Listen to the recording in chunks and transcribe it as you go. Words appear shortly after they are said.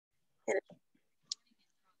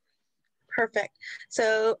Perfect.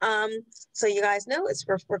 So, so you guys know it's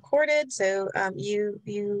recorded. So,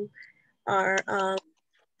 you are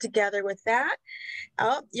together with that.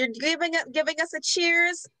 Oh, you're giving us a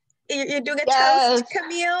cheers. You're doing a toast,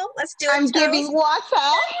 Camille. Let's do it. I'm giving water.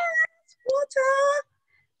 Yes, water.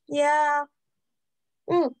 Yeah.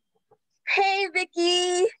 Mm. Hey,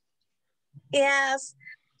 Vicky. Yes.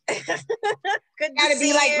 Good Gotta to be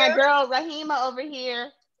see like you. my girl Rahima over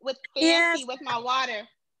here with fancy with my water.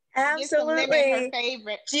 Absolutely. Get some lemon, her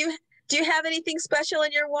favorite. Do you have anything special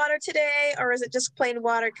in your water today, or is it just plain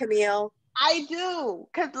water, Camille? I do,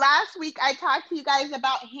 because last week I talked to you guys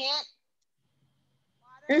about hint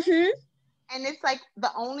water. Mm-hmm. And it's like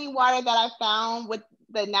the only water that I found with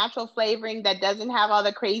the natural flavoring that doesn't have all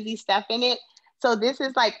the crazy stuff in it. So this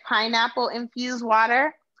is like pineapple infused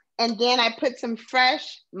water. And then I put some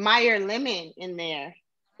fresh Meyer lemon in there.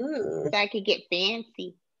 Ooh. So I could get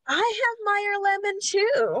fancy. I have Meyer lemon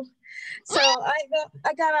too. So I went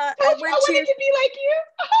to be like you.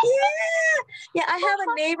 Yeah, I have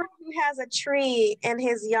a neighbor who has a tree in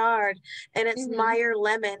his yard, and it's Meyer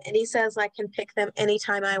lemon, and he says I can pick them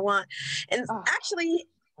anytime I want. And actually,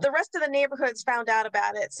 the rest of the neighborhood's found out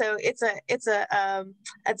about it, so it's a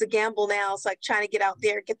gamble now. It's like trying to get out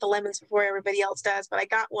there, get the lemons before everybody else does. But I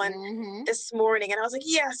got one this morning, and I was like,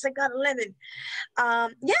 yes, I got a lemon.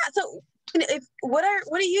 Yeah, so. What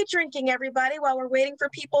are you drinking, everybody, while we're waiting for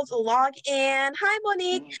people to log in? Hi,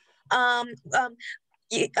 Monique.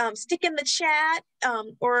 Stick in the chat,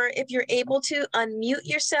 or if you're able to unmute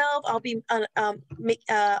yourself, I'll be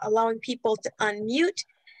allowing people to unmute.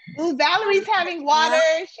 Ooh, Valerie's having water.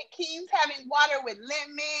 Shakeen's having water with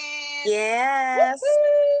lemon. Yes.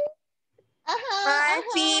 Hi,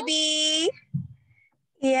 Phoebe.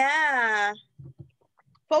 Yeah.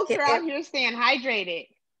 Folks are out here staying hydrated.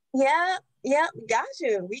 Yeah, we got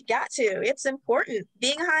to. It's important.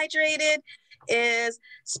 Being hydrated is,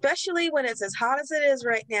 especially when it's as hot as it is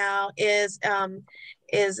right now, is of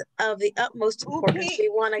the utmost importance. We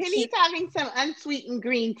want to keep having some unsweetened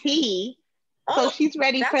green tea. So she's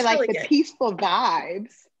ready for like the peaceful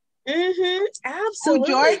vibes. Absolutely. So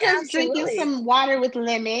Georgia's drinking some water with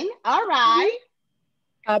lemon. All right.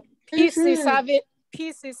 Peace is having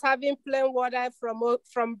plain water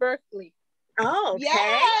from Berkeley. Oh, okay.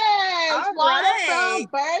 Yes, all water right. from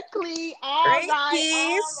Berkeley. All Great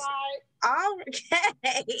right.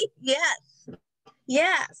 Okay.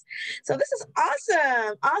 Yes. So this is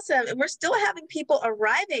awesome. And we're still having people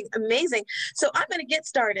arriving. Amazing. So I'm going to get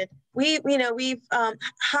started. We've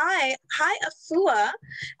hi Afua.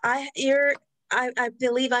 I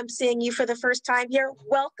believe I'm seeing you for the first time here.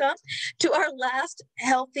 Welcome to our last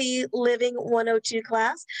Healthy Living 102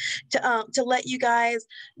 class. To let you guys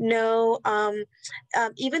know,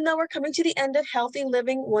 even though we're coming to the end of Healthy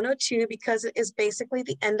Living 102, because it is basically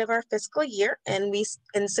the end of our fiscal year, and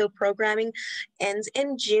so programming ends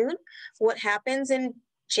in June. What happens in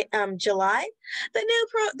July?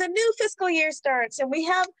 The new fiscal year starts, and we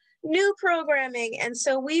have new programming, and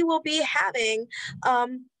so we will be having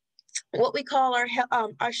what we call our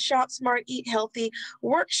Shop Smart Eat Healthy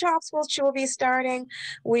workshops, which will be starting.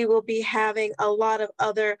 We will be having a lot of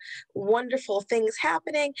other wonderful things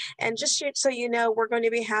happening. And just so you know, we're going to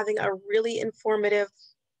be having a really informative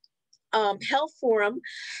health forum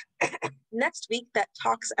next week that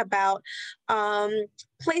talks about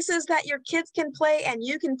places that your kids can play and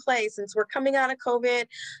you can play. Since we're coming out of COVID,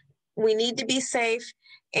 we need to be safe,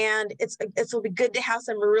 and it'll be good to have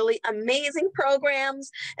some really amazing programs.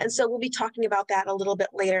 And so we'll be talking about that a little bit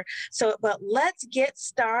later. So, but let's get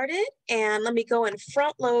started, and let me go and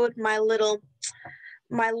front load my little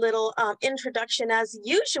introduction as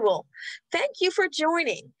usual. Thank you for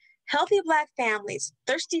joining Healthy Black Families,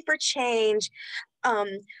 Thirsty for Change,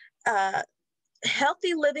 Healthy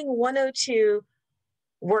Living 102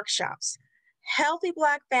 workshops. Healthy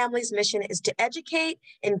Black Families' mission is to educate,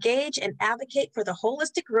 engage, and advocate for the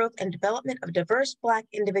holistic growth and development of diverse Black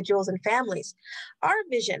individuals and families. Our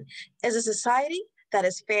vision is a society that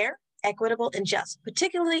is fair, equitable, and just,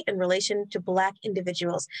 particularly in relation to Black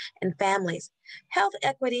individuals and families. Health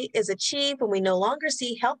equity is achieved when we no longer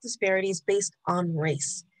see health disparities based on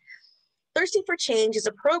race. Thirsty for Change is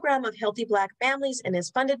a program of Healthy Black Families and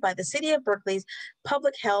is funded by the City of Berkeley's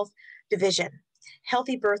Public Health Division.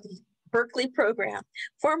 Healthy Berkeley Program,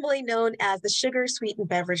 formerly known as the Sugar Sweetened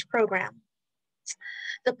Beverage Program.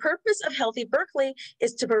 The purpose of Healthy Berkeley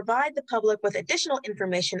is to provide the public with additional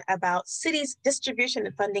information about city's distribution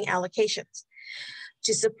and funding allocations.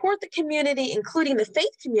 to support the community, including the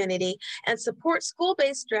faith community, and support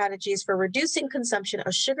school-based strategies for reducing consumption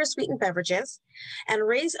of sugar-sweetened beverages, and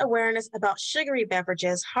raise awareness about sugary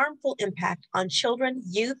beverages' harmful impact on children,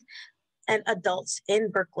 youth, and adults in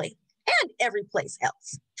Berkeley and every place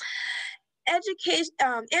else. Educate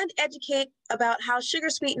about how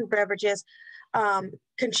sugar-sweetened beverages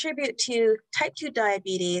contribute to type 2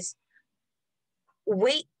 diabetes,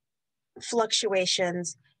 weight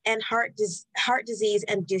fluctuations, and heart disease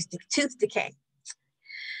and tooth decay.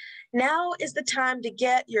 Now is the time to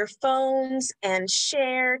get your phones and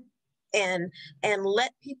share and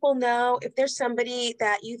let people know. If there's somebody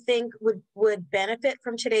that you think would benefit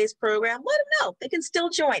from today's program, let them know. They can still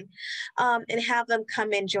join and have them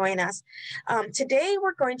come and join us. Today,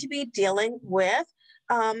 we're going to be dealing with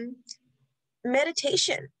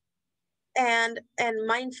meditation and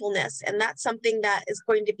mindfulness, and that's something that is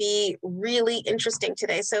going to be really interesting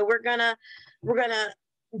today. So we're gonna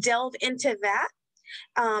delve into that.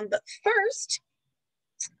 But first,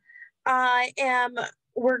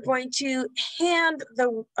 we're going to hand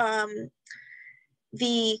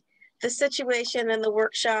the situation and the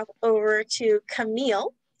workshop over to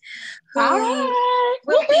Camille, who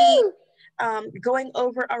will be going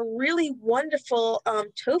over a really wonderful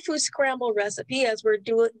tofu scramble recipe as we're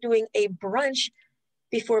doing a brunch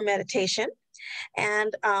before meditation,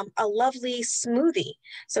 and a lovely smoothie.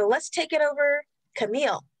 So let's take it over,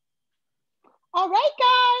 Camille. All right,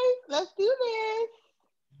 guys, let's do this.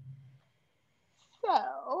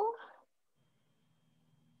 So,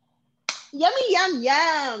 yummy, yum,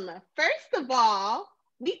 yum. First of all,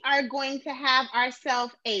 we are going to have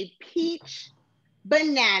ourselves a peach,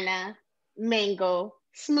 banana, mango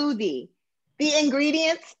smoothie. The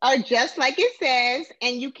ingredients are just like it says,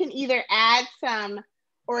 and you can either add some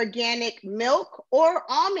organic milk or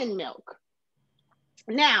almond milk.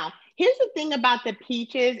 Now, here's the thing about the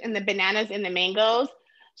peaches and the bananas and the mangoes.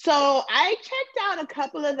 So I checked out a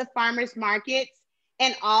couple of the farmers markets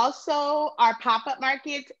and also our pop-up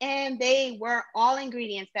markets, and they were all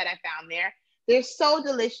ingredients that I found there. They're so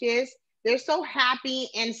delicious. They're so happy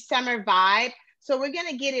and summer vibe. So we're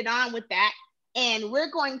gonna get it on with that. And we're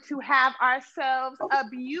going to have ourselves a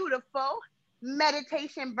beautiful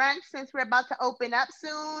meditation brunch since we're about to open up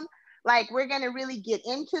soon. Like, we're gonna really get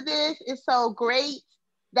into this. It's so great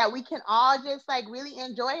that we can all just like really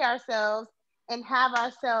enjoy ourselves and have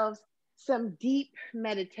ourselves some deep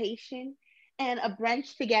meditation and a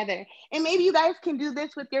brunch together. And maybe you guys can do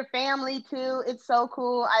this with your family too. It's so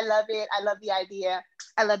cool. I love it. I love the idea.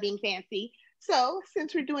 I love being fancy. So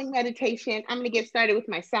since we're doing meditation, I'm gonna get started with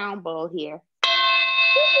my sound bowl here.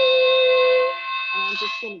 And I'm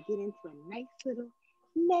just gonna get into a nice little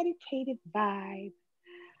meditative vibe.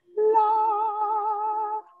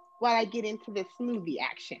 La, while I get into the smoothie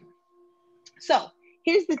action. So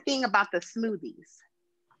here's the thing about the smoothies.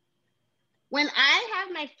 When I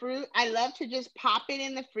have my fruit, I love to just pop it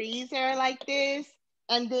in the freezer like this.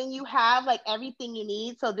 And then you have like everything you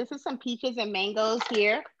need. So this is some peaches and mangoes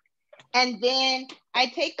here. And then I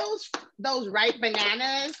take those ripe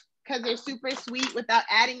bananas because they're super sweet without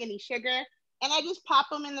adding any sugar. And I just pop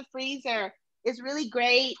them in the freezer. It's really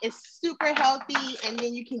great. It's super healthy. And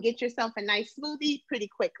then you can get yourself a nice smoothie pretty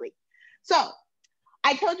quickly. So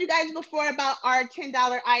I told you guys before about our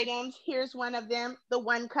 $10 items. Here's one of them, the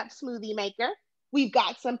 1 cup smoothie maker. We've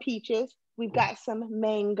got some peaches, we've got some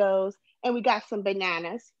mangoes, and we got some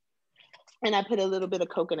bananas. And I put a little bit of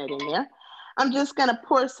coconut in there. I'm just gonna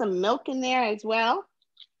pour some milk in there as well.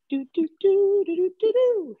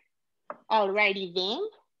 Alrighty then.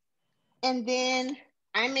 And then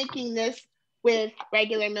I'm making this with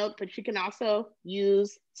regular milk, but you can also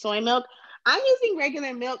use soy milk. I'm using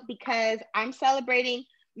regular milk because I'm celebrating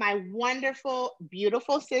my wonderful,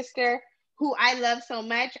 beautiful sister who I love so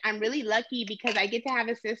much. I'm really lucky because I get to have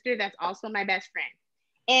a sister that's also my best friend.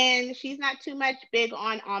 And she's not too much big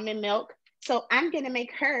on almond milk. So I'm gonna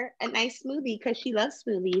make her a nice smoothie because she loves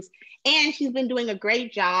smoothies. And she's been doing a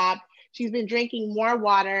great job. She's been drinking more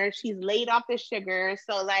water. She's laid off the sugar.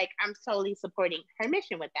 So like, I'm totally supporting her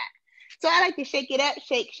mission with that. So I like to shake it up,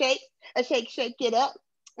 shake it up.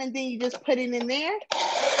 And then you just put it in there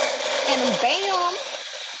and bam,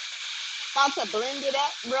 about to blend it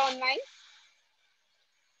up real nice.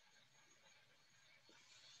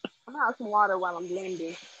 I'm gonna have some water while I'm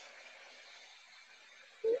blending.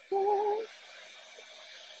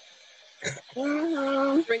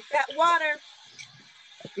 Drink that water.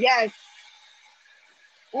 Yes.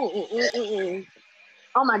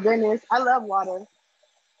 Oh my goodness, I love water.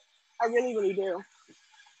 I really, really do.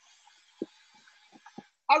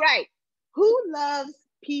 All right, who loves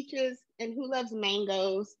peaches and who loves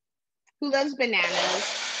mangoes? Who loves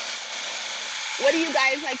bananas? What do you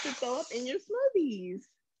guys like to throw up in your smoothies?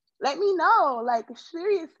 Let me know. Like,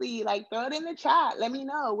 seriously, like, throw it in the chat. Let me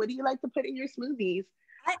know. What do you like to put in your smoothies?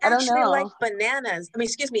 I I don't actually like know. bananas. I mean,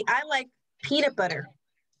 excuse me, I like peanut butter.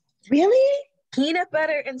 Really? Peanut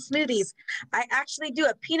butter and smoothies. I actually do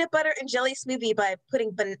a peanut butter and jelly smoothie by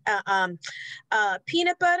putting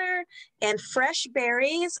peanut butter and fresh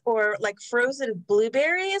berries or like frozen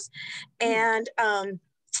blueberries and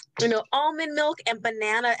almond milk and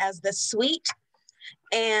banana as the sweet.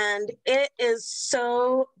 And it is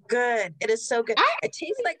so good. It is so good. It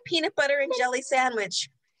tastes like peanut butter and jelly sandwich.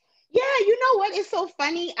 Yeah, you know what is so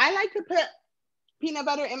funny? I like to put peanut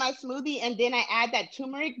butter in my smoothie and then I add that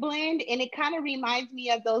turmeric blend and it kind of reminds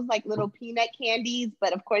me of those like little peanut candies,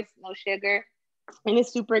 but of course no sugar, and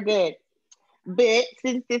it's super good. But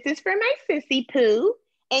since this is for my sissy poo,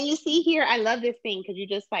 and you see here, I love this thing because you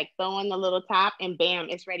just like throw on the little top and bam,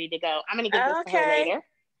 it's ready to go. I'm gonna give this to her later.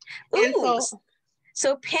 Ooh, And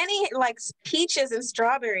so Penny likes peaches and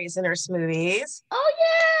strawberries in her smoothies. Oh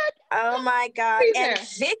yeah. Oh my God. Freezer.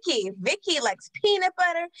 And Vicky likes peanut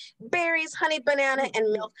butter, berries, honey, banana, and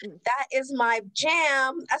milk. That is my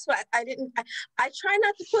jam. That's what I try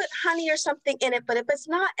not to put honey or something in it, but if it's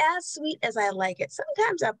not as sweet as I like it,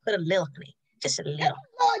 sometimes I put a little honey. Just a little. Just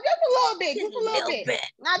a little bit. Just a little bit.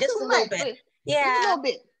 Not just too a much. little bit. Yeah. Just a little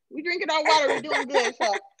bit. We drinking our water. We're doing good.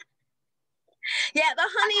 So yeah, the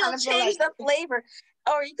honey will change the flavor.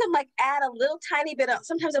 Or you can like add a little tiny bit of,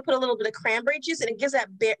 sometimes I put a little bit of cranberry juice and it gives that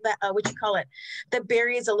what you call it, the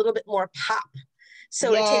berries a little bit more pop.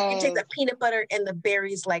 So it takes the peanut butter and the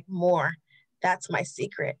berries like more. That's my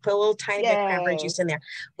secret. Put a little tiny bit of cranberry juice in there.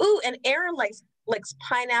 Ooh, and Erin likes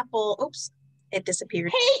pineapple. Oops, it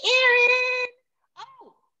disappeared. Hey, Erin.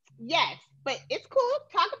 Oh, yes, but it's cool.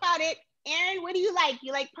 Talk about it. Erin, what do you like?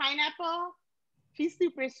 You like pineapple? She's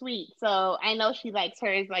super sweet. So I know she likes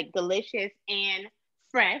hers like delicious and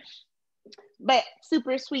fresh, but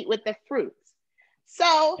super sweet with the fruits.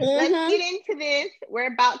 So let's get into this.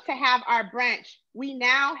 We're about to have our brunch. We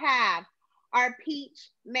now have our peach,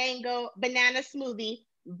 mango, banana smoothie,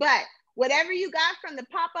 but whatever you got from the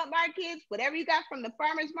pop-up markets, whatever you got from the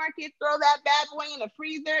farmer's market, throw that bad boy in the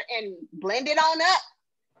freezer and blend it on up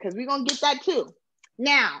because we're going to get that too.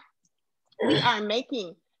 Now, we are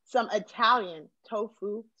making some Italian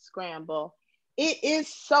tofu scramble. It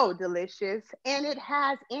is so delicious, and it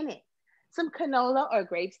has in it some canola or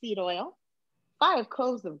grapeseed oil, 5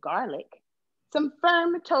 cloves of garlic, some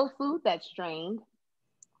firm tofu that's strained.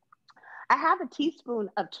 I have a teaspoon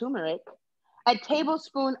of turmeric, a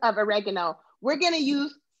tablespoon of oregano. We're going to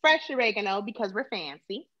use fresh oregano because we're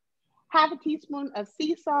fancy. Half a teaspoon of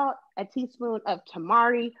sea salt, a teaspoon of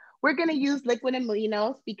tamari. We're going to use liquid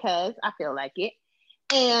aminos because I feel like it.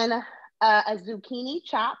 And a zucchini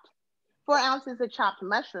chopped, 4 ounces of chopped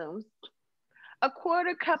mushrooms, a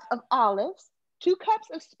 1/4 cup of olives, 2 cups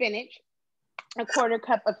of spinach, a 1/4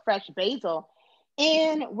 cup of fresh basil,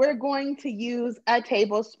 and we're going to use a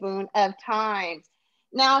tablespoon of thyme.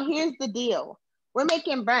 Now, here's the deal. We're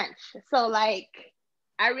making brunch. So like,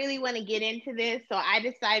 I really want to get into this. So I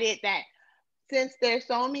decided that since there's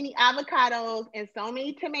so many avocados and so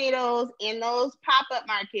many tomatoes in those pop-up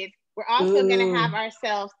markets, we're also going to have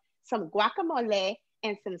ourselves some guacamole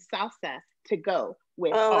and some salsa to go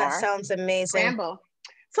with our that sounds amazing. scramble.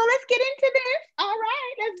 So let's get into this. All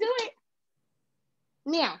right, let's do it.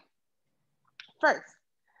 Now, first,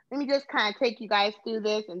 let me just kind of take you guys through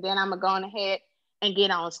this and then I'm going to go on ahead and get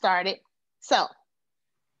on started. So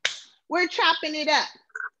we're chopping it up.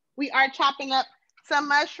 We are chopping up some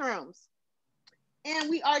mushrooms. And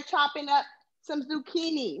we are chopping up some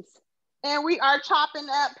zucchinis. And we are chopping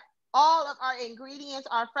up all of our ingredients,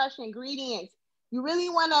 our fresh ingredients. You really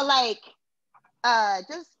want to like,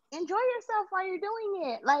 just enjoy yourself while you're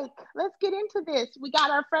doing it. Like, let's get into this. We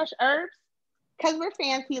got our fresh herbs because we're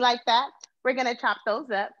fancy like that. We're going to chop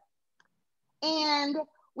those up. And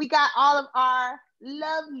we got all of our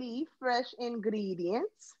lovely fresh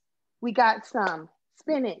ingredients. We got some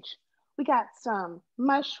spinach. We got some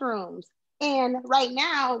mushrooms. And right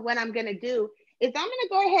now, what I'm going to do is I'm going to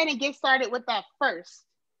go ahead and get started with that first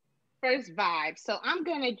vibe. So I'm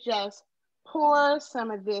going to just pour some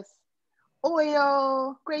of this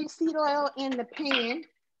oil, grapeseed oil in the pan.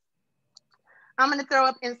 I'm going to throw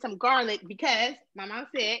up in some garlic because my mom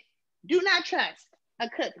said, do not trust a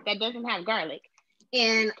cook that doesn't have garlic.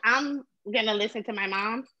 And I'm going to listen to my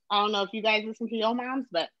mom. I don't know if you guys listen to your moms,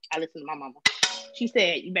 but I listen to my mama. She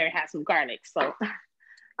said, you better have some garlic. So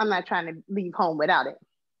I'm not trying to leave home without it.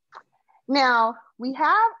 Now, we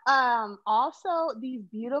have also these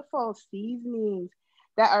beautiful seasonings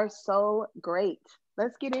that are so great.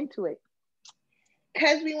 Let's get into it.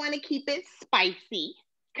 because we want to keep it spicy,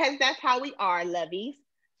 because that's how we are, lovies.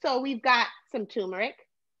 So we've got some turmeric.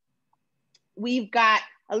 We've got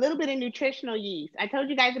a little bit of nutritional yeast. I told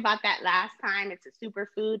you guys about that last time. It's a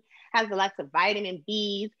superfood, has lots of vitamin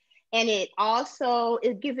B's, and it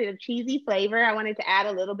gives it a cheesy flavor. I wanted to add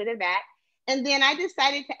a little bit of that. And then I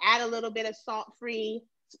decided to add a little bit of salt-free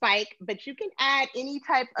spike, but you can add any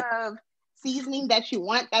type of seasoning that you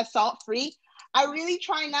want that's salt-free. I really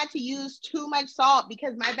try not to use too much salt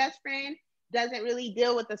because my best friend doesn't really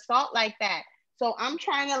deal with the salt like that. So I'm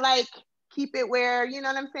trying to like keep it where, you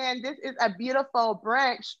know what I'm saying? This is a beautiful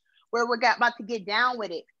brunch where we're about to get down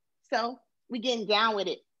with it. So we're getting down with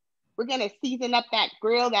it. We're gonna season up that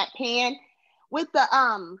grill, that pan with the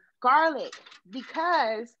garlic,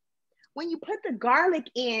 because when you put the garlic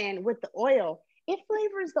in with the oil, it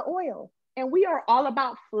flavors the oil. And we are all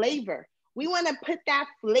about flavor. We want to put that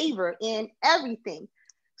flavor in everything.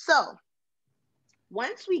 So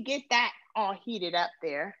once we get that all heated up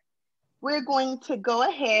there, we're going to go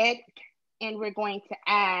ahead and we're going to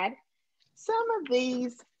add some of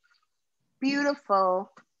these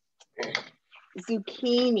beautiful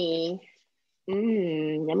zucchini.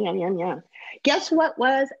 Yum, yum, yum, yum. Guess what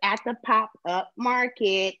was at the pop-up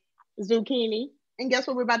market? Zucchini. And guess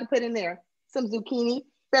what we're about to put in there? Some zucchini.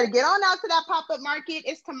 Better get on out to that pop-up market.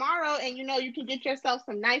 It's tomorrow, and you know you can get yourself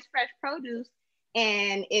some nice fresh produce,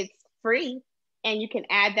 and it's free. And you can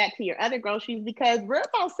add that to your other groceries because we're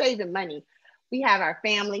about saving money. We have our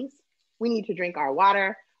families. We need to drink our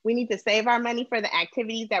water. We need to save our money for the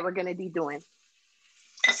activities that we're going to be doing.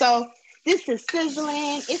 So this is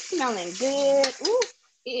sizzling. It's smelling good. Ooh,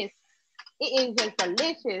 it is just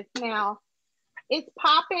delicious. Now it's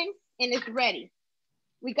popping and it's ready.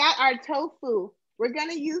 We got our tofu. We're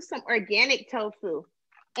gonna use some organic tofu.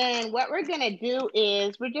 And what we're gonna do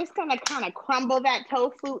is we're just gonna kind of crumble that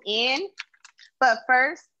tofu in. But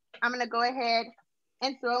first, I'm gonna go ahead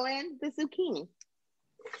and throw in the zucchini.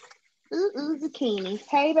 Ooh, zucchini.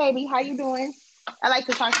 Hey, baby, how you doing? I like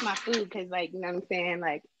to talk to my food because, like, you know what I'm saying?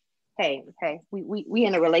 Like, hey, we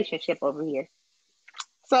in a relationship over here.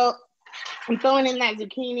 So I'm throwing in that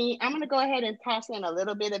zucchini. I'm gonna go ahead and toss in a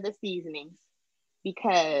little bit of the seasonings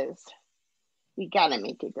because we gotta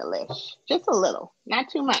make it delish. Just a little, not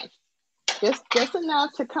too much. Just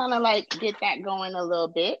enough to kind of like get that going a little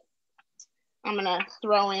bit. I'm gonna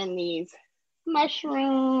throw in these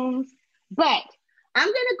mushrooms, but I'm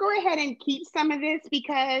gonna go ahead and keep some of this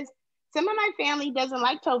because some of my family doesn't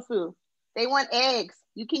like tofu. They want eggs.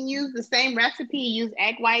 You can use the same recipe, use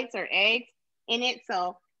egg whites or eggs in it.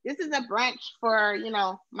 So this is a brunch for, you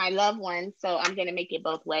know, my loved ones. So I'm gonna make it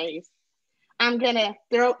both ways. I'm gonna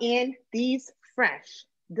throw in these fresh,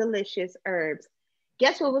 delicious herbs.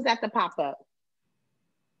 Guess what was at the pop-up?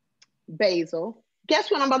 Basil. Guess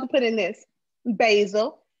what I'm about to put in this?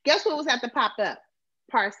 Basil. Guess what was at the pop-up?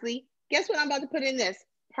 Parsley. Guess what I'm about to put in this?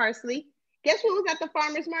 Parsley. Guess what was at the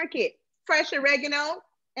farmer's market? Fresh oregano,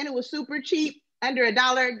 and it was super cheap, under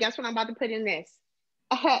 $1. Guess what I'm about to put in this?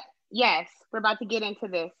 Yes, we're about to get into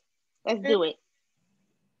this. Let's do it.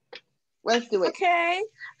 Let's do it. Okay.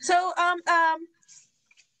 So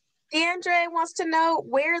DeAndre wants to know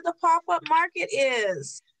where the pop-up market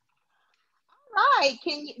is. All right.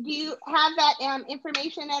 Do you have that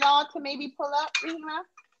information at all to maybe pull up, Rima?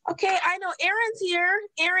 Okay, I know Erin's here.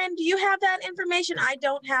 Erin, do you have that information? I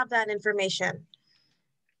don't have that information.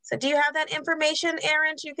 So do you have that information,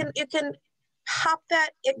 Erin? You can pop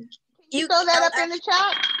that. You throw that up in the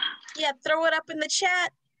chat? Yeah, throw it up in the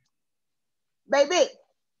chat. Baby,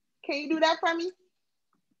 can you do that for me?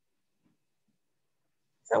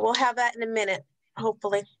 So we'll have that in a minute,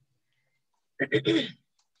 hopefully.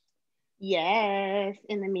 Yes,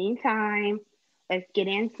 in the meantime, let's get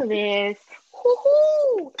into this.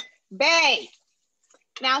 Woohoo! Babe,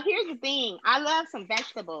 now here's the thing. I love some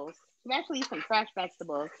vegetables, especially some fresh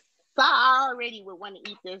vegetables. So I already would want to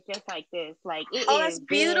eat this just like this. Like it oh, that's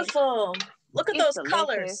beautiful. Big. Look at those delicious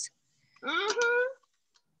colors. Mm-hmm.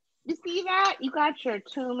 You see that? You got your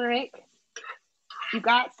turmeric. You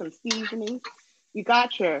got some seasoning. You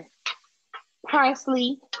got your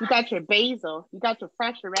parsley. You got your basil. You got your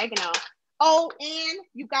fresh oregano. Oh, and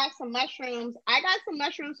you got some mushrooms. I got some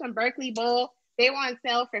mushrooms from Berkeley Bull. They were on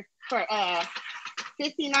sale for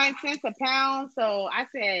 59 cents a pound. So I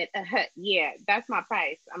said, yeah, that's my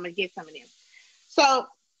price. I'm going to get some of them. So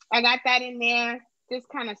I got that in there, just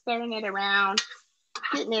kind of stirring it around,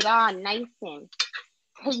 getting it all nice and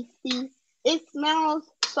tasty. It smells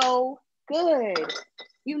so good.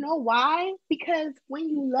 You know why? Because when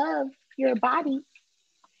you love your body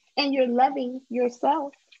and you're loving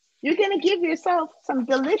yourself, you're going to give yourself some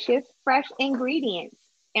delicious, fresh ingredients.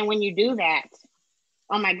 And when you do that,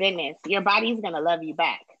 Oh my goodness, your body's gonna love you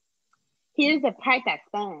back. Here's the part that's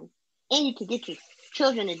fun. And you can get your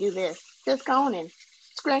children to do this. Just go on and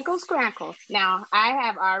sprinkle, sprinkle. Now, I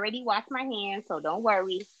have already washed my hands, so don't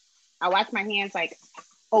worry. I wash my hands like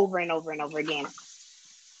over and over and over again.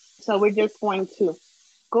 So we're just going to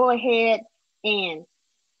go ahead and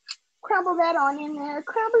crumble that on in there.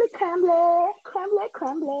 Crumbly, crumbly, crumbly,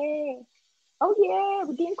 crumbly. Oh yeah,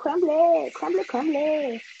 we're getting crumbly, crumbly,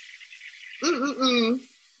 crumbly.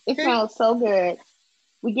 It smells so good.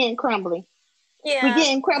 We're getting crumbly. Yeah. We're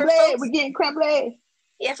getting crumbly. We're getting crumbly.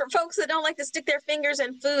 Yeah, for folks that don't like to stick their fingers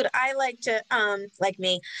in food, I like to, like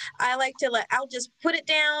me, I like to I'll just put it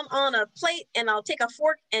down on a plate and I'll take a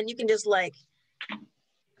fork and you can just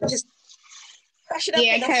just crush it up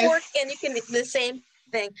with a fork and you can do the same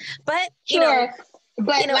thing. But, sure.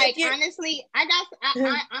 But like honestly,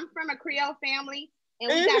 I'm from a Creole family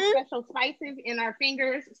and we got special spices in our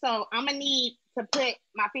fingers. So I'm gonna need to put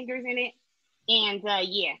my fingers in it. And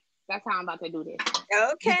yeah, that's how I'm about to do this.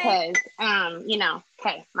 Okay. Because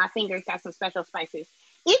okay, my fingers got some special spices.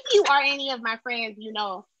 If you are any of my friends, you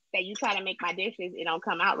know that you try to make my dishes, it don't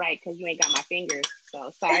come out right because you ain't got my fingers.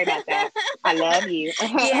 So sorry about that. I love you.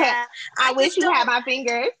 Yeah. I wish you had my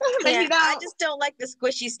fingers, but you don't. I just don't like the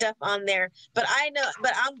squishy stuff on there. But I'm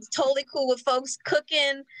totally cool with folks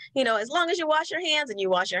cooking, as long as you wash your hands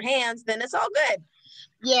then it's all good.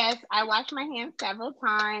 Yes, I wash my hands several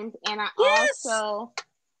times and I also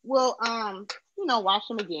will wash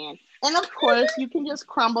them again. And of course you can just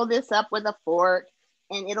crumble this up with a fork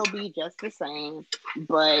and it'll be just the same.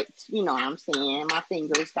 But you know what I'm saying, my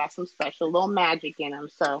fingers got some special little magic in them.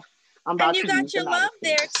 So I'm about to use And you got your love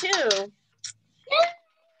there too. Yeah,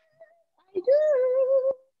 I do.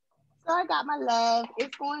 So I got my love.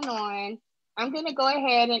 It's going on. I'm gonna go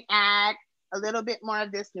ahead and add a little bit more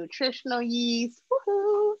of this nutritional yeast.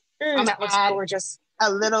 Woohoo! That looks gorgeous.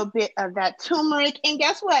 A little bit of that turmeric. And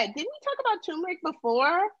guess what? Didn't we talk about turmeric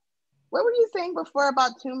before? What were you saying before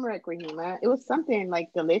about turmeric, Rahima? It was something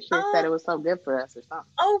like delicious that it was so good for us or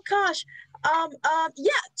something. Oh gosh.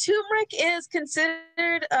 Yeah, turmeric is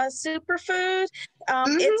considered a superfood.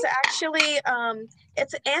 It's actually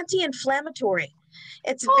it's anti-inflammatory.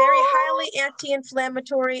 It's very highly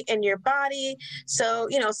anti-inflammatory in your body. So,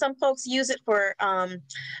 some folks use it for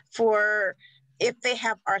if they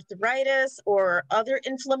have arthritis or other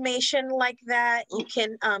inflammation like that, you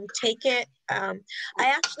can take it. I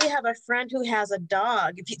actually have a friend who has a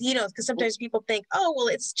dog, because sometimes people think, oh, well,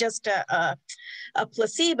 it's just a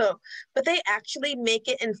placebo, but they actually make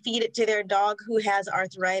it and feed it to their dog who has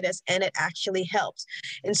arthritis, and it actually helps.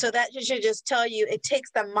 And so that should just tell you, it takes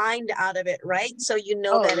the mind out of it, right? So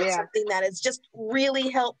it's something that is just really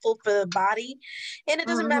helpful for the body. And it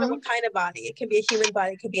doesn't matter what kind of body. It can be a human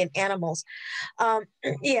body, it could be an animal's.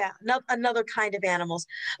 Another kind of animals.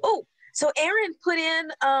 Oh, so Erin put in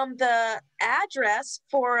the address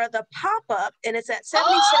for the pop-up, and it's at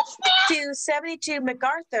 7272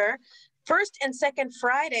 MacArthur, first and second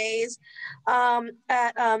Fridays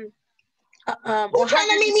at trying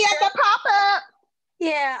to meet me at the pop-up.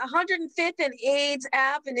 Yeah, 105th and AIDS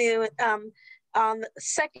Avenue on the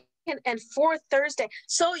second and fourth Thursday.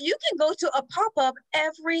 So you can go to a pop-up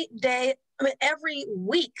every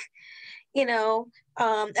week,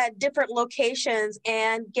 at different locations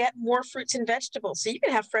and get more fruits and vegetables. So you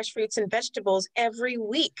can have fresh fruits and vegetables every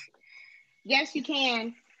week. Yes, you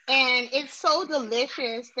can. And it's so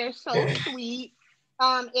delicious. They're so sweet.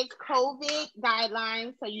 It's COVID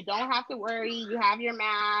guidelines, so you don't have to worry. You have your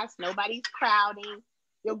mask. Nobody's crowding.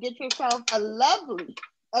 You'll get yourself a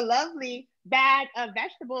lovely bag of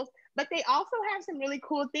vegetables. But they also have some really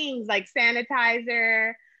cool things like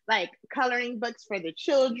sanitizer, like coloring books for the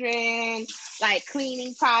children, like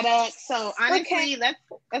cleaning products. So honestly, let's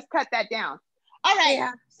cut that down. All right.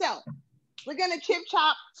 Yeah. So we're gonna chip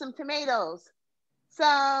chop some tomatoes,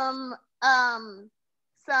 some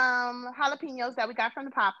jalapenos that we got from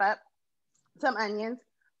the pop-up, some onions.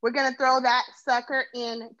 We're gonna throw that sucker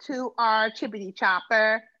into our chippity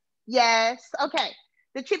chopper. Yes. Okay.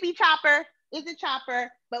 The chippy chopper is a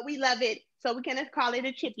chopper, but we love it, so we're gonna call it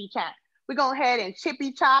a chippy chop. We're going to go ahead and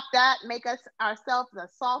chippy chop that, make ourselves a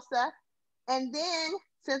salsa. And then,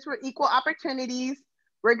 since we're equal opportunities,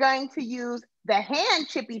 we're going to use the hand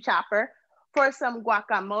chippy chopper for some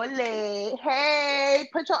guacamole. Hey,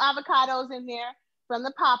 put your avocados in there from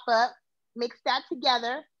the pop-up, mix that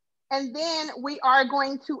together. And then we are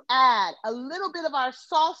going to add a little bit of our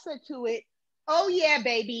salsa to it. Oh yeah,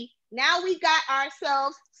 baby. Now we got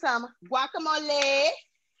ourselves some guacamole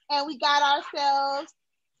and we got ourselves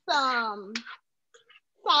some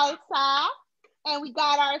salsa, and we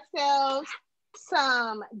got ourselves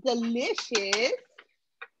some delicious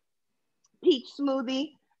peach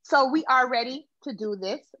smoothie. So we are ready to do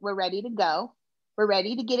this. We're ready to go. We're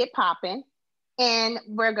ready to get it popping. And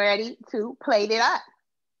we're ready to plate it up.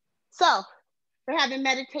 So we're having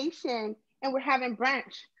meditation and we're having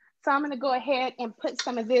brunch. So I'm going to go ahead and put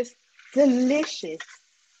some of this delicious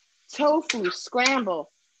tofu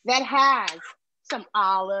scramble that has some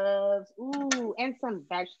olives, ooh, and some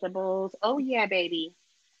vegetables. Oh yeah, baby.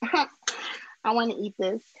 I want to eat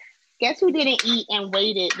this. Guess who didn't eat and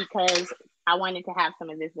waited because I wanted to have some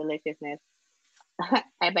of this deliciousness?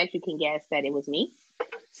 I bet you can guess that it was me.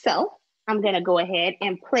 So I'm going to go ahead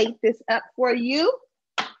and plate this up for you.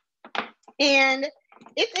 And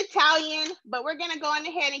it's Italian, but we're going to go on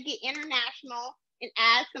ahead and get international and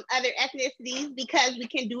add some other ethnicities because we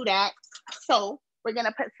can do that. So we're going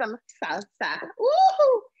to put some salsa.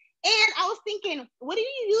 Ooh! And I was thinking, what do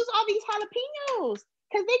you use all these jalapenos?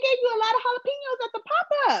 Because they gave you a lot of jalapenos at the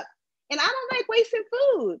pop-up. And I don't like wasting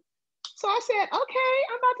food. So I said, okay,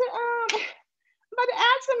 I'm about to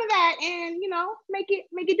add some of that and, you know, make it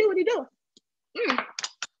do what it do.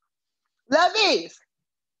 Love these.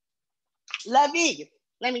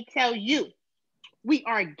 Let me tell you, we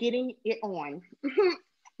are getting it on.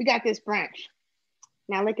 We got this brunch.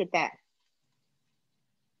 Now look at that.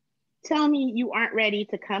 Tell me you aren't ready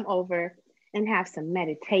to come over and have some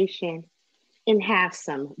meditation and have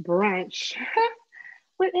some brunch.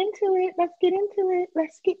 We're into it. Let's get into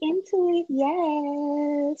it.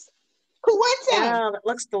 Yes. Who wants some? Wow, that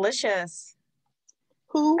looks delicious.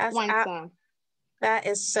 Who wants some? That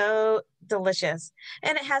is so delicious.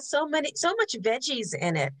 And it has so much veggies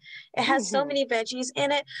in it. It has so many veggies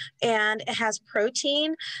in it, and it has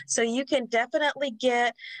protein. So you can definitely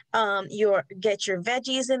get your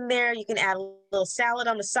veggies in there. You can add a little salad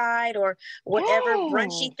on the side or whatever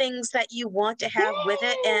brunchy things that you want to have with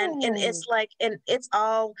it. And it's like, and it's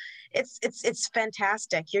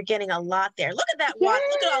fantastic. You're getting a lot there. Look at that water.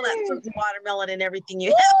 Look at all that fruit and watermelon and everything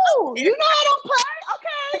you have. You know I don't play.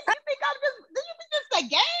 Okay. You think I'm just a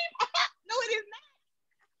game? No, it is not.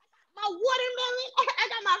 My watermelon. I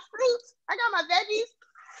got my fruits. I got my veggies.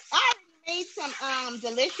 I already made some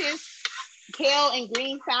delicious kale and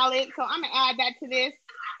green salad. So I'm gonna add that to this.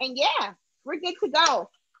 And yeah, we're good to go.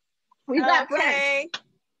 We got brunch.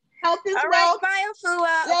 Health is all wealth. Right, bye,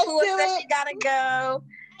 Afua. Afua says she gotta go.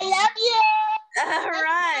 I love you. All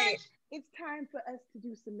right. It's time for us to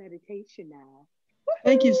do some meditation now.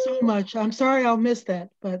 Thank you so much. I'm sorry I'll miss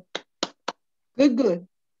that, but good.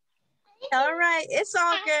 All right, it's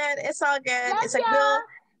all good. It's all good. Love it's like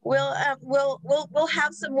we'll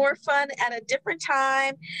have some more fun at a different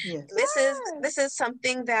time. Yes. This is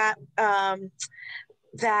something that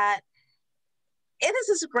that this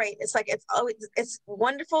is great. It's like it's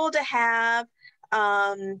wonderful to have.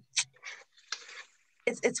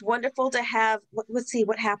 It's wonderful to have. Let's see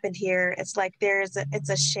what happened here. It's like it's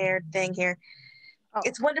a shared thing here. Oh.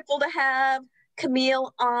 It's wonderful to have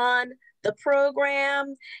Camille on the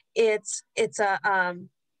program. It's a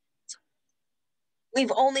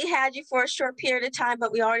we've only had you for a short period of time,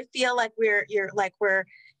 but we already feel like you're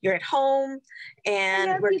at home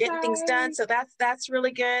and we're getting things done. So that's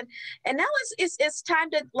really good. And now it's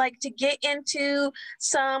time to get into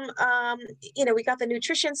some we got the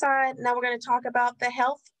nutrition side. Now we're going to talk about the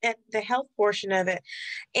health portion of it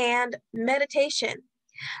and meditation.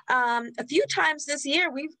 A few times this year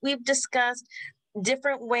we've discussed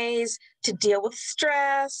different ways to deal with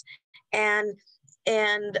stress and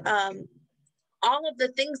all of the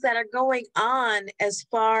things that are going on as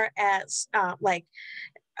far as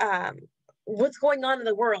what's going on in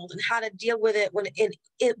the world and how to deal with it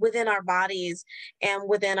within our bodies and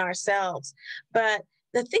within ourselves. But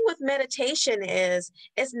the thing with meditation is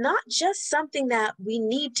it's not just something that we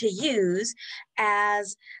need to use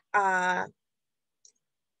as a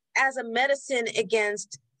medicine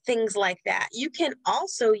against things like that. You can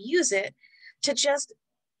also use it to just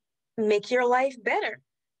make your life better,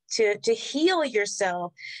 to heal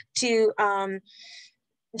yourself, to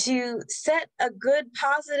set a good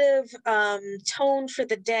positive tone for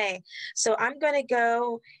the day. So I'm going to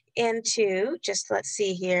go into let's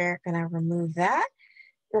see here. I'm going to remove that.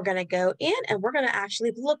 We're going to go in and we're going to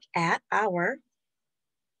actually look at our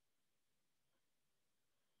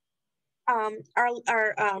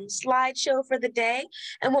slideshow for the day.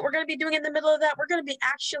 And what we're going to be doing in the middle of that, we're going to be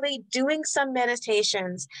actually doing some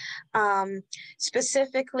meditations.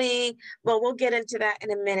 Specifically, well, we'll get into that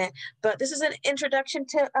in a minute, but this is an introduction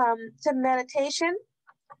to meditation.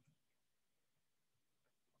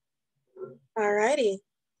 All righty.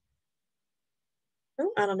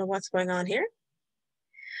 Oh, I don't know what's going on here.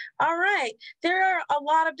 All right. There are a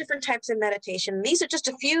lot of different types of meditation. These are just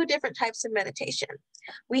a few different types of meditation.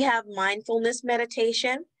 We have mindfulness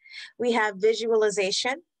meditation. We have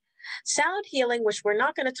visualization, sound healing, which we're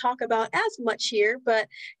not going to talk about as much here, but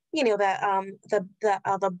you know that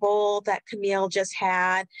the bowl that Camille just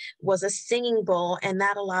had was a singing bowl, and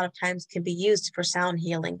that a lot of times can be used for sound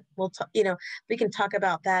healing. We can talk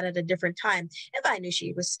about that at a different time. If I knew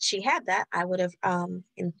she had that, I would have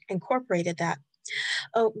incorporated that.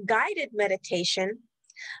 Oh, guided meditation,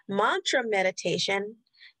 mantra meditation,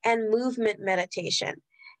 and movement meditation.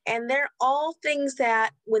 And they're all things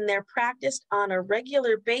that, when they're practiced on a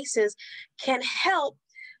regular basis, can help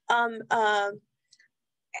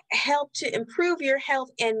to improve your health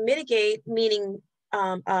and mitigate, meaning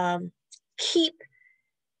keep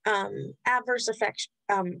adverse effects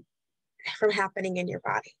from happening in your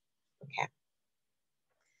body. Okay.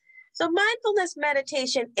 So mindfulness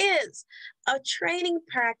meditation is a training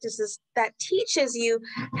practices that teaches you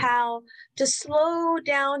how to slow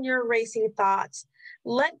down your racing thoughts,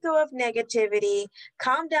 let go of negativity,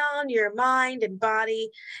 calm down your mind and body.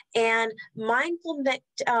 And mindfulness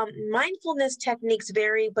techniques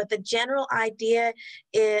vary, but the general idea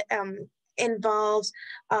involves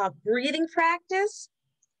breathing practice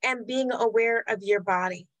and being aware of your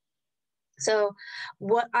body. So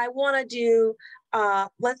what I want to do,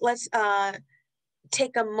 let's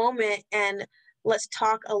take a moment and let's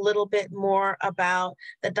talk a little bit more about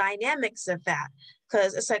the dynamics of that,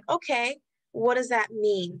 because it's like, okay, what does that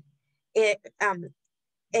mean? It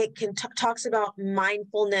talks about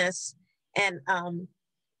mindfulness and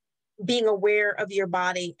being aware of your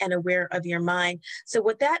body and aware of your mind. So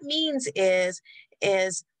what that means is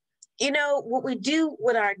what we do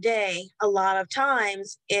with our day a lot of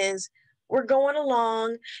times is we're going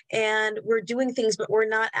along and we're doing things, but we're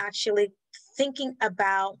not actually thinking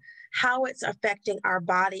about how it's affecting our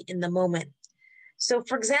body in the moment. So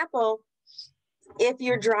for example, if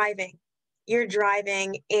you're driving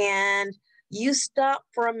and you stop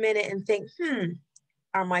for a minute and think,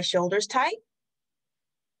 are my shoulders tight?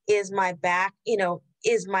 Is my back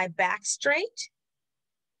straight?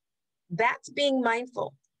 That's being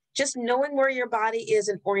mindful. Just knowing where your body is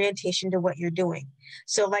in orientation to what you're doing.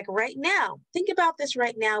 So like right now, think about this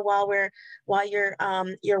right now while you're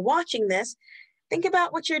watching this. Think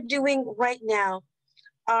about what you're doing right now.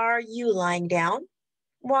 Are you lying down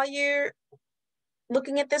while you're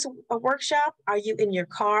looking at this workshop? Are you in your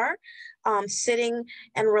car, sitting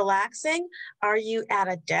and relaxing? Are you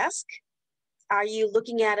at a desk? Are you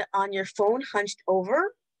looking at it on your phone, hunched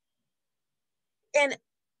over? And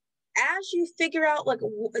as you figure out like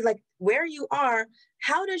where you are,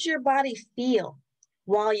 how does your body feel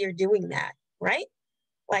while you're doing that, right?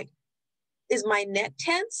 Like, is my neck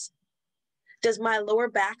tense? Does my lower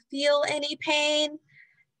back feel any pain?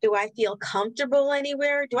 Do I feel comfortable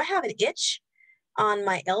anywhere? Do I have an itch on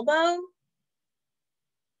my elbow?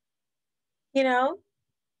 And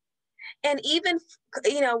even,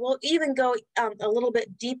 we'll even go a little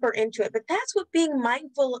bit deeper into it, but that's what being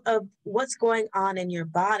mindful of what's going on in your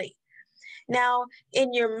body. Now,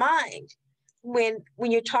 in your mind, when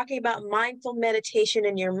you're talking about mindful meditation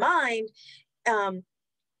in your mind,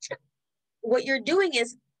 what you're doing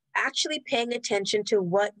is actually paying attention to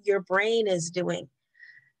what your brain is doing.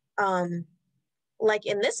 Like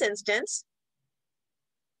in this instance,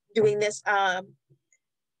 doing this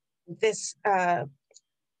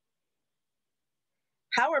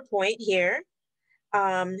PowerPoint here,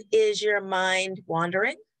 is your mind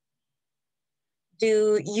wandering?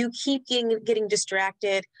 Do you keep getting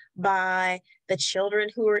distracted by the children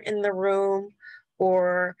who are in the room,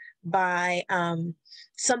 or by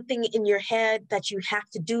something in your head that you have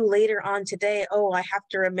to do later on today? Oh, I have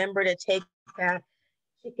to remember to take that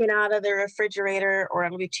chicken out of the refrigerator, or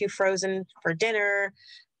it'll be too frozen for dinner.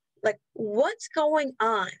 Like, what's going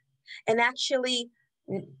on? And actually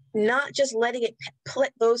not just letting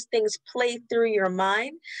those things play through your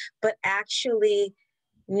mind, but actually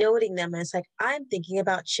noting them as like, I'm thinking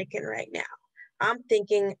about chicken right now. I'm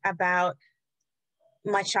thinking about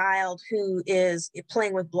my child who is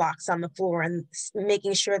playing with blocks on the floor and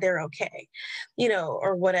making sure they're okay,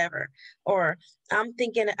 or whatever. Or I'm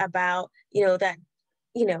thinking about, that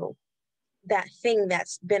thing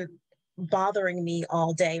that's been bothering me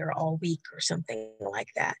all day or all week or something like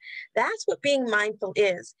that. That's what being mindful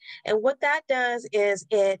is. And what that does is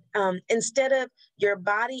it, instead of your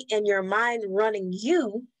body and your mind running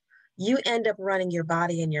you end up running your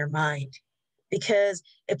body and your mind. Because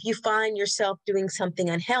if you find yourself doing something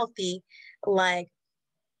unhealthy, like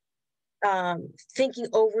thinking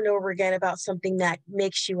over and over again about something that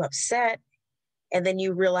makes you upset, and then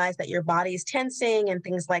you realize that your body is tensing and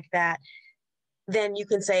things like that, then you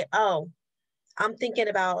can say, oh, I'm thinking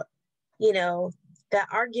about, you know, that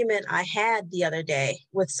argument I had the other day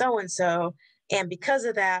with so-and-so, and because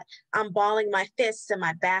of that, I'm balling my fists and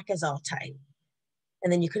my back is all tight.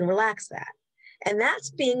 And then you can relax that. And that's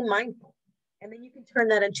being mindful. And then you can turn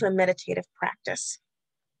that into a meditative practice.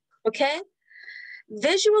 Okay?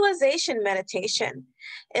 Visualization meditation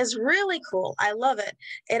is really cool. I love it.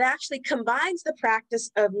 It actually combines the practice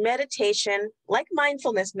of meditation, like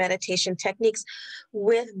mindfulness meditation techniques,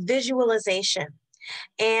 with visualization.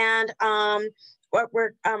 And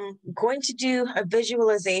we're going to do a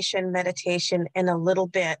visualization meditation in a little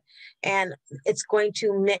bit, and it's going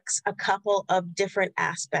to mix a couple of different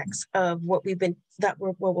aspects of what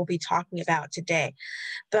we'll be talking about today.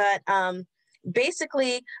 But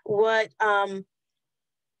basically, what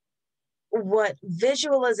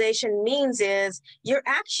visualization means is you're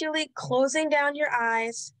actually closing down your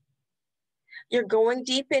eyes, you're going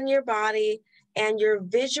deep in your body, and you're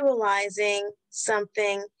visualizing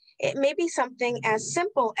something. It may be something as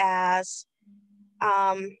simple as,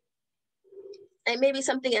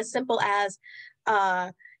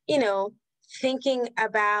 thinking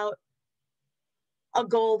about a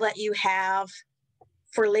goal that you have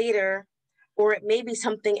for later, or it may be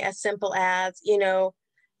something as simple as,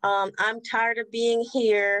 I'm tired of being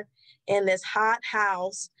here in this hot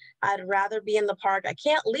house. I'd rather be in the park. I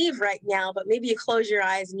can't leave right now, but maybe you close your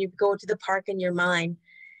eyes and you go to the park in your mind,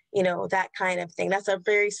 that kind of thing. That's a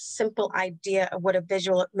very simple idea of what a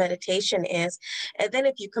visual meditation is. And then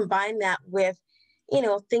if you combine that with,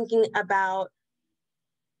 thinking about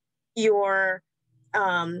your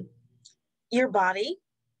body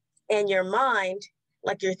and your mind,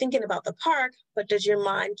 like you're thinking about the park, but does your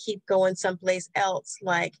mind keep going someplace else,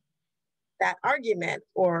 like that argument,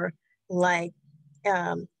 or like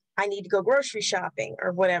I need to go grocery shopping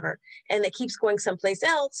or whatever, and it keeps going someplace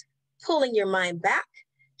else, pulling your mind back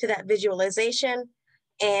to that visualization,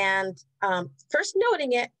 and first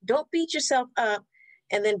noting it, don't beat yourself up,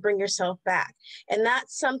 and then bring yourself back. And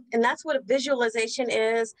that's what a visualization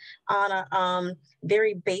is on a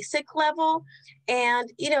very basic level. And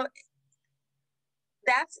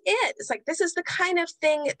that's it. It's like, this is the kind of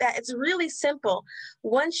thing that it's really simple.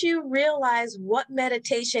 Once you realize what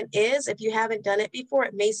meditation is, if you haven't done it before,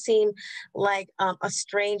 it may seem like a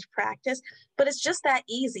strange practice, but it's just that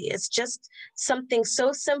easy. It's just something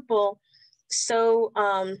so simple, so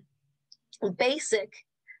basic,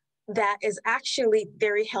 that is actually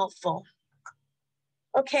very helpful.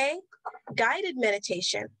 Okay, guided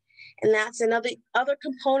meditation. And that's other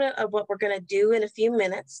component of what we're going to do in a few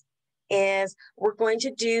minutes. Is we're going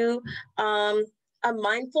to do a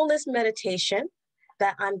mindfulness meditation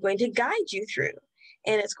that I'm going to guide you through.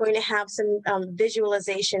 And it's going to have some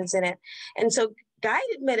visualizations in it. And so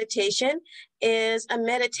guided meditation is a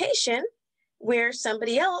meditation where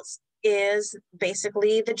somebody else is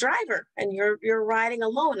basically the driver and you're riding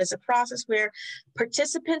alone. It's a process where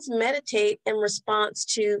participants meditate in response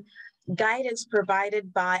to guidance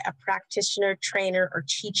provided by a practitioner, trainer, or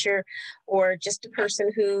teacher, or just a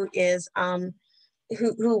person who is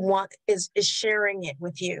is sharing it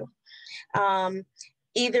with you,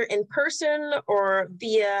 either in person or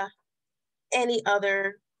via any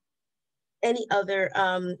other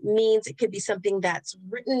means. It could be something that's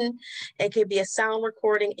written, it could be a sound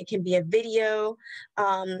recording, it can be a video,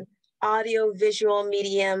 audio, visual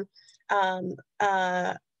medium. I've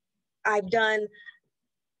done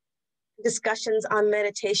discussions on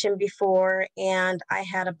meditation before, and I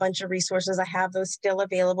had a bunch of resources. I have those still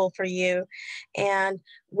available for you. And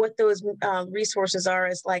what those resources are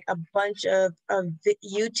is like a bunch of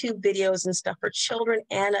YouTube videos and stuff for children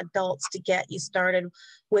and adults to get you started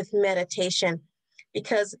with meditation,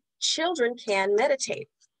 because children can meditate.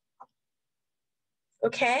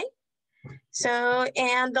 Okay, so,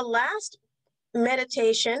 and the last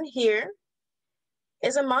meditation here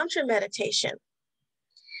is a mantra meditation.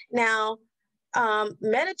 Now,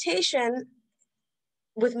 meditation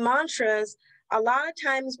with mantras, a lot of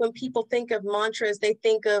times when people think of mantras, they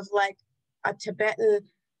think of like a Tibetan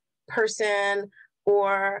person,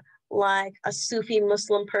 or like a Sufi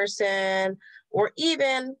Muslim person, or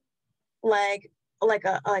even like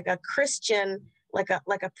a Christian, like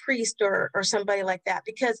a priest or somebody like that,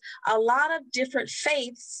 because a lot of different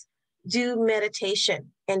faiths do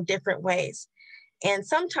meditation in different ways. And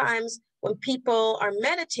sometimes when people are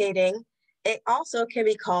meditating, it also can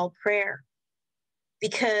be called prayer,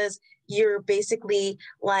 because you're basically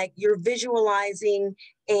like you're visualizing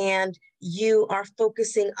and you are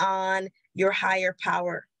focusing on your higher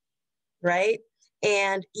power, right?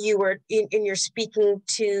 and you were and you're speaking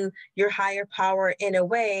to your higher power in a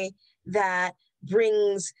way that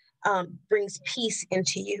brings peace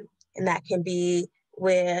into you. And that can be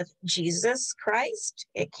with Jesus Christ.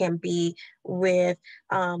 It can be with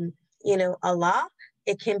Allah.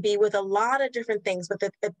 It can be with a lot of different things, but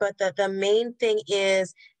the main thing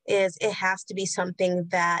is it has to be something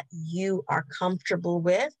that you are comfortable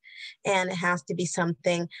with, and it has to be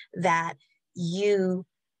something that you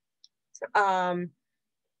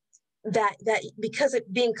that because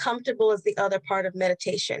being comfortable is the other part of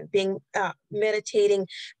meditation. Meditating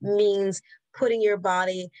means putting your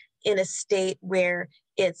body in a state where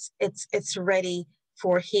it's ready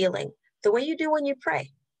for healing, the way you do when you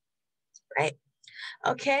pray, right?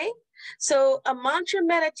 Okay, so a mantra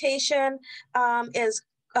meditation is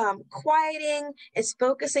quieting, it's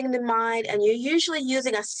focusing the mind, and you're usually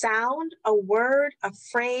using a sound, a word, a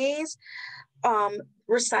phrase,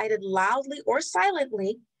 recited loudly or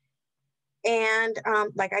silently. And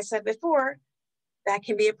like I said before, that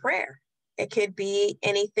can be a prayer. It could be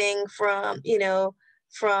anything from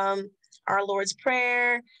our Lord's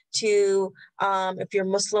Prayer to, if you're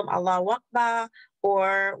Muslim, Allahu Akbar,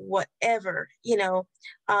 or whatever,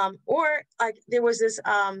 or like there was this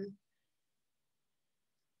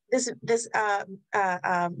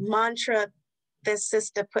mantra this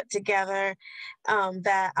sister put together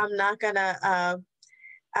that I'm not gonna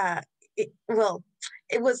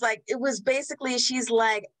it was basically, she's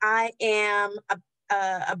like, I am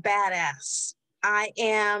a badass. I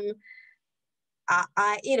am,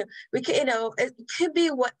 it could be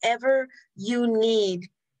whatever you need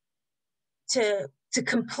to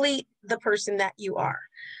complete the person that you are.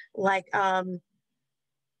 Like,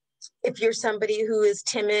 if you're somebody who is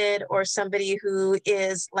timid or somebody who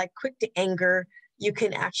is like quick to anger, you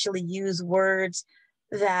can actually use words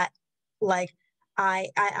that like, I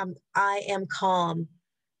am calm.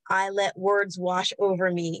 I let words wash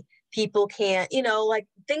over me. People can't, like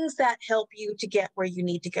things that help you to get where you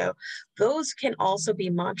need to go. Those can also be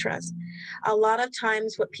mantras. A lot of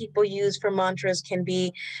times what people use for mantras can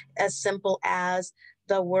be as simple as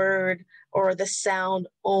the word or the sound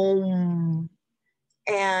Om.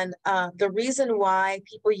 And the reason why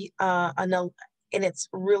people, and it's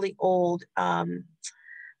really old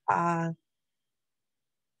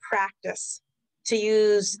practice to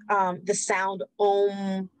use the sound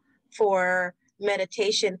Om for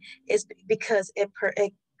meditation is because it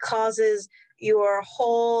causes your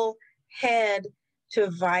whole head to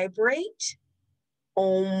vibrate.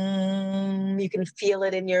 Om, you can feel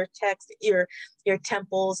it in your your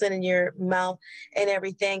temples and in your mouth and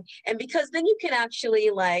everything. And because then you can actually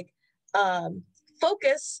like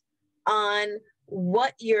focus on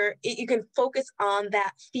you can focus on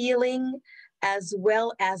that feeling as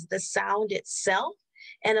well as the sound itself.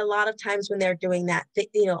 And a lot of times when they're doing that,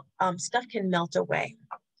 stuff can melt away.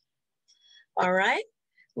 All right,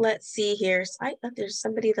 let's see here. There's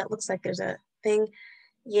somebody that looks like there's a thing.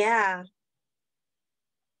 Yeah.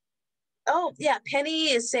 Oh, yeah.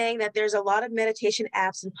 Penny is saying that there's a lot of meditation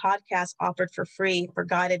apps and podcasts offered for free for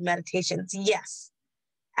guided meditations. Yes,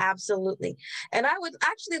 absolutely. And I would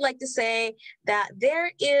actually like to say that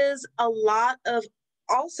there is a lot of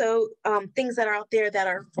also things that are out there that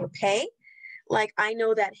are for pay. Like I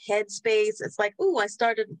know that Headspace, it's like, ooh, I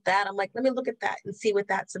started that. I'm like, let me look at that and see what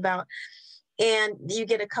that's about. And you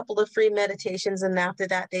get a couple of free meditations, and after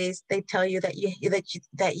that, they tell you that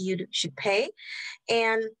you should pay.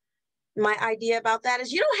 And my idea about that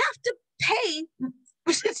is you don't have to pay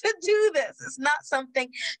to do this. It's not something,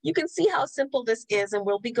 you can see how simple this is, and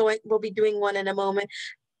we'll be doing one in a moment.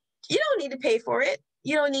 You don't need to pay for it.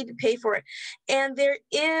 You don't need to pay for it. And there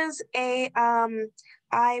is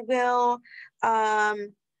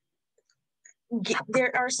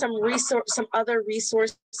there are some other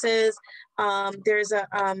resources. There's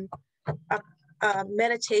a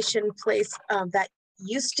meditation place that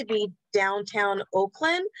used to be downtown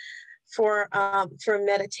Oakland for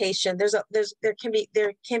meditation.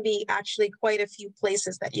 There can be actually quite a few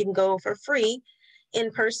places that you can go for free in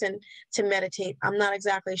person to meditate. I'm not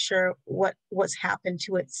exactly sure what's happened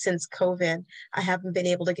to it since COVID. I haven't been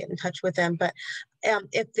able to get in touch with them, but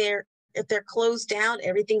if they're closed down,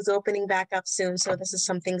 everything's opening back up soon. So this is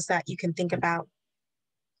some things that you can think about.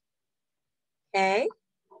 Okay,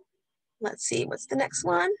 let's see, what's the next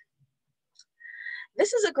one?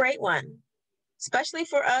 This is a great one, especially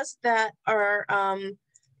for us that are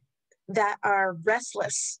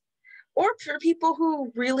restless, or for people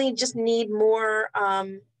who really just need more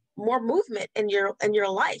movement in your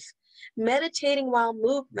life. Meditating while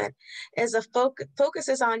movement is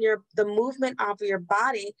focuses on the movement of your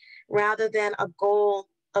body rather than a goal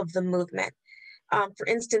of the movement. For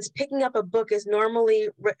instance, picking up a book is normally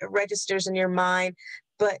registers in your mind,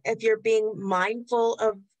 but if you're being mindful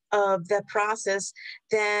of the process,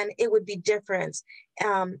 then it would be different.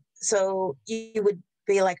 So you would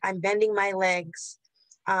be like, I'm bending my legs,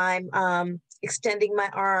 I'm extending my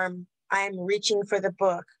arm, I'm reaching for the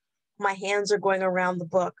book, my hands are going around the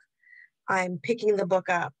book, I'm picking the book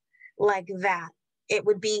up, like that. It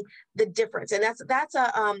would be the difference. And that's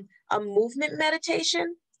a movement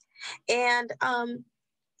meditation. And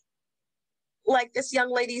like this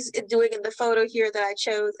young lady's doing in the photo here that I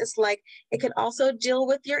chose, it's like it can also deal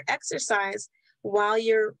with your exercise while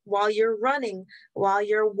you're running, while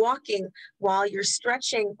you're walking, while you're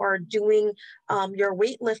stretching or doing your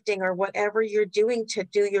weightlifting or whatever you're doing to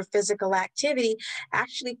do your physical activity,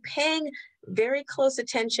 actually paying very close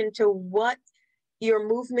attention to what your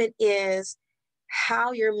movement is,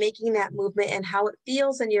 how you're making that movement and how it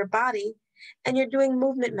feels in your body, and you're doing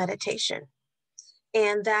movement meditation.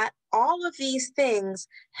 And that all of these things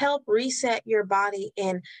help reset your body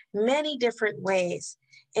in many different ways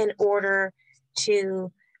in order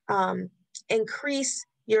to increase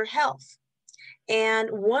your health. And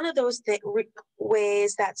one of those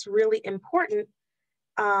ways that's really important,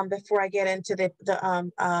 before I get into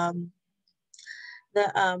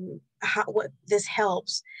what this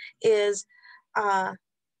helps, is the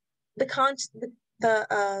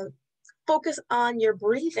focus on your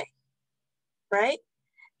breathing, right?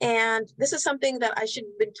 And this is something that I should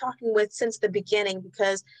have been talking with since the beginning,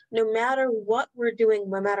 because no matter what we're doing,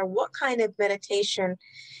 no matter what kind of meditation,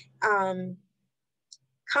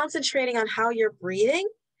 concentrating on how you're breathing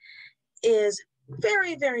is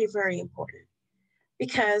very, very, very important.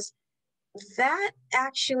 Because that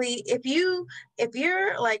actually, if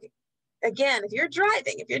you're like, again, if you're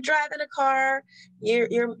driving a car, you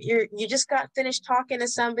just got finished talking to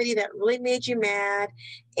somebody that really made you mad,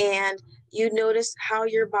 and you notice how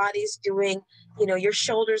your body's doing, your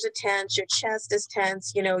shoulders are tense, your chest is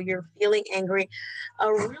tense, you're feeling angry.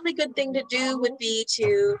 A really good thing to do would be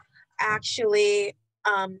to actually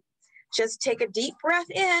just take a deep breath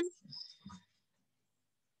in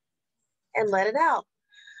and let it out.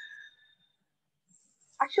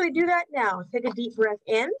 Actually do that now. Take a deep breath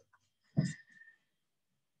in.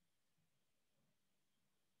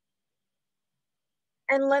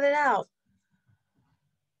 And let it out.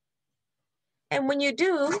 And when you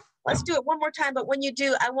do, let's do it one more time, but when you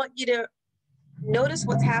do, I want you to notice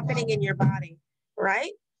what's happening in your body,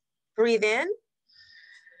 right? Breathe in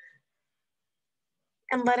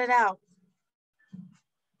and let it out.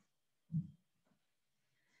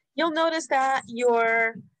 You'll notice that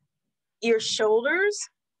your shoulders,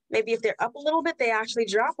 maybe if they're up a little bit, they actually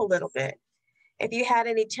drop a little bit. If you had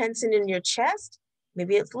any tension in your chest,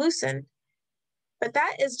 maybe it's loosened. But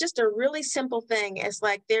that is just a really simple thing. It's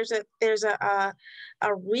like there's a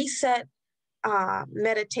reset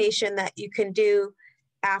meditation that you can do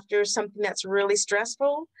after something that's really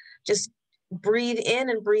stressful. Just breathe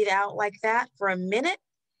in and breathe out like that for a minute,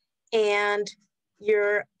 and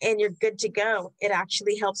you're good to go. It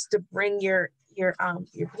actually helps to bring your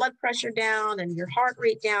blood pressure down and your heart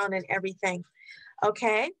rate down and everything.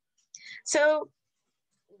 Okay, so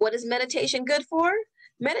what is meditation good for?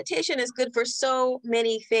 Meditation is good for so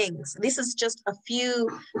many things. This is just a few,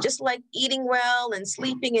 just like eating well and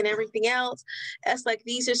sleeping and everything else. It's like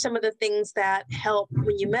these are some of the things that help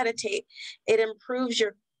when you meditate. It improves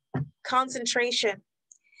your concentration.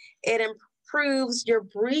 It improves your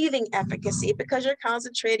breathing efficacy because you're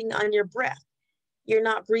concentrating on your breath. You're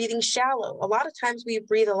not breathing shallow. A lot of times we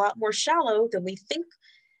breathe a lot more shallow than we think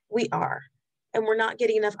we are. And we're not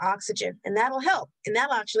getting enough oxygen, and that'll help. And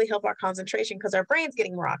that'll actually help our concentration because our brain's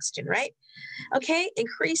getting more oxygen, right? Okay,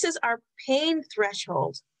 increases our pain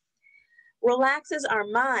threshold, relaxes our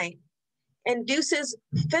mind, induces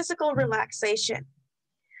physical relaxation,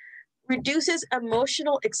 reduces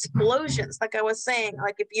emotional explosions. Like I was saying,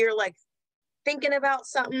 like if you're like thinking about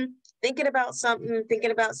something,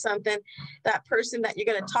 that person that you're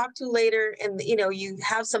going to talk to later, and you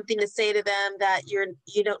have something to say to them that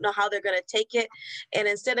you don't know how they're going to take it, and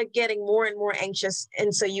instead of getting more and more anxious,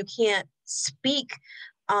 and so you can't speak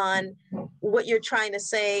on what you're trying to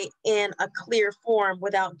say in a clear form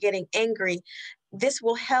without getting angry, this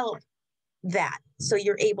will help that, so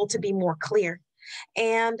you're able to be more clear.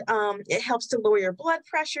 And it helps to lower your blood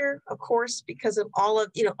pressure, of course, because of all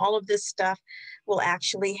of this stuff will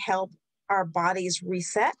actually help our bodies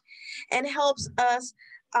reset, and helps us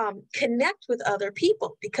connect with other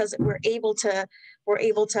people, because we're able to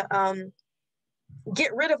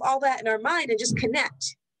get rid of all that in our mind and just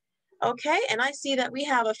connect. Okay, and I see that we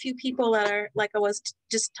have a few people that are, like I was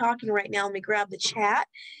just talking right now. Let me grab the chat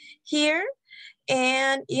here.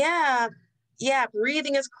 And yeah,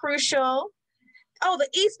 breathing is crucial. Oh, the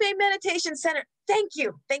East Bay Meditation Center. Thank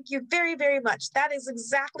you. Thank you very, very much. That is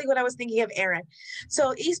exactly what I was thinking of, Erin.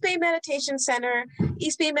 So East Bay Meditation Center,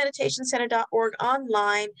 eastbaymeditationcenter.org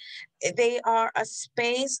online. They are a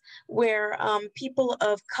space where people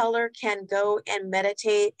of color can go and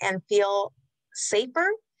meditate and feel safer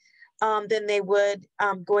than they would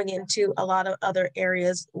going into a lot of other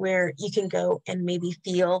areas where you can go and maybe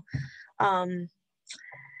feel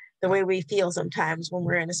the way we feel sometimes when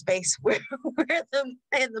we're in a space where we're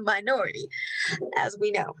in the minority, as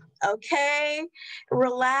we know. Okay,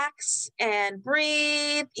 relax and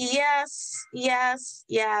breathe. Yes, yes,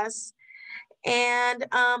 yes. And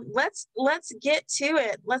let's get to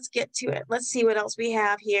it. Let's get to it. Let's see what else we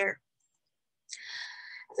have here.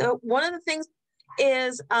 So one of the things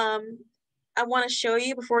is I want to show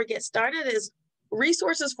you before we get started is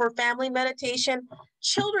resources for family meditation.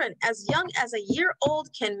 Children as young as a year old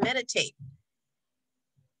can meditate.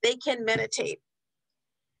 They can meditate.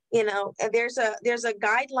 You know, there's a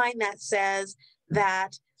guideline that says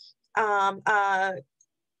that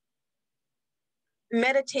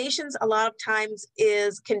meditations a lot of times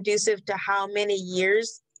is conducive to how many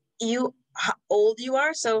years how old you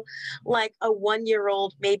are. So like a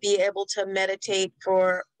 1-year-old may be able to meditate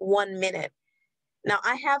for 1 minute. Now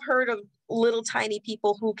I have heard of little tiny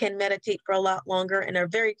people who can meditate for a lot longer and are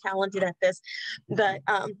very talented at this. But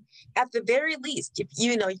at the very least, if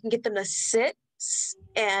you can get them to sit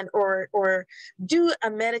and or do a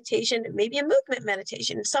meditation, maybe a movement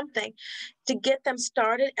meditation, something to get them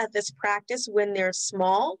started at this practice when they're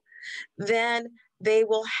small, then they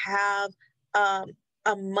will have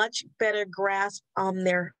a much better grasp on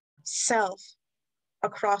their self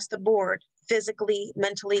across the board, physically,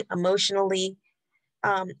 mentally, emotionally,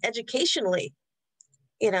 educationally,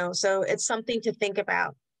 so it's something to think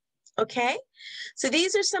about. Okay, so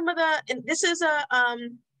these are some of the, and this is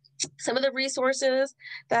some of the resources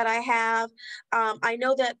that I have. I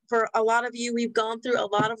know that for a lot of you, we've gone through a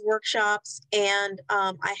lot of workshops, and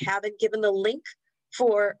I haven't given the link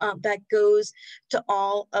for that goes to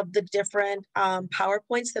all of the different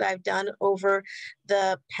PowerPoints that I've done over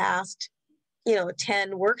the past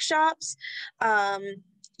 10 workshops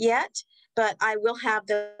yet. But I will have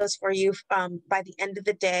those for you by the end of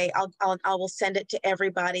the day. I will send it to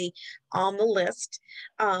everybody on the list,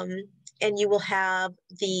 and you will have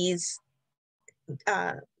these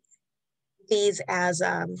as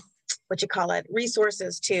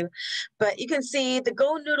resources too. But you can see the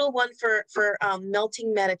Go Noodle one for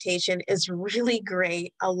melting meditation is really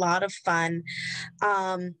great, a lot of fun.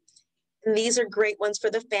 And these are great ones for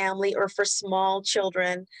the family or for small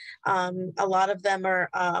children. A lot of them are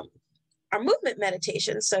movement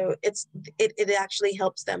meditation, so it actually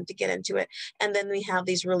helps them to get into it. And then we have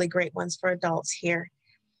these really great ones for adults here.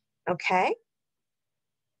 Okay,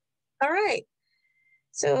 all right,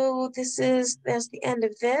 so that's the end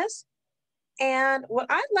of this. And what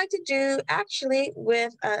I'd like to do actually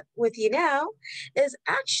with you now is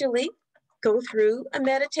actually go through a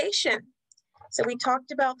meditation. So we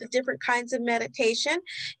talked about the different kinds of meditation,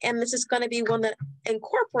 and this is going to be one that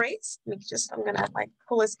incorporates, I'm going to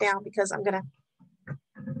pull this down because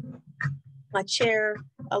my chair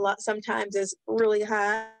sometimes is really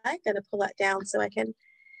high. I got to pull that down so I can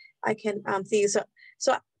see. So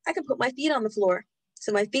I can put my feet on the floor.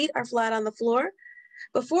 So my feet are flat on the floor.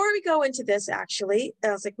 Before we go into this, actually,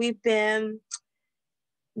 I was like, we've been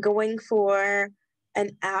going for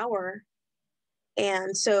an hour.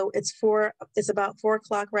 And so it's about 4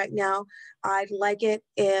 o'clock right now. I'd like to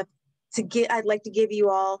give you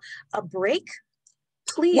all a break.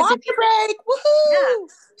 Please. Water break. Woohoo! Yeah,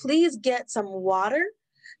 please get some water.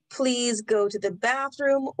 Please go to the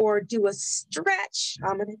bathroom or do a stretch.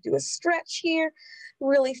 I'm going to do a stretch here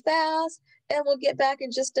really fast, and we'll get back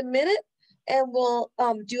in just a minute, and we'll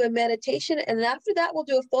do a meditation. And after that, we'll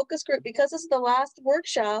do a focus group. Because this is the last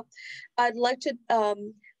workshop, I'd like to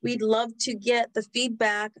we'd love to get the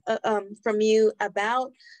feedback from you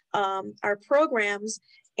about our programs,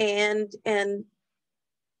 and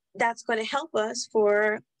that's going to help us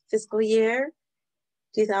for fiscal year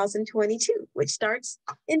 2022, which starts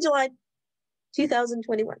in July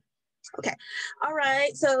 2021. Okay, all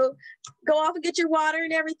right, so go off and get your water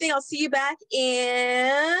and everything. I'll see you back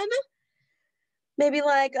in maybe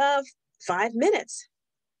 5 minutes.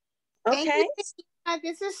 Okay. Thank you.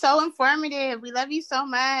 This is so informative. We love you so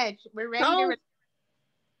much. We're ready to.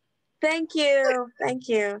 Thank you. Thank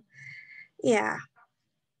you. Yeah.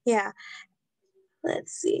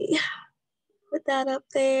 Let's see. Put that up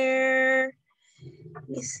there. Let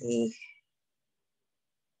me see.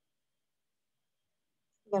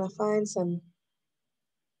 I'm gonna find some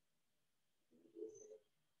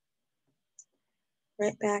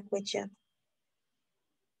Right back with you.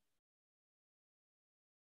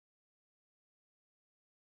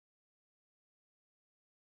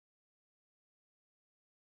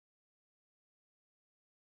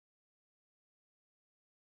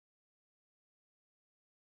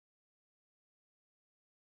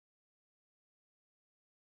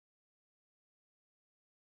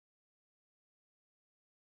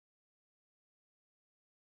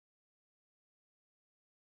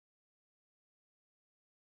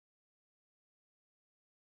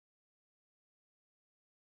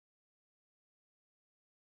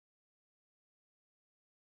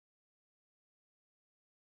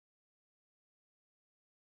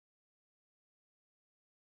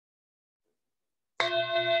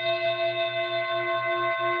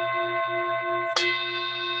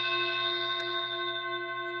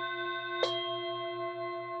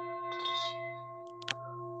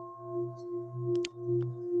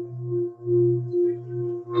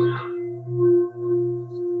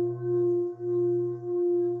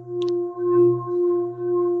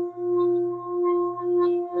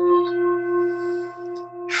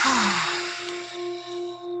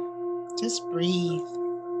 Just breathe.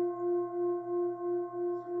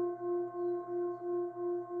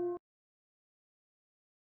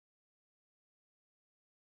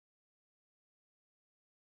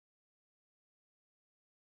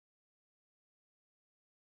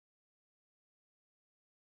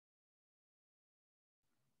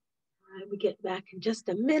 All right, we get back in just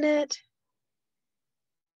a minute.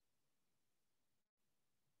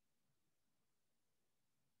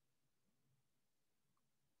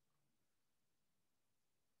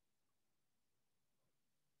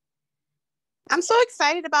 I'm so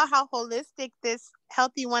excited about how holistic this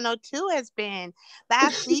Healthy 102 has been.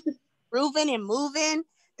 Last week, grooving and moving.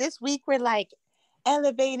 This week, we're like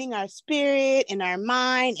elevating our spirit and our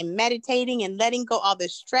mind and meditating and letting go all the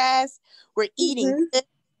stress. We're eating good,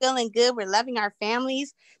 feeling good. We're loving our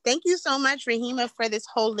families. Thank you so much, Rahima, for this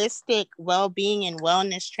holistic well-being and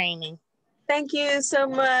wellness training. Thank you so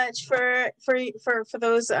much for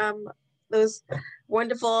those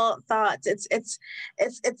wonderful thoughts.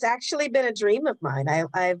 It's actually been a dream of mine.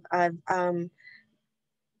 I've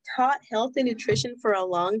taught health and nutrition for a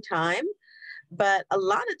long time, but a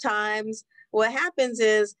lot of times what happens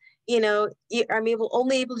is, I'm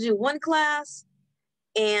only able to do one class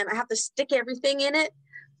and I have to stick everything in it,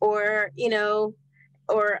 or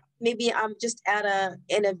maybe I'm just at an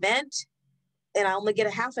event and I only get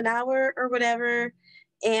a half an hour or whatever.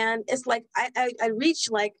 And it's like, I reach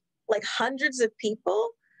like hundreds of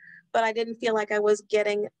people, but I didn't feel like I was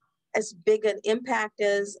getting as big an impact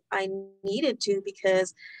as I needed to,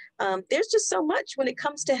 because there's just so much when it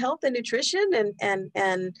comes to health and nutrition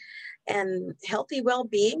and healthy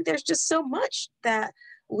well-being. There's just so much that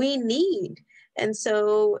we need. And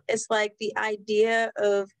so it's like the idea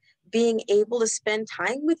of being able to spend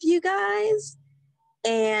time with you guys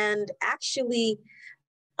and actually,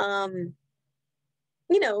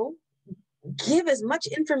 give as much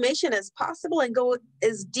information as possible and go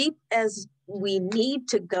as deep as we need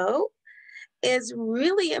to go is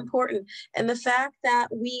really important. And the fact that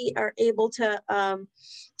we are able to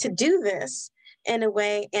do this in a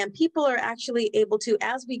way, and people are actually able to,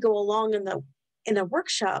 as we go along in the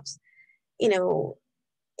workshops,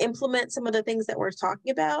 implement some of the things that we're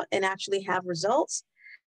talking about and actually have results.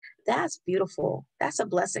 That's beautiful. That's a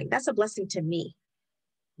blessing. That's a blessing to me.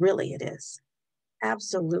 Really, it is.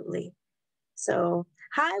 Absolutely. So,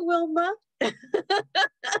 hi, Wilma.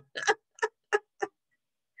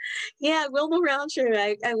 Yeah, Wilma Roundtree.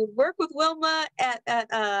 I would work with Wilma at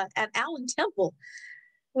Allen Temple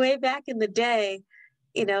way back in the day,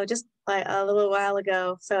 just like a little while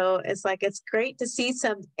ago. So it's like, it's great to see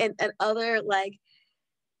some and other like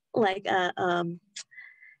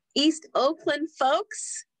East Oakland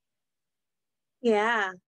folks.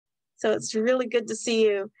 Yeah. So it's really good to see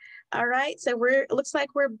you. All right. So it looks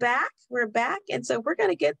like we're back. We're back. And so we're going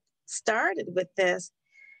to get started with this.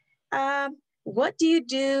 What do you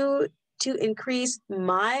do to increase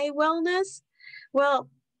my wellness? Well,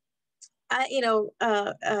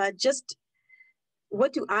 just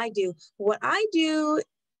what do I do? What I do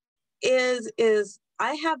is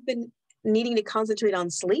I have been needing to concentrate on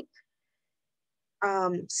sleep.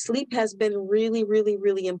 Sleep has been really, really,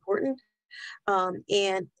 really important.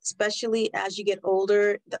 And especially as you get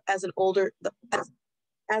older, as a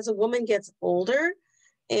woman gets older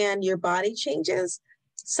and your body changes,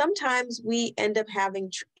 sometimes we end up having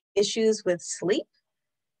issues with sleep.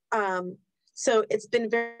 So it's been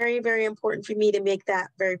very, very important for me to make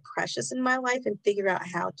that very precious in my life and figure out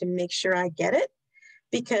how to make sure I get it,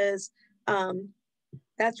 because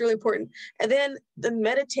That's really important. And then the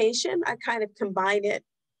meditation, I kind of combine it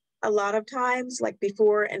a lot of times, like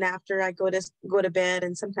before and after I go to bed,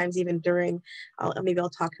 and sometimes even during. Maybe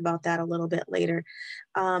I'll talk about that a little bit later.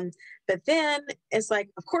 But then it's like,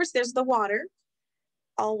 of course, there's the water,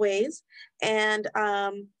 always, and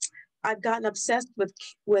I've gotten obsessed with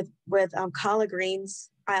collard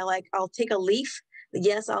greens. I'll take a leaf.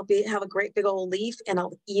 Yes, have a great big old leaf, and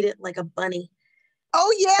I'll eat it like a bunny. Oh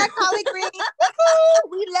yeah, collard greens.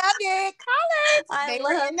 We love it. Collards. They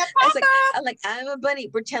were in the I'm a bunny.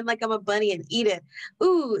 Pretend like I'm a bunny and eat it.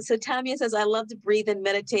 Ooh, so Tamia says, I love to breathe and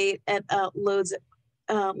meditate at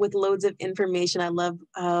with loads of information. I love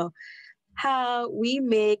how we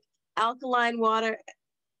make alkaline water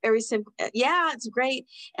very simple. Yeah, it's great.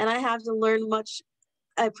 And I have to learn much.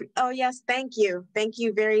 Oh yes, thank you. Thank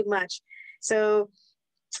you very much. So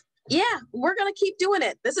yeah, we're going to keep doing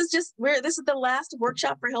it. This is the last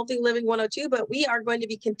workshop for Healthy Living 102, but we are going to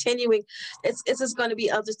be continuing. It's just going to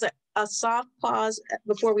be just a soft pause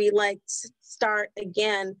before we start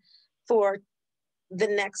again for the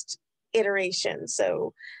next iteration.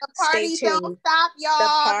 So the party stay tuned. Don't stop, y'all.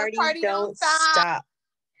 The party don't stop.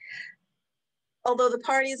 Although the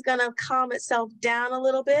party is going to calm itself down a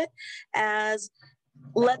little bit, as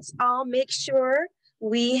let's all make sure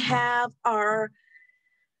we have our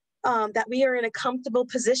that we are in a comfortable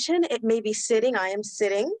position. It may be sitting. I am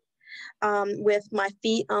sitting with my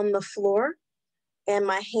feet on the floor and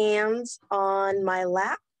my hands on my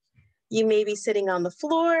lap. You may be sitting on the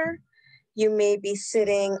floor. You may be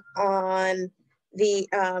sitting on the,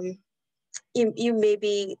 you may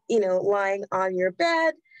be, lying on your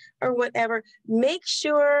bed or whatever. Make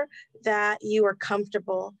sure that you are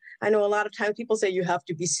comfortable. I know a lot of times people say you have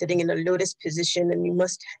to be sitting in a lotus position and you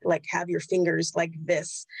must have your fingers like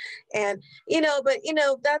this. And,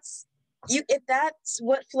 that's if that's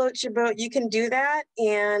what floats your boat, you can do that.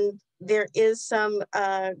 And there is some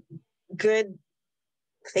good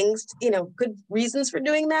things, good reasons for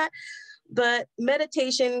doing that. But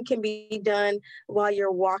meditation can be done while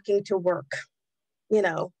you're walking to work.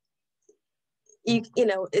 The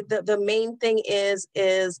main thing is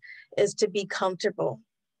to be comfortable.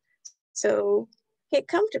 So get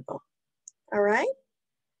comfortable. All right.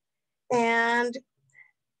 And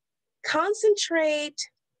concentrate.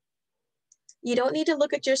 You don't need to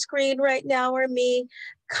look at your screen right now or me.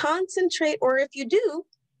 Concentrate, or if you do,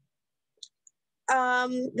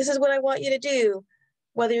 this is what I want you to do.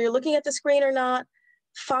 Whether you're looking at the screen or not,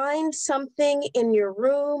 find something in your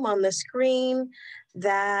room on the screen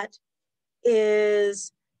that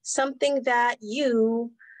is something that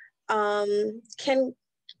you can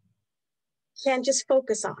just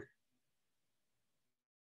focus on.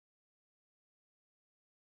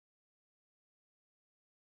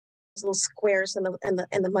 Little squares in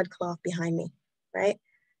the mud cloth behind me, right?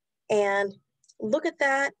 And look at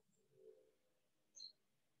that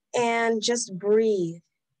and just breathe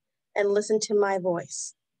and listen to my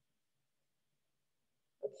voice.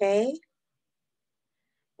 Okay?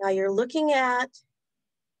 Now you're looking at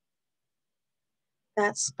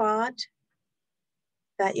that spot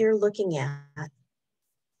that you're looking at.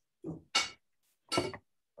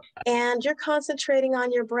 And you're concentrating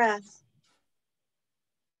on your breath.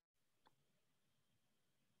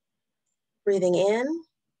 Breathing in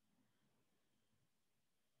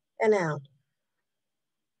and out.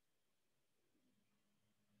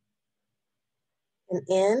 And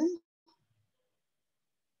in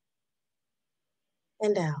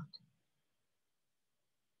and out.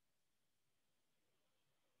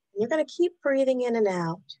 You're going to keep breathing in and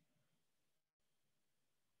out.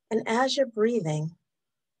 And as you're breathing,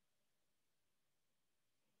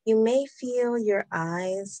 you may feel your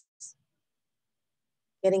eyes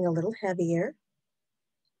getting a little heavier.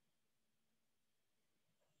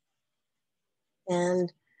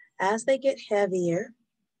 And as they get heavier,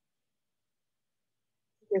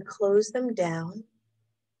 you close them down.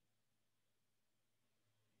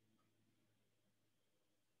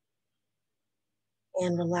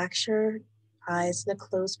 And relax your eyes in a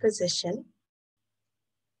closed position.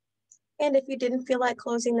 And if you didn't feel like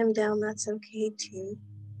closing them down, that's okay too.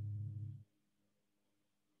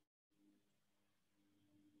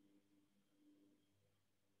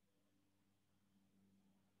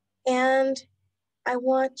 And I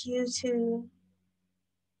want you to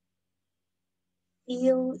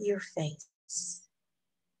feel your face.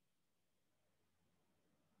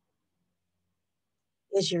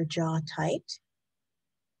 Is your jaw tight?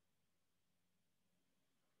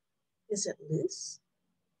 Is it loose?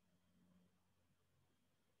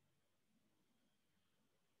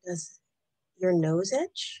 Does your nose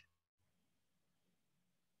itch?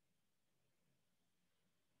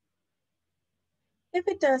 If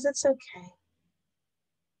it does, it's okay.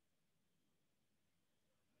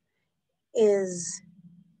 Is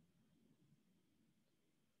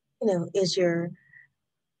your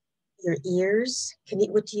ears,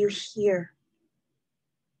 what do you hear?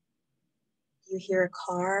 Do you hear a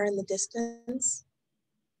car in the distance?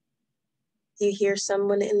 Do you hear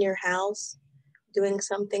someone in your house doing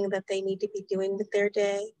something that they need to be doing with their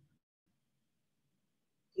day?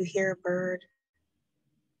 Do you hear a bird?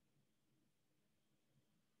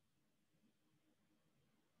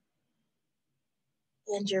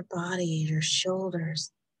 And your body, your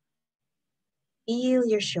shoulders. Feel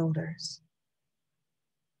your shoulders.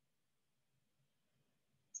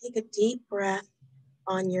 Take a deep breath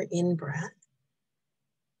on your in-breath.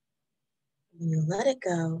 When you let it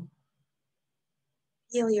go,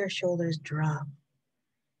 feel your shoulders drop.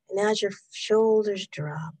 And as your shoulders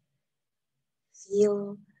drop,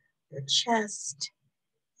 feel your chest,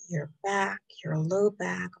 your back, your low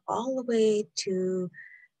back, all the way to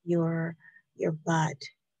your butt.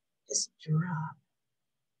 Just drop.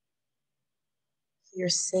 You're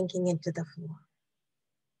sinking into the floor.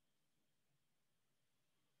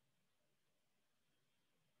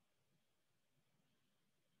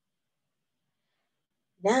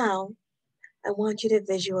 Now, I want you to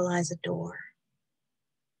visualize a door.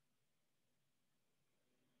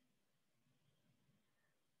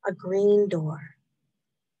 A green door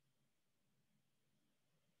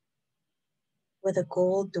with a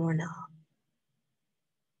gold doorknob.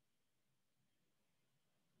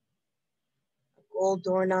 A gold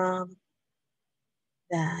doorknob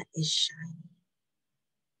that is shiny.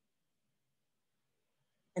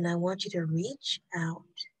 And I want you to reach out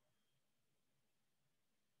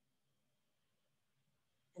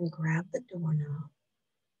and grab the doorknob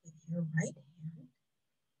with your right hand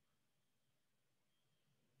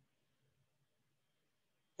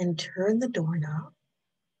and turn the doorknob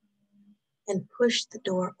and push the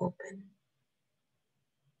door open.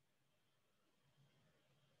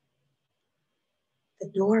 The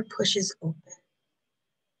door pushes open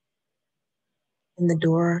and the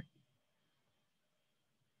door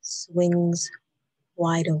swings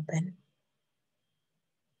wide open.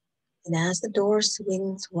 And as the door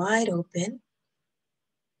swings wide open,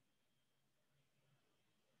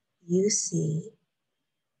 you see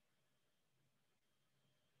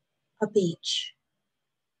a beach.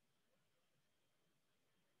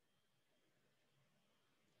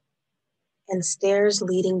 And stairs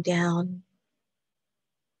leading down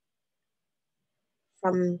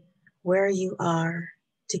from where you are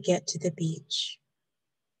to get to the beach.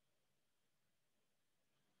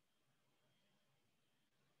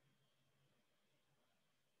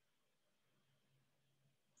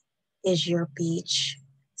 Is your beach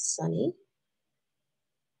sunny?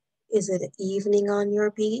 Is it evening on your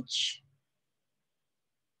beach?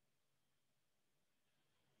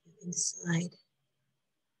 You can decide.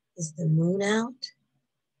 Is the moon out?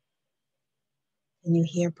 Can you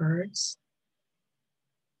hear birds?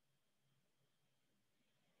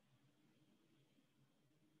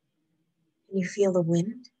 Can you feel the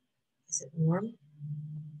wind? Is it warm?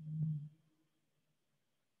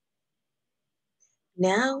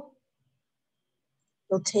 Now,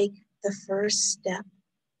 you'll take the first step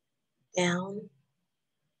down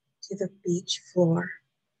to the beach floor.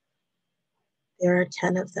 There are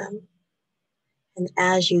 10 of them. And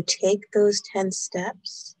as you take those 10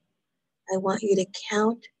 steps, I want you to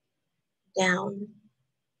count down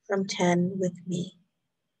from 10 with me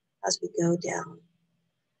as we go down.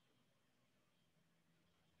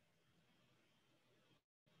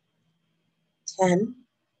 10,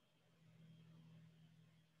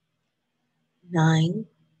 9,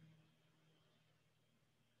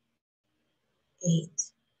 8,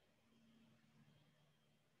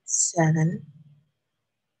 7,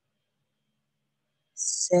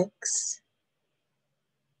 6,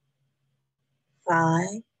 5,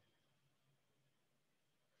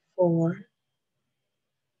 4,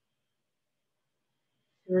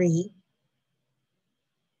 3,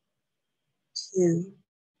 2,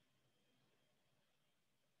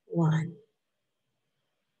 1.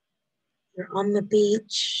 You're on the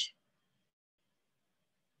beach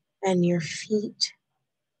and your feet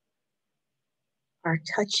are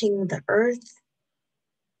touching the earth.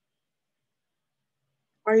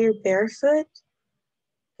 Are you barefoot?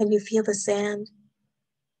 Can you feel the sand?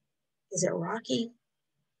 Is it rocky?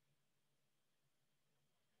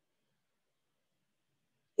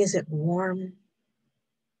 Is it warm?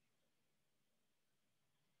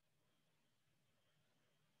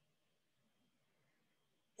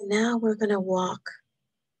 And now we're gonna walk.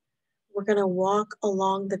 We're gonna walk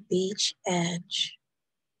along the beach edge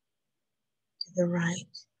to to the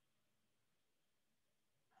right.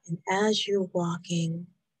 And as you're walking,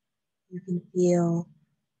 you can feel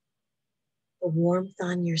the warmth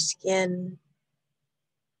on your skin.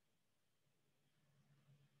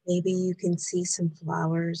 Maybe you can see some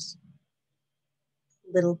flowers,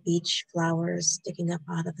 little beach flowers sticking up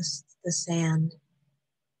out of the sand.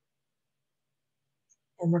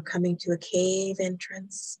 And we're coming to a cave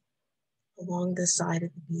entrance along the side of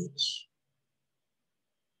the beach.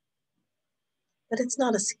 But it's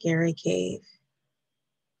not a scary cave.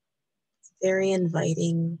 It's very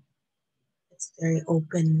inviting. It's very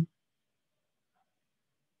open.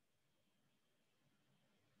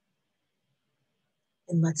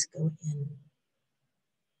 And let's go in.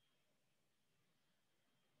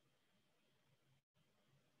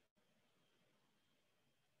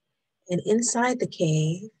 And inside the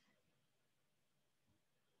cave,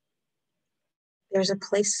 there's a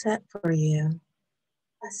place set for you,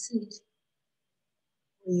 a seat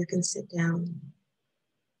where you can sit down.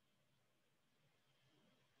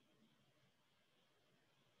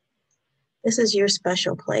 This is your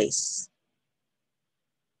special place.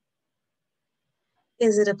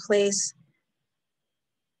 Is it a place?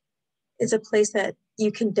 Is a place that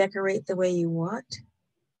you can decorate the way you want?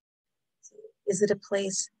 Is it a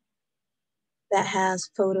place that has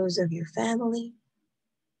photos of your family?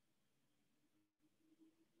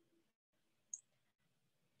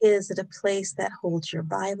 Is it a place that holds your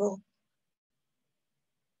Bible?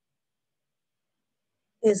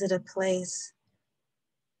 Is it a place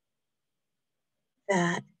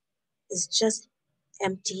that is just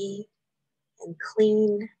empty and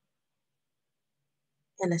clean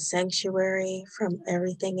and a sanctuary from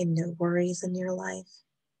everything and no worries in your life?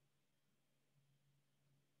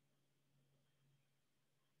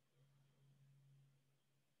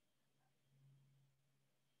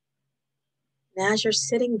 And as you're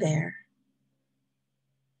sitting there,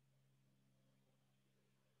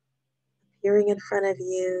 appearing in front of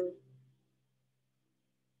you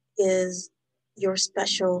is your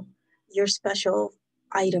special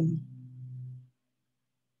item.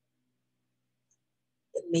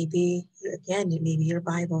 It may be, again, it may be your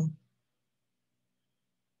Bible.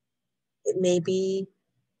 It may be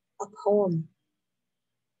a poem.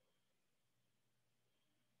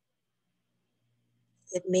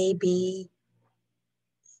 It may be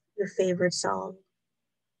your favorite song.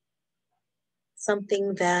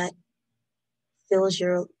 Something that fills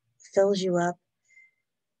you up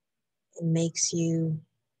and makes you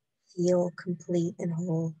feel complete and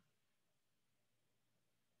whole.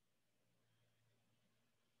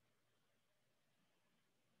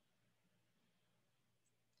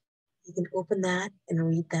 You can open that and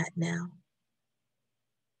read that now.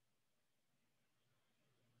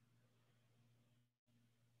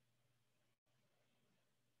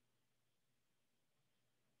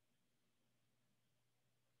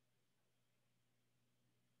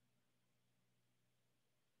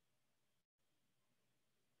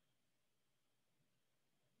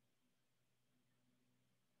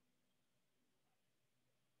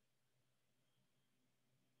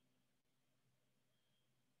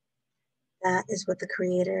 That is what the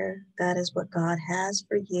Creator, that is what God has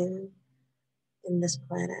for you in this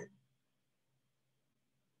planet.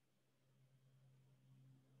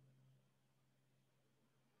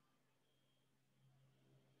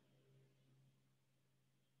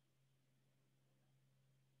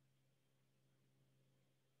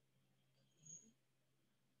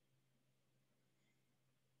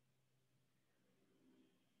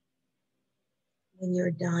 When you're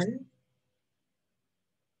done,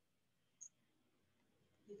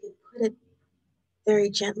 you can put it very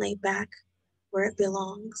gently back where it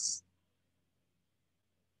belongs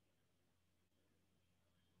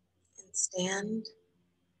and stand.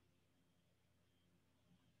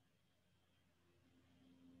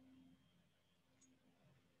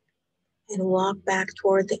 And walk back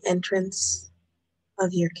toward the entrance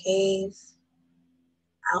of your cave,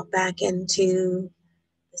 out back into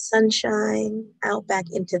the sunshine, out back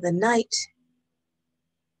into the night.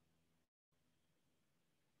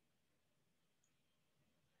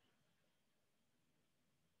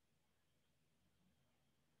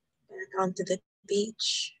 Back onto the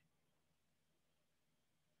beach.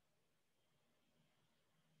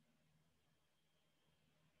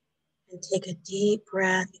 And take a deep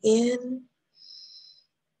breath in.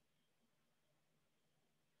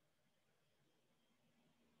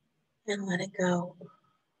 And let it go.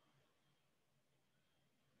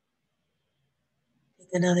 Take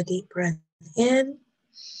another deep breath in.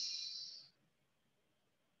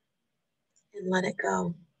 And let it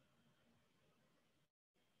go.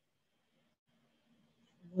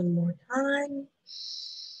 One more time.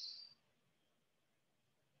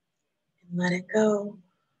 And let it go.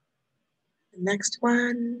 The next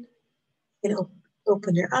one. You can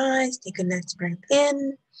open your eyes, take a next breath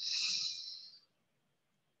in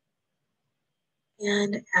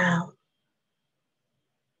and out.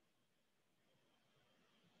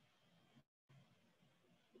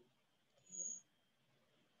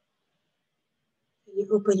 You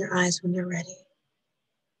open your eyes when you're ready.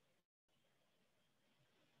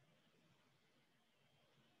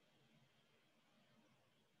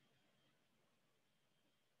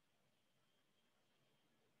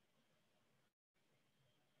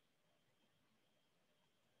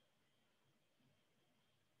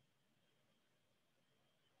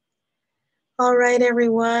 All right,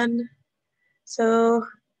 everyone. So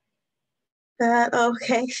that,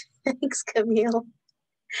 okay, thanks, Camille.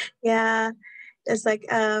 Yeah, it's like,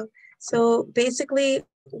 so basically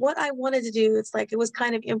what I wanted to do, it's like, it was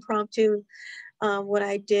kind of impromptu, what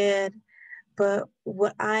I did, but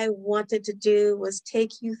what I wanted to do was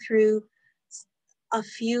take you through a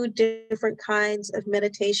few different kinds of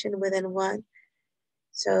meditation within one.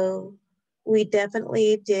 So we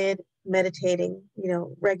definitely did meditating,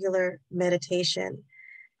 regular meditation.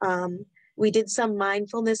 We did some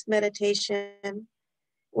mindfulness meditation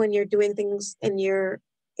when you're doing things and you're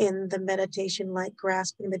in the meditation, like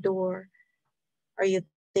grasping the door. Are you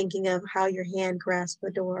thinking of how your hand grasps the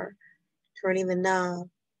door, turning the knob,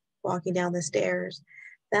 walking down the stairs?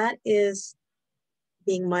 That is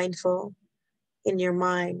being mindful in your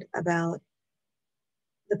mind about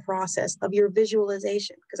the process of your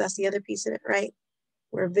visualization, because that's the other piece of it, right?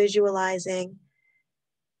 We're visualizing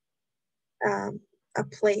a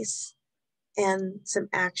place and some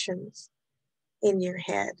actions in your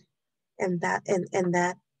head, and that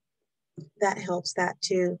helps that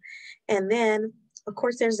too. And then of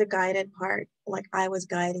course there's a guided part, like I was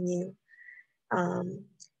guiding you,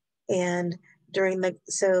 and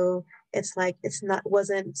so it's like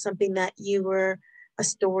wasn't something that you were, a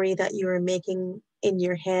story that you were making in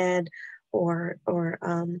your head, or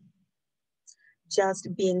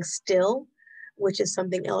just being still, which is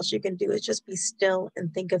something else you can do, is just be still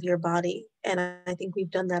and think of your body. And I think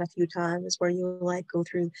we've done that a few times, where you like go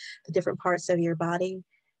through the different parts of your body,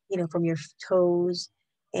 from your toes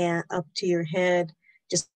and up to your head,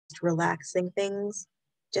 just relaxing things,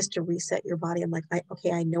 just to reset your body. I'm like,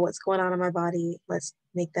 okay, I know what's going on in my body. Let's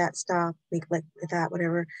make that stop, make like that,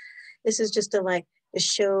 whatever. This is just to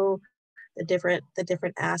show the different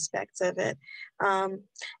aspects of it. And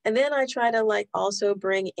then I try to also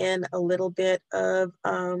bring in a little bit of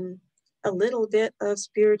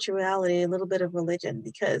spirituality, a little bit of religion,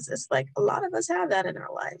 because it's like a lot of us have that in our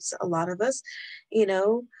lives. A lot of us,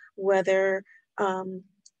 whether no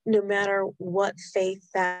matter what faith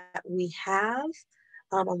that we have.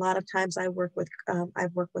 A lot of times I've worked with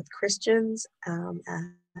Christians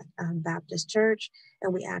at Baptist Church,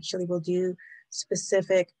 and we actually will do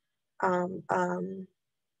specific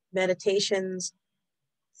meditations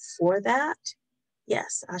for that.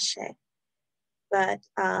 Yes, Ashe. But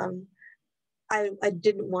I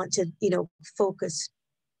didn't want to, focus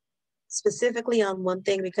specifically on one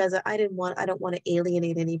thing, because I don't want to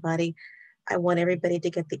alienate anybody. I want everybody to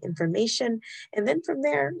get the information, and then from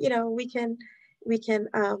there, you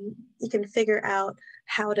can figure out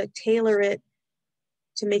how to tailor it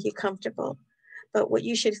to make you comfortable. But what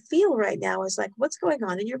you should feel right now is like, what's going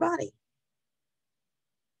on in your body?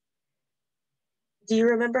 Do you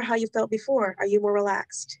remember how you felt before? Are you more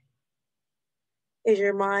relaxed? Is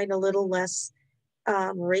your mind a little less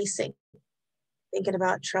racing, thinking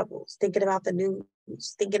about troubles, thinking about the news,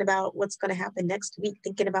 thinking about what's going to happen next week,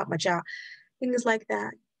 thinking about my job, things like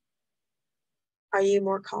that? Are you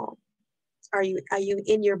more calm? Are you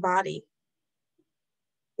in your body?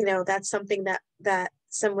 That's something that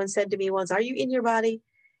someone said to me once. Are you in your body?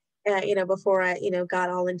 Before I, got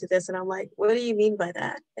all into this, and I'm like, what do you mean by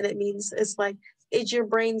that? And it means, it's like, is your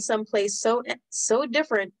brain someplace so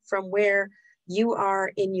different from where you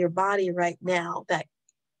are in your body right now, that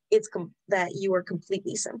that you are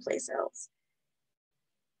completely someplace else?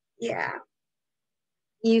 Yeah.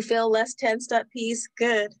 You feel less tensed up, peace?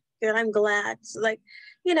 Good. I'm glad. It's like,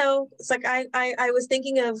 it's like I was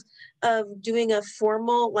thinking of doing a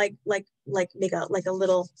formal, make a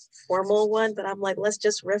little formal one, but I'm like, let's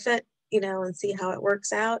just riff it, and see how it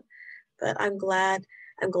works out. But I'm glad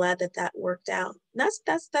that worked out. And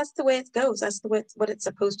that's the way it goes. That's what it's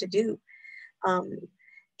supposed to do.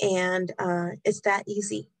 And it's that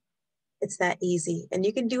easy. It's that easy, and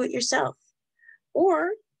you can do it yourself,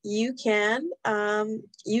 or you can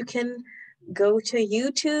go to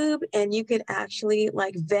YouTube, and you can actually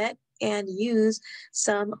vet and use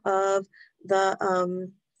some of the,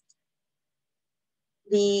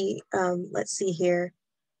 let's see here.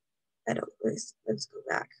 Let's go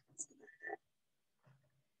back.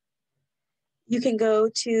 You can go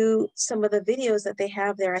to some of the videos that they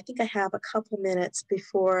have there. I think I have a couple minutes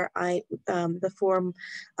before Mama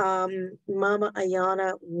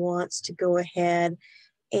Ayana wants to go ahead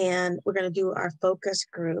and we're going to do our focus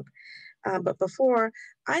group. But before,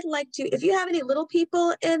 I'd like to, if you have any little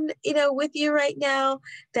people with you right now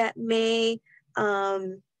that may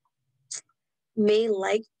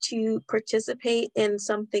like to participate in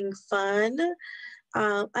something fun,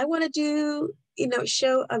 I want to do,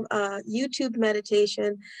 show a YouTube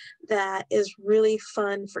meditation that is really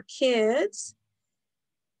fun for kids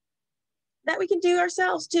that we can do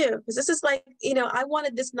ourselves too. Because this is like, I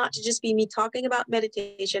wanted this not to just be me talking about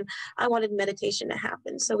meditation. I wanted meditation to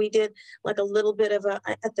happen. So we did like a little bit of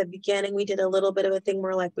at the beginning, we did a little bit of a thing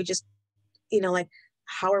where like we just, like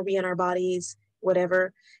how are we in our bodies,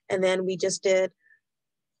 whatever. And then we just did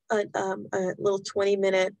a little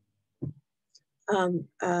 20-minute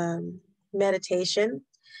meditation.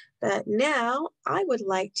 But now I would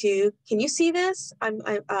like to, can you see this? Oh,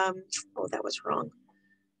 that was wrong.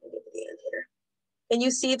 Let me get to the end here. Can you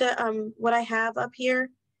see the what I have up here?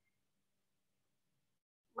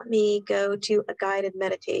 Let me go to a guided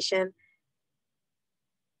meditation.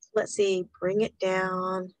 Let's see, bring it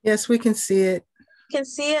down. Yes, we can see it. Can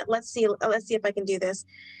see it? Let's see if I can do this.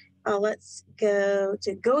 Let's go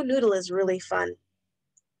to Go Noodle is really fun.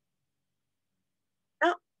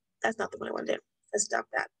 Oh, that's not the one I want to do. Let's stop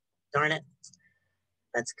that. Darn it.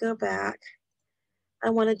 Let's go back. I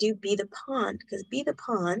want to do Be the Pond because Be the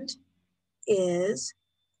Pond is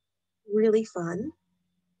really fun.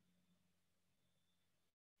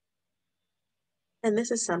 And this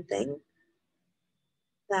is something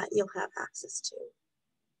that you'll have access to.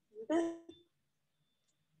 Okay.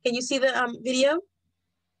 Can you see the video?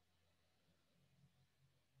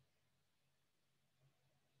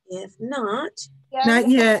 If not. Yeah. Not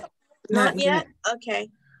yet. Not yet? Okay.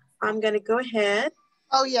 I'm going to go ahead.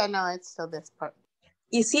 Oh, yeah, no, it's still this part.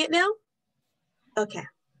 You see it now? Okay.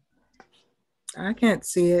 I can't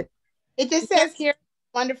see it. It just says here,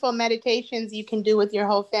 wonderful meditations you can do with your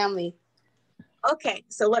whole family. Okay,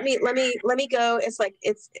 so let me go. It's like,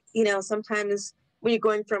 sometimes when you're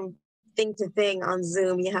going from thing to thing on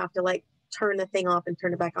Zoom, you have to like turn the thing off and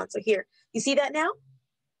turn it back on. So here, you see that now?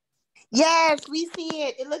 Yes, we see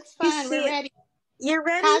it. It looks fun. We're ready. You're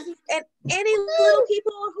ready? And any little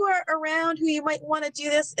people who are around who you might want to do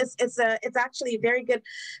this, it's actually very good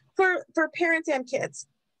for parents and kids.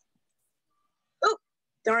 Oh,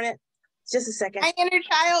 darn it. Just a second. My inner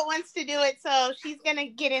child wants to do it, so she's gonna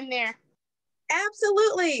get in there.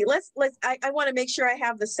 Absolutely. I want to make sure I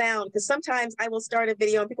have the sound because sometimes I will start a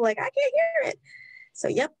video and people are like, I can't hear it. So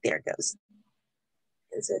yep, there it goes.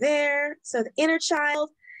 And so there, so the inner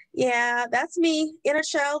child. Yeah, that's me, inner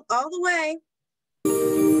child all the way.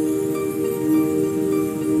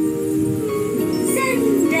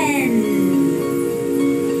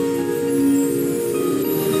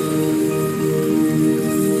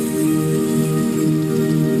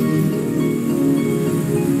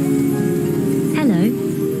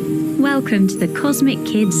 Welcome to the Cosmic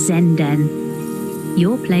Kids Zen Den,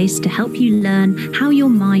 your place to help you learn how your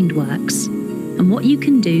mind works and what you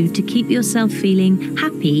can do to keep yourself feeling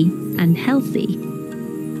happy and healthy.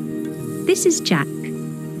 This is Jack.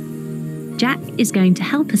 Jack is going to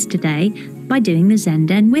help us today by doing the Zen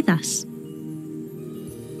Den with us.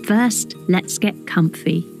 First, let's get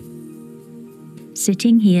comfy.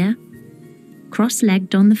 Sitting here,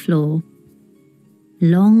 cross-legged on the floor,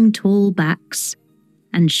 long tall backs,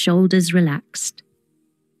 and shoulders relaxed.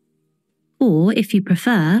 Or, if you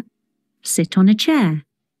prefer, sit on a chair.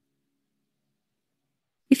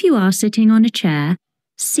 If you are sitting on a chair,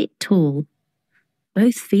 sit tall,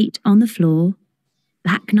 both feet on the floor,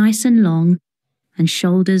 back nice and long, and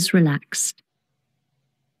shoulders relaxed.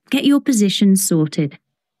 Get your position sorted.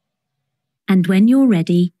 And when you're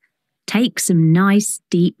ready, take some nice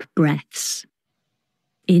deep breaths.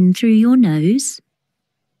 In through your nose,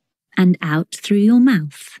 and out through your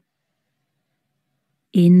mouth.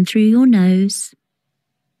 In through your nose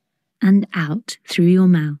and out through your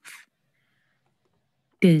mouth.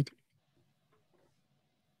 Good.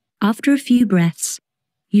 After a few breaths,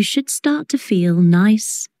 you should start to feel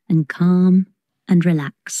nice and calm and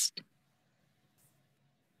relaxed.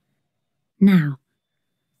 Now,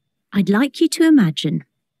 I'd like you to imagine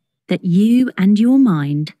that you and your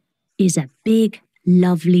mind is a big,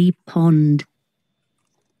 lovely pond.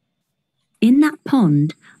 In that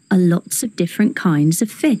pond are lots of different kinds of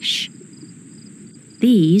fish.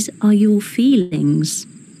 These are your feelings,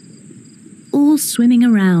 all swimming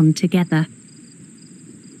around together.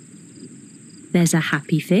 There's a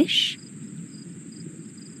happy fish,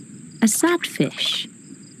 a sad fish,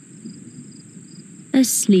 a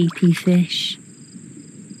sleepy fish,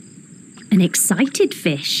 an excited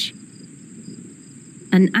fish,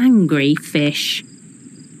 an angry fish,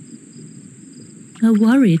 a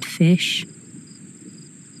worried fish,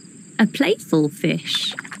 a playful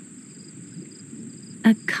fish,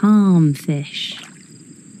 a calm fish,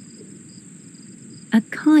 a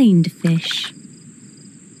kind fish,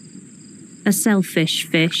 a selfish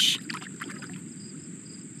fish.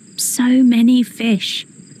 So many fish,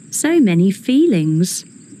 so many feelings,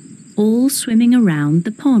 all swimming around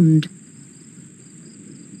the pond.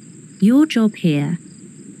 Your job here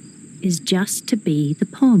is just to be the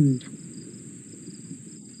pond.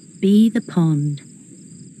 Be the pond.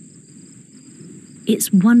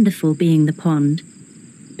 It's wonderful being the pond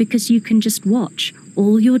because you can just watch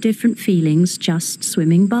all your different feelings just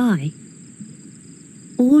swimming by.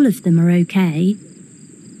 All of them are okay.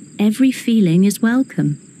 Every feeling is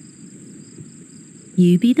welcome.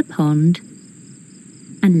 You be the pond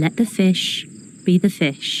and let the fish be the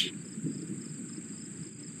fish.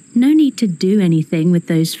 No need to do anything with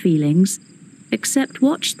those feelings except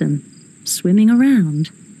watch them swimming around.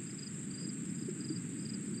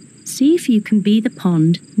 See if you can be the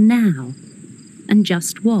pond now and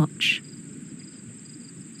just watch.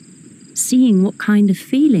 Seeing what kind of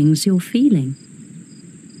feelings you're feeling.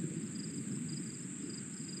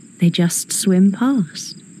 They just swim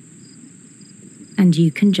past. And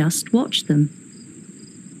you can just watch them.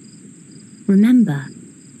 Remember,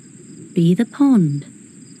 be the pond.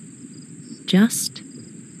 Just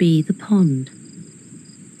be the pond.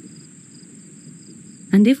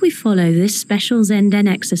 And if we follow this special Zenden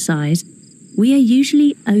exercise, we are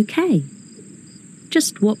usually okay.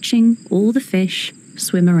 Just watching all the fish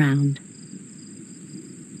swim around.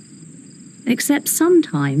 Except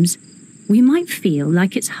sometimes we might feel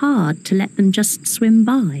like it's hard to let them just swim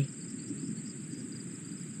by.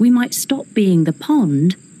 We might stop being the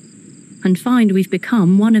pond and find we've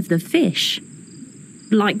become one of the fish,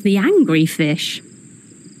 like the angry fish.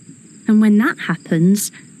 And when that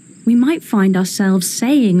happens, we might find ourselves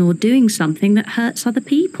saying or doing something that hurts other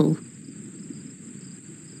people.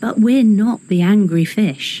 But we're not the angry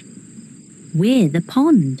fish. We're the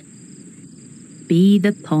pond. Be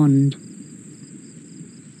the pond.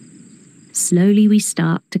 Slowly we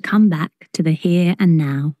start to come back to the here and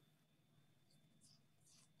now.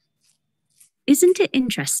 Isn't it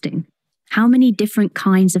interesting how many different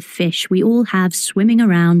kinds of fish we all have swimming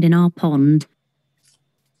around in our pond?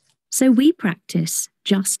 So we practice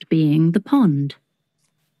just being the pond.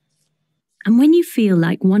 And when you feel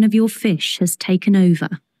like one of your fish has taken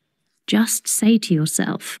over, just say to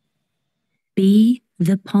yourself, be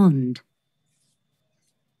the pond.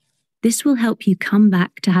 This will help you come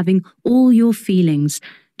back to having all your feelings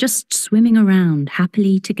just swimming around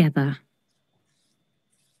happily together.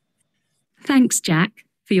 Thanks, Jack,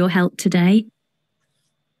 for your help today.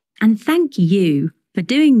 And thank you for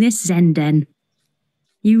doing this Zenden.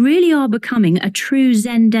 You really are becoming a true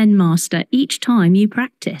Zenden master each time you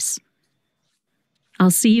practice. I'll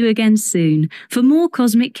see you again soon for more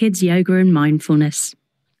Cosmic Kids Yoga and Mindfulness.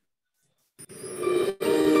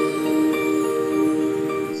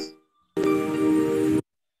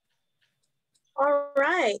 All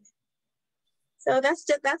right. So that's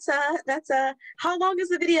how long is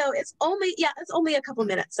the video? It's only a couple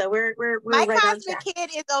minutes. So we're My right on Cosmic track. Kid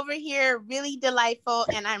is over here really delightful,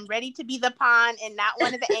 and I'm ready to be the pond and not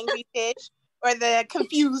one of the angry fish or the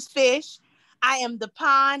confused fish. I am the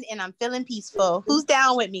pond and I'm feeling peaceful. Who's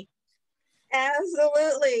down with me?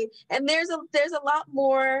 Absolutely. And there's a lot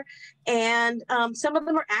more, and some of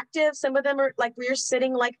them are active, some of them are like we're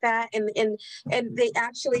sitting like that, and they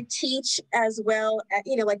actually teach as well,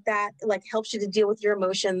 like that, like helps you to deal with your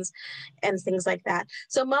emotions and things like that.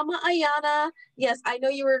 So Mama Ayana, yes, I know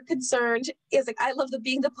you were concerned. It's like, I love the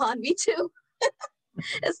being the pond, me too.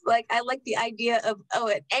 It's like, I like the idea of,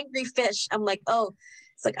 an angry fish. I'm like, oh,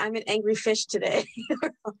 it's like, I'm an angry fish today.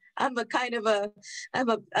 I'm an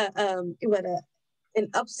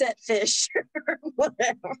upset fish or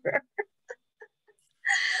whatever.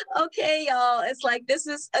 Okay, y'all.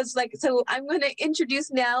 So I'm going to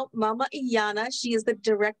introduce now Mama Iyana. She is the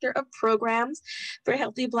Director of Programs for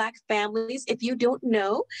Healthy Black Families, if you don't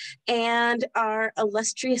know, and our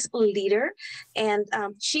illustrious leader. And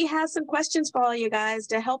she has some questions for all you guys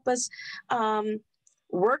to help us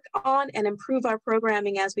work on and improve our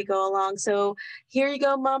programming as we go along. So here you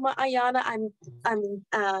go, Mama Ayana. I'm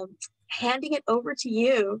handing it over to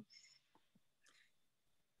you.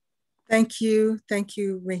 Thank you,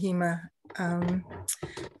 Rahima.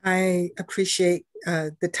 I appreciate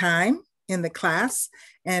the time in the class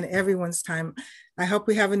and everyone's time. I hope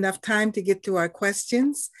we have enough time to get through our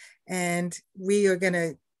questions, and we are going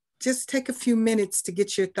to just take a few minutes to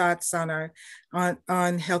get your thoughts on our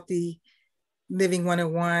on Healthy Living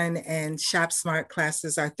 101 and Shop Smart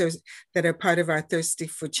classes that are part of our Thirsty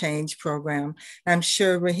for Change program. I'm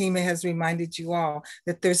sure Rahima has reminded you all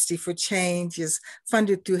that Thirsty for Change is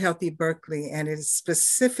funded through Healthy Berkeley, and it is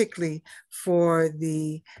specifically for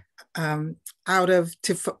the to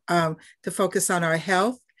focus on our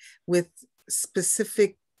health with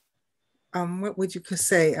specific, what would you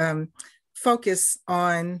say, focus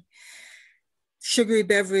on sugary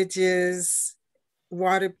beverages,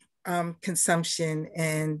 water consumption,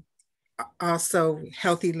 and also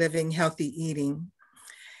healthy living, healthy eating.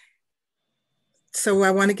 So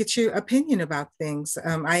I want to get your opinion about things.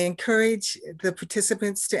 I encourage the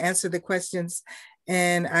participants to answer the questions,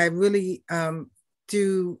 and I really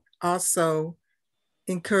do also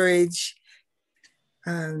encourage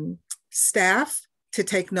staff to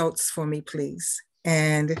take notes for me, please,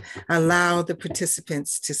 and allow the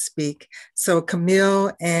participants to speak. So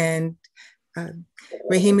Camille and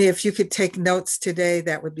Rahima, if you could take notes today,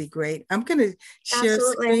 that would be great. I'm going to share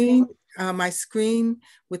my screen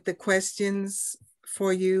with the questions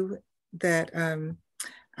for you that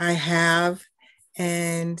I have,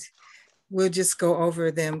 and we'll just go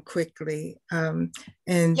over them quickly. And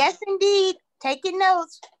yes, indeed, taking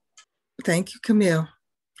notes. Thank you, Camille.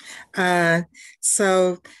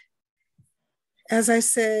 So as I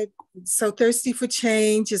said, so Thirsty for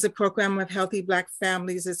Change is a program of healthy Black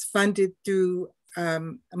families. It's funded through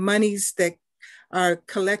monies that are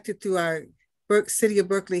collected through our City of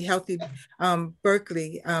Berkeley Healthy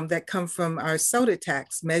Berkeley that come from our soda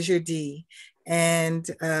tax, Measure D. And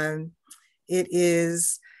it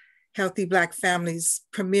is Healthy Black Families'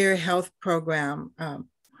 premier health program.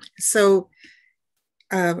 So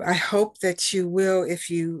I hope that you will, if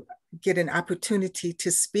you get an opportunity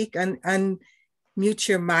to speak, unmute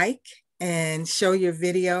your mic and show your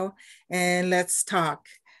video, and let's talk.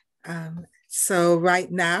 So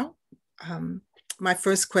right now, my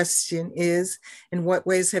first question is, in what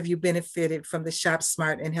ways have you benefited from the Shop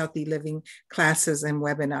Smart and Healthy Living classes and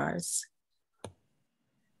webinars?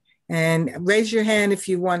 And raise your hand if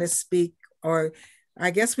you want to speak, or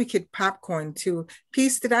I guess we could popcorn too.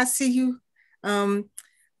 Peace, did I see you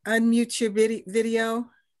unmute your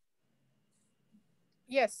video?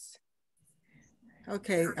 Yes.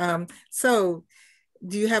 Okay, so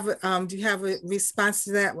do you have a response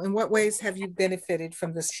to that? In what ways have you benefited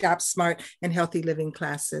from the Shop Smart and Healthy Living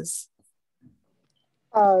classes?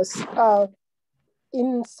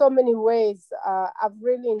 In so many ways, I've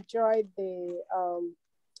really enjoyed the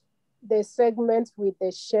segment with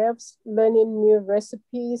the chefs learning new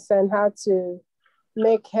recipes and how to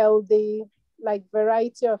make healthy, like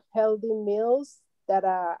variety of healthy meals that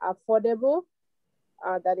are affordable.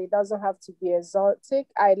 That it doesn't have to be exotic.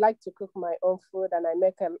 I like to cook my own food, and I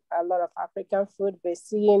make a lot of African food, but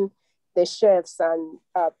seeing the chefs and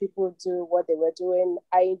people do what they were doing,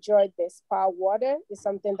 I enjoyed the spa water. It's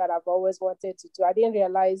something that I've always wanted to do. I didn't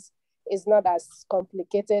realize it's not as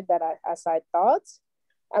complicated as I thought.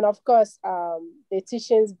 And of course, the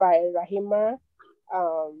teachings by Rahima,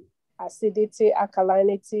 acidity,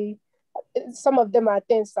 alkalinity, some of them are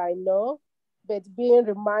things I know, but being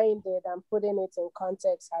reminded and putting it in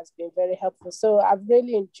context has been very helpful. So I've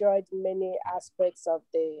really enjoyed many aspects of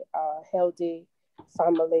the Healthy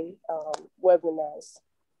Family webinars.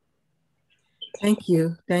 Thank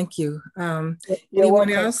you.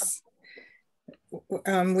 Anyone else?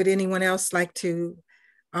 Would anyone else like to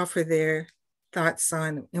offer their thoughts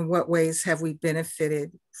on in what ways have we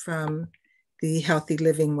benefited from the Healthy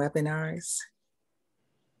Living webinars?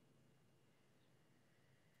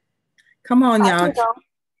 Come on, y'all.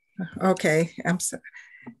 Okay, I'm sorry.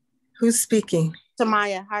 Who's speaking?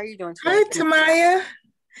 Tamaya, how are you doing today? Hi, Tamaya.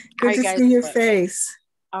 Good to see your face.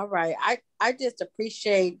 All right. I just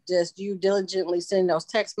appreciate just you diligently sending those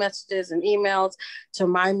text messages and emails to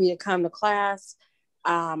remind me to come to class.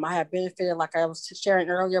 I have benefited, like I was sharing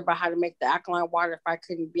earlier, about how to make the alkaline water if I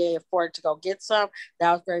couldn't be afford to go get some.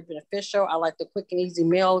 That was very beneficial. I like the quick and easy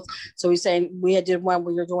meals. So he's saying we did one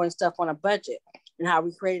where you're doing stuff on a budget, and how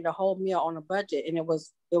we created a whole meal on a budget, and it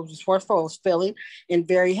was resourceful, it was filling, and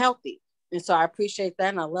very healthy. And so I appreciate that,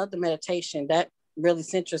 and I love the meditation. That really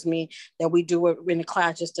centers me, that we do it in the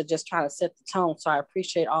class just to try to set the tone. So I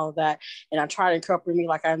appreciate all of that, and I try to incorporate me,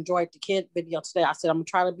 like I enjoyed the kid video today. I said I'm gonna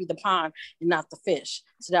try to be the pond and not the fish.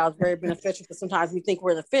 So that was very beneficial, because sometimes we think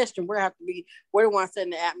we're the fish and we're the ones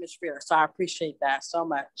setting the atmosphere. So I appreciate that so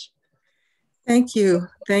much. Thank you.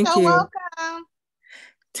 Thank So you. welcome.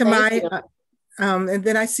 Tamai, and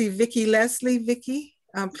then I see Vicki Leslie. Vicki,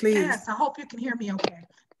 please. Yes, I hope you can hear me okay.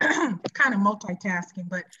 Kind of multitasking,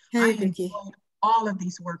 but Hey, I Vicki. enjoyed all of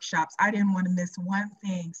these workshops. I didn't want to miss one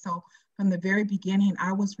thing. So from the very beginning,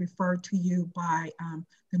 I was referred to you by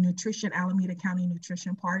the Nutrition Alameda County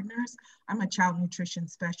Nutrition Partners. I'm a child nutrition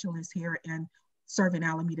specialist here and serve in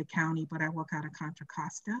Alameda County, but I work out of Contra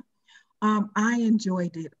Costa. I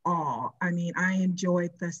enjoyed it all. I mean, I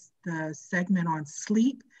enjoyed the segment on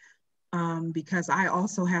sleep because I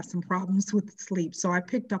also have some problems with sleep. So I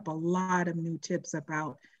picked up a lot of new tips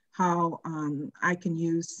about how I can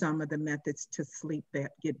use some of the methods to sleep,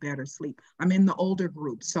 that get better sleep. I'm in the older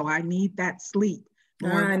group, so I need that sleep.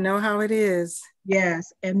 I know how it is.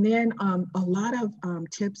 Yes, and then a lot of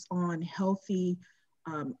tips on healthy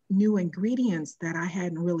new ingredients that I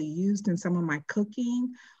hadn't really used in some of my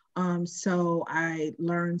cooking. So I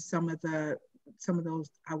learned some of those.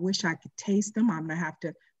 I wish I could taste them. I'm gonna have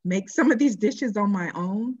to make some of these dishes on my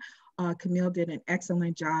own. Camille did an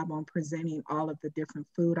excellent job on presenting all of the different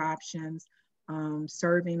food options,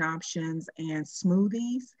 serving options, and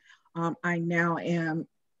smoothies. I now am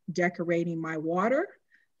decorating my water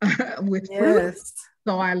with fruit.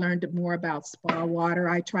 So I learned more about spa water.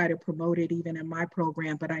 I try to promote it even in my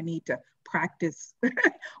program, but I need to practice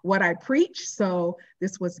what I preach. So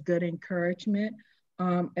this was good encouragement,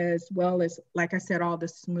 as well as, like I said, all the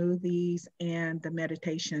smoothies and the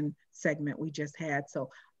meditation segment we just had. So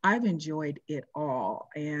I've enjoyed it all,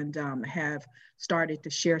 and have started to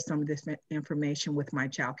share some of this information with my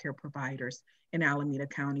child care providers in Alameda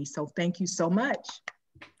County. So thank you so much.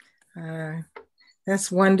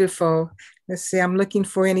 That's wonderful. Let's see, I'm looking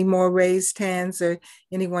for any more raised hands or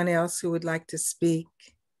anyone else who would like to speak.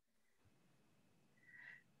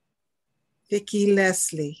 Vicki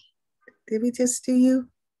Leslie, did we just do you?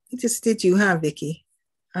 We just did you, huh, Vicki?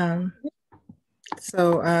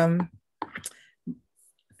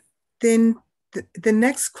 Then the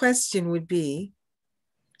next question would be,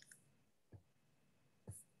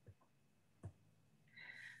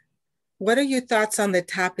 what are your thoughts on the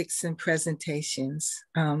topics and presentations?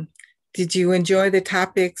 Did you enjoy the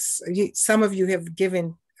topics? Some of you have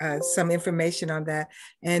given some information on that.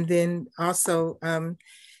 And then also,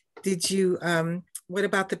 what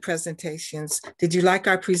about the presentations? Did you like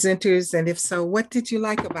our presenters? And if so, what did you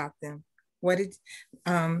like about them?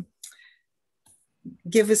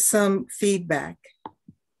 Give us some feedback.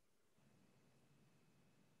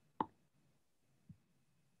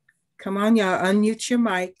 Come on, y'all, unmute your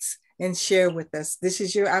mics and share with us. This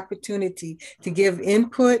is your opportunity to give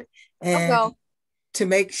input and to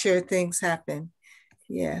make sure things happen.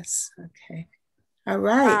 Yes, okay. All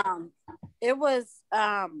right. It was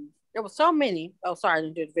so many. Oh, sorry, I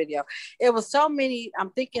didn't do the video. It was so many.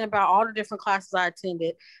 I'm thinking about all the different classes I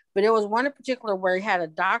attended, but it was one in particular where he had a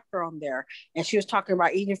doctor on there, and she was talking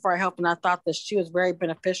about eating for our health, and I thought that she was very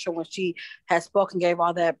beneficial when she had spoken, gave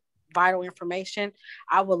all that vital information.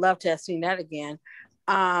 I would love to have seen that again.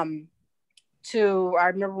 I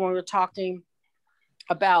remember when we were talking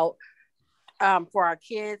about for our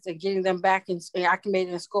kids and getting them back in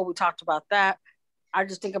acclimated in school, we talked about that. I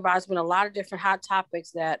just think about it's been a lot of different hot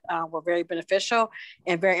topics that were very beneficial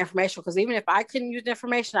and very informational, because even if I couldn't use the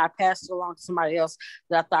information, I passed it along to somebody else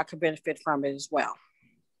that I thought could benefit from it as well.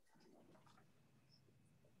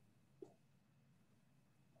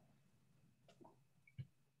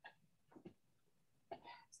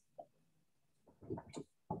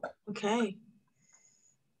 Okay.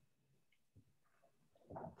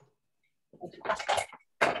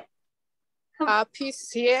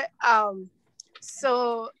 Peace here.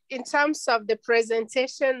 So in terms of the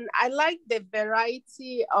presentation, I like the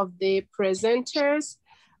variety of the presenters.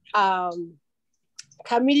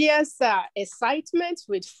 Camille's excitement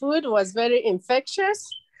with food was very infectious.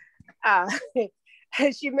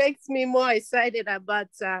 She makes me more excited about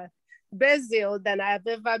basil than I've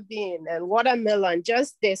ever been, and watermelon,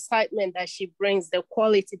 just the excitement that she brings, the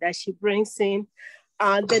quality that she brings in,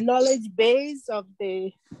 the knowledge base of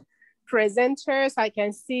the presenters. I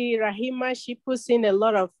can see Rahima, she puts in a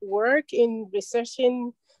lot of work in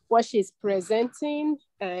researching what she's presenting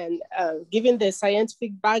and giving the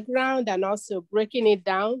scientific background and also breaking it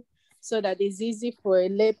down so that it's easy for a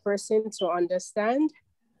lay person to understand.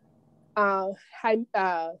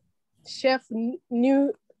 Chef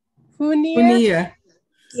Hunia.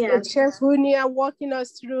 Yeah. Chef Hunia walking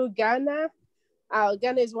us through Ghana.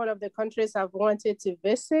 Ghana is one of the countries I've wanted to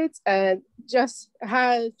visit, and just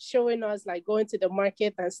her showing us like going to the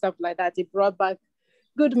market and stuff like that. It brought back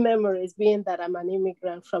good memories, being that I'm an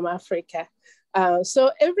immigrant from Africa.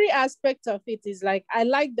 So every aspect of it is like, I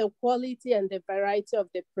like the quality and the variety of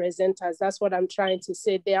the presenters. That's what I'm trying to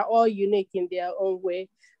say. They are all unique in their own way.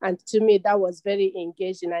 And to me, that was very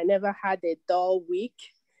engaging. I never had a dull week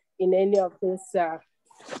in any of these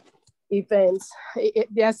events.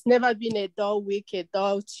 There's never been a dull week, a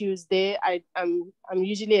dull Tuesday. I'm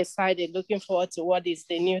usually excited, looking forward to what is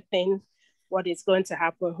the new thing, what is going to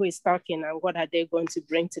happen, who is talking, and what are they going to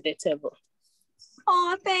bring to the table.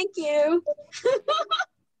 Oh, thank you.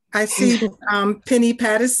 I see Penny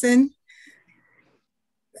Patterson.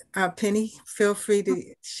 Penny, feel free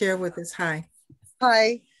to share with us. Hi.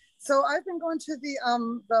 Hi. So I've been going to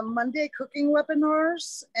the Monday cooking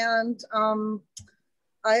webinars, and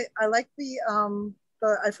I like the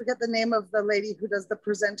I forget the name of the lady who does the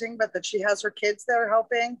presenting, but that she has her kids there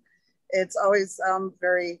helping. It's always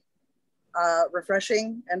very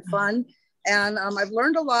refreshing and fun. And I've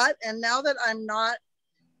learned a lot. And now that I'm not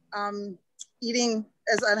eating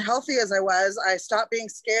as unhealthy as I was, I stopped being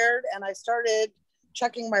scared and I started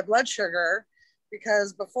checking my blood sugar,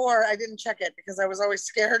 because before I didn't check it because I was always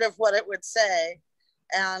scared of what it would say.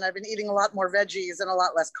 And I've been eating a lot more veggies and a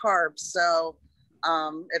lot less carbs. So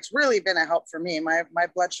it's really been a help for me. My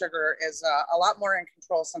blood sugar is a lot more in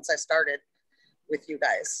control since I started with you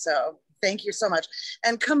guys. So thank you so much.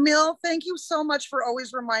 And Camille, thank you so much for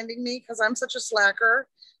always reminding me, because I'm such a slacker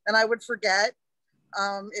and I would forget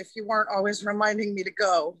if you weren't always reminding me to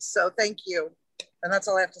go. So thank you. And that's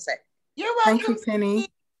all I have to say. You're welcome. Thank you, Penny.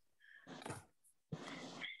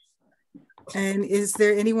 And is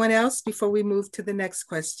there anyone else before we move to the next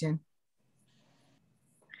question?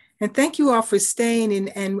 And thank you all for staying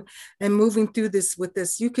and moving through this with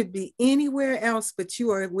us. You could be anywhere else, but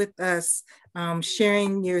you are with us,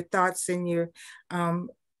 sharing your thoughts and your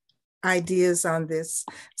ideas on this.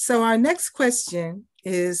 So our next question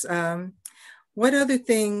is, what other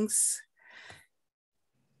things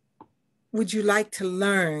would you like to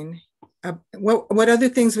learn? What other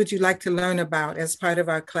things would you like to learn about as part of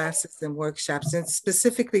our classes and workshops? And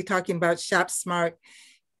specifically talking about Shop Smart,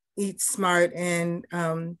 Eat Smart, and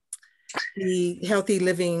the healthy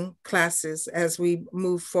living classes as we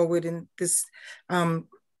move forward in this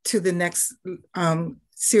to the next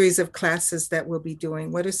series of classes that we'll be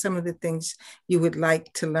doing. What are some of the things you would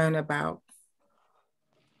like to learn about?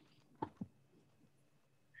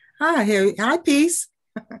 Hi, Harry. Hi, Peace.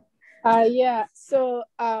 Yeah, so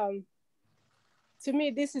to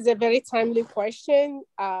me, this is a very timely question.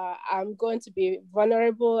 I'm going to be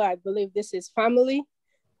vulnerable. I believe this is family.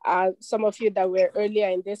 Some of you that were earlier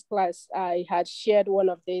in this class, I had shared one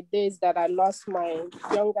of the days that I lost my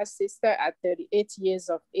younger sister at 38 years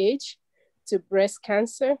of age to breast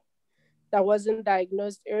cancer that wasn't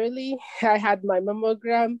diagnosed early. I had my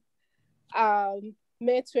mammogram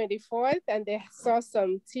May 24th, and they saw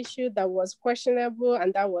some tissue that was questionable,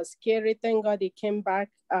 and that was scary. Thank God it came back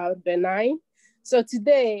benign. So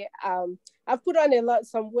today, I've put on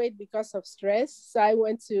some weight because of stress. So I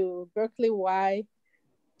went to Berkeley Y,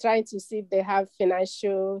 trying to see if they have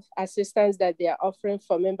financial assistance that they are offering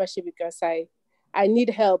for membership, because I need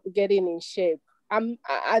help getting in shape.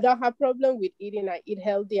 I don't have problem with eating. I eat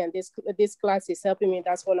healthy, and this class is helping me.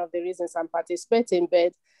 That's one of the reasons I'm participating,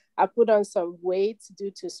 but I put on some weight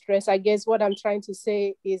due to stress. I guess what I'm trying to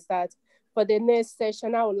say is that for the next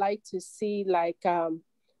session, I would like to see like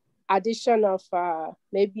addition of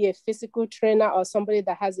maybe a physical trainer or somebody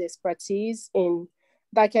that has expertise in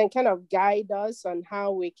that can kind of guide us on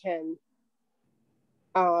how we can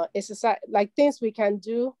exercise, like things we can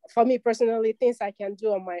do. For me personally, things I can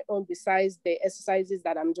do on my own besides the exercises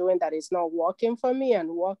that I'm doing that is not working for me and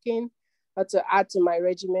working, or to add to my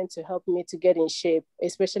regimen to help me to get in shape,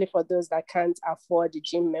 especially for those that can't afford the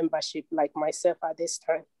gym membership like myself at this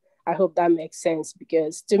time. I hope that makes sense,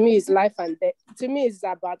 because to me it's life and death. To me it's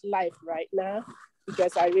about life right now,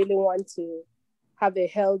 because I really want to have a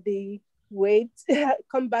healthy weight,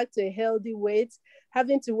 come back to a healthy weight.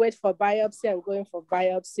 Having to wait for biopsy and going for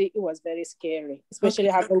biopsy, it was very scary, especially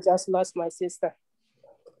having just lost my sister.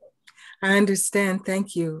 I understand.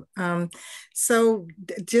 Thank you. So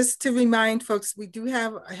just to remind folks, we do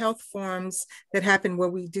have health forums that happen where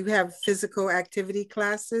we do have physical activity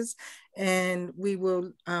classes, and we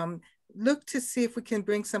will look to see if we can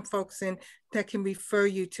bring some folks in that can refer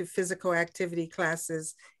you to physical activity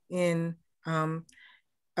classes in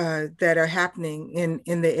that are happening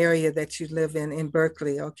in the area that you live in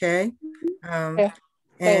Berkeley, okay?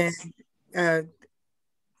 And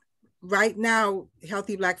right now,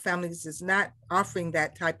 Healthy Black Families is not offering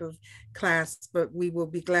that type of class, but we will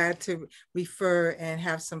be glad to refer and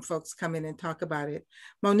have some folks come in and talk about it.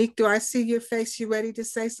 Monique, do I see your face? You ready to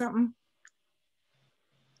say something?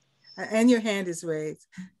 And your hand is raised.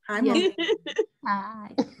 Hi, Monique.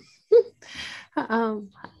 Hi.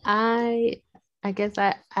 I guess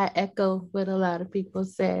I echo what a lot of people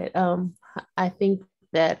said. I think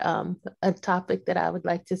that a topic that I would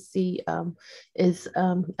like to see is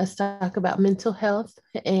us talk about mental health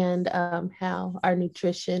and how our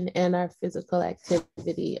nutrition and our physical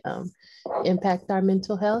activity impact our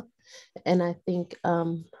mental health. And I think,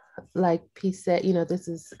 like P said, you know, this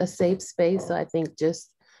is a safe space. So I think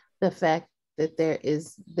just the fact that there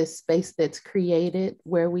is this space that's created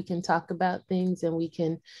where we can talk about things and we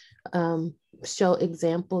can show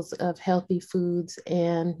examples of healthy foods,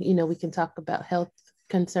 and you know, we can talk about health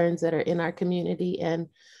concerns that are in our community, and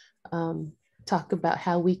talk about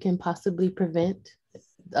how we can possibly prevent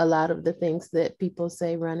a lot of the things that people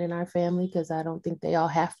say run in our family, because I don't think they all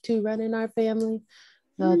have to run in our family.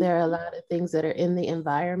 So there are a lot of things that are in the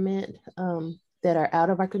environment that are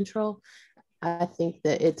out of our control. I think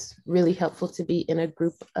that it's really helpful to be in a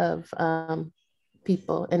group of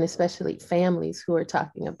people, and especially families, who are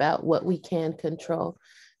talking about what we can control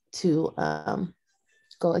to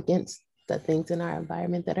go against the things in our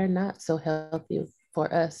environment that are not so healthy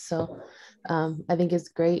for us. So I think it's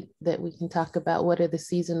great that we can talk about what are the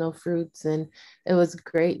seasonal fruits. And it was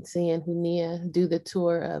great seeing Hunia do the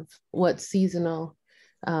tour of what's seasonal,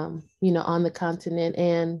 you know, on the continent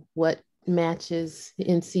and what matches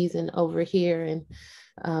in season over here. And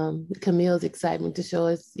Camille's excitement to show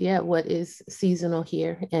us, what is seasonal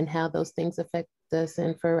here and how those things affect us.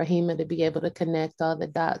 And for Rahima to be able to connect all the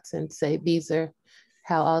dots and say, these are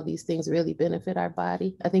how all these things really benefit our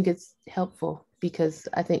body. I think it's helpful, because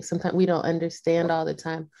I think sometimes we don't understand all the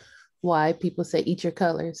time why people say, eat your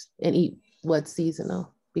colors and eat what's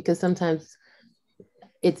seasonal, because sometimes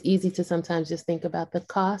it's easy to sometimes just think about the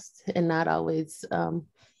cost and not always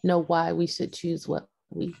know why we should choose what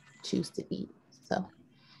we choose to eat. So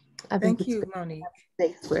I think Thank you, Monique.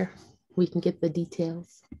 Space where we can get the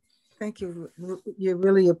details. Thank you. You're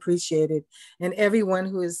really appreciated. And everyone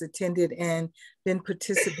who has attended and been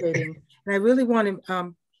participating. And I really want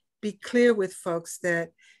to be clear with folks that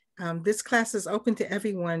this class is open to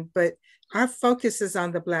everyone, but our focus is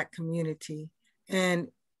on the Black community. And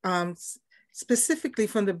specifically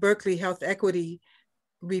from the Berkeley Health Equity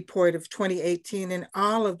Report of 2018, and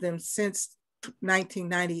all of them since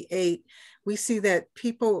 1998, we see that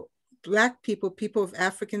Black people, people of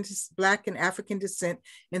Black and African descent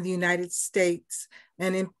in the United States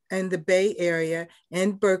and in the Bay Area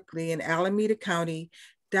and Berkeley and Alameda County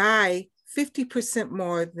die 50%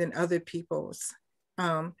 more than other peoples,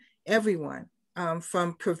 everyone,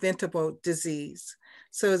 from preventable disease.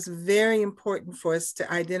 So it's very important for us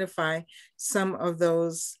to identify some of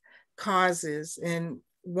those causes. And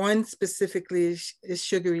one specifically is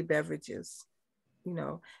sugary beverages, you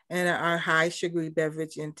know, and our high sugary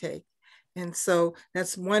beverage intake. And so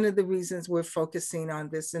that's one of the reasons we're focusing on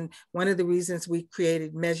this. And one of the reasons we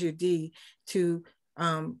created Measure D, to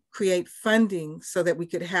create funding so that we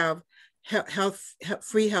could have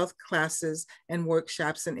free health classes and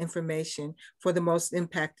workshops and information for the most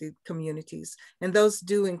impacted communities. And those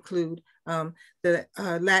do include the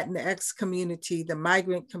Latinx community, the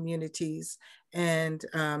migrant communities, and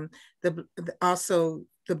also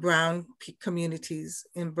the brown communities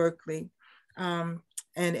in Berkeley,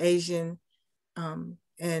 and Asian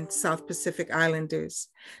and South Pacific Islanders.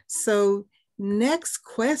 So next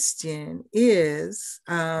question is,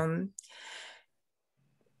 how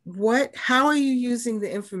are you using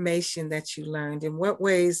the information that you learned? In what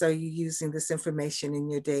ways are you using this information in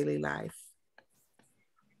your daily life?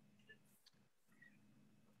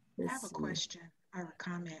 I have a question or a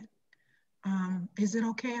comment. Is it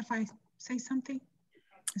okay if I say something?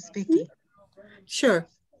 It's Vicky. Sure.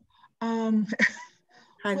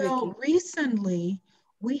 Hi, well, Vicky. Recently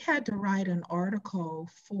we had to write an article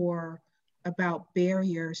about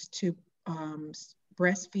barriers to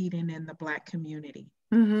breastfeeding in the Black community.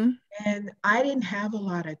 Mm-hmm. And I didn't have a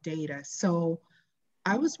lot of data. So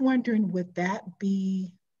I was wondering, would that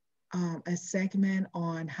be a segment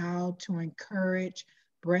on how to encourage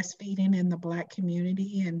breastfeeding in the Black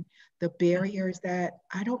community and the barriers that,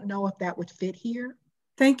 I don't know if that would fit here?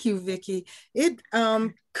 Thank you, Vicky. It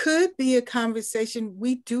could be a conversation.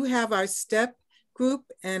 We do have our STEP group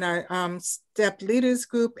and our STEP leaders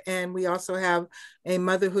group, and we also have a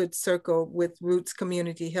motherhood circle with Roots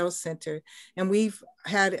Community Health Center. And we've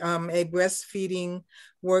had a breastfeeding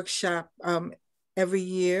workshop every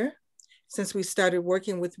year. since we started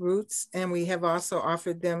working with Roots, and we have also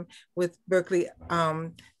offered them with Berkeley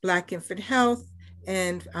Black Infant Health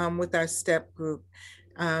and with our STEP group.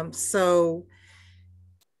 So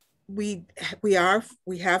we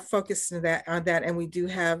have focused on that, and we do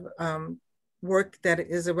have work that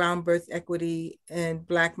is around birth equity and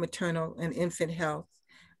Black maternal and infant health.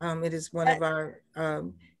 It is one of our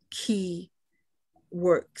key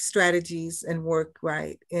work strategies and work,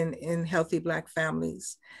 right, in healthy Black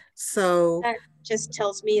families. So that just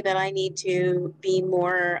tells me that I need to be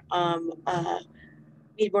more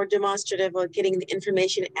demonstrative of getting the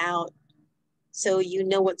information out, so you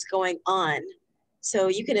know what's going on. So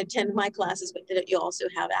you can attend my classes, but then you also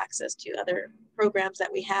have access to other programs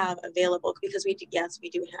that we have available, because we do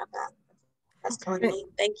have that. That's telling me.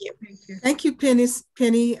 Thank you. Thank you, Penny.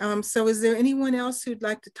 So is there anyone else who'd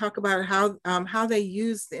like to talk about how they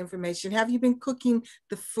use the information? Have you been cooking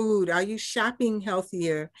the food? Are you shopping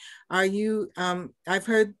healthier? Are you, I've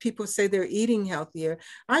heard people say they're eating healthier.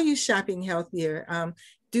 Are you shopping healthier?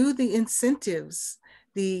 Do the incentives,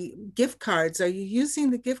 the gift cards, are you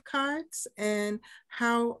using the gift cards, and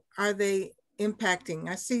how are they impacting?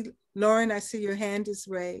 I see, Lauren, I see your hand is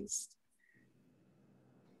raised.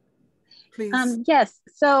 Please. Yes,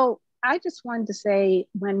 so I just wanted to say,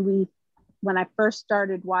 when I first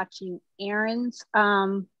started watching Aaron's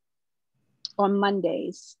on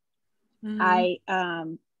Mondays, I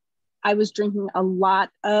was drinking a lot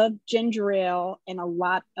of ginger ale and a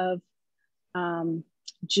lot of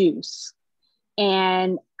juice,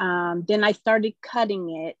 and then I started cutting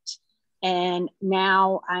it, and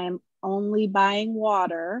now I'm only buying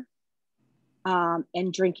water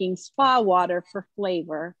and drinking spa water for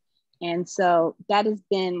flavor. And so that has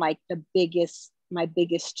been like my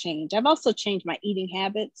biggest change. I've also changed my eating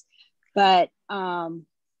habits, but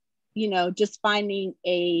you know, just finding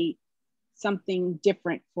something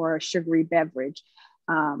different for a sugary beverage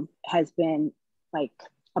has been like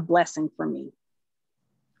a blessing for me.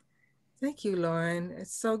 Thank you, Lauren.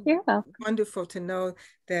 It's so wonderful to know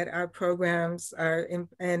that our programs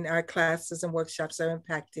and our classes and workshops are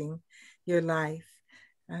impacting your life.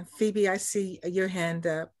 Phoebe, I see your hand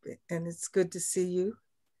up, and it's good to see you.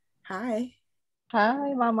 Hi.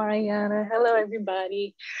 Hi, Mama Ayana. Hello,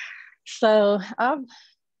 everybody. So I've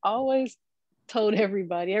always told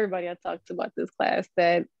everybody I talked to about this class,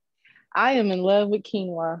 that I am in love with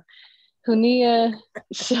quinoa. Hunia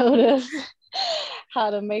showed us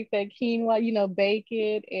how to make that quinoa, you know, bake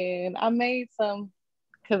it. And I made some,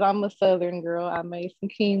 because I'm a Southern girl, I made some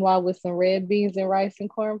quinoa with some red beans and rice and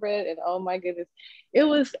cornbread. And oh my goodness,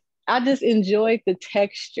 I just enjoyed the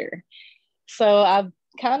texture. So I've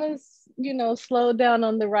kind of, you know, slowed down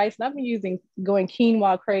on the rice, and I've been going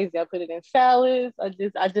quinoa crazy. I put it in salads. I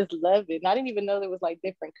just love it. And I didn't even know there was like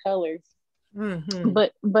different colors. Mm-hmm.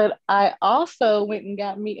 But I also went and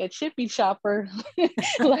got me a chippy chopper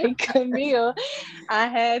like Camille. I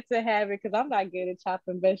had to have it because I'm not good at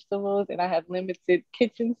chopping vegetables, and I have limited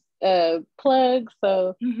kitchen plugs.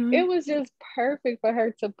 So it was just perfect for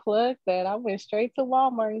her to plug that. I went straight to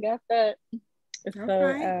Walmart and got that.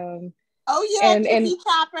 So chippy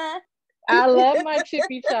chopper. I love my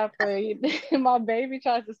chippy chopper. My baby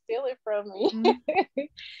tries to steal it from me.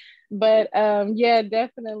 But yeah,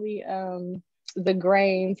 definitely the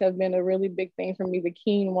grains have been a really big thing for me. The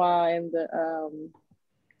quinoa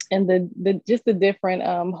and the just the different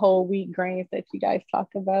whole wheat grains that you guys talk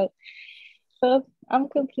about. So I'm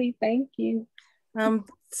complete. Thank you.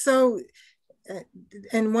 So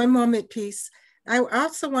in one moment, Peace, I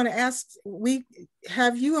also want to ask,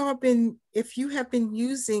 if you have been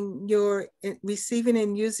receiving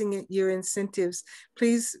and using your incentives,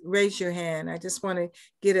 please raise your hand. I just want to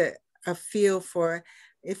get a feel for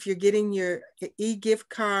if you're getting your e-gift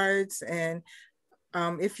cards, and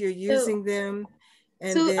if you're using them.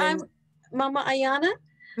 And so then, I'm Mama Ayana,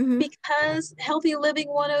 because Healthy Living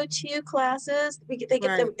 102 classes, they get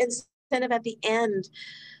the incentive at the end.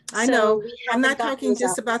 I know. I'm not talking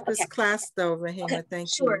just about this class though, Rahima. Thank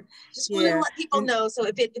you. Just want to let people know. So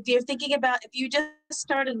if you're thinking about, if you just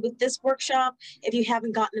started with this workshop, if you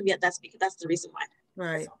haven't gotten them yet, that's the reason why.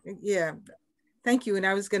 Right. Yeah. Thank you. And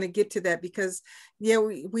I was going to get to that because,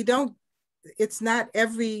 we don't, it's not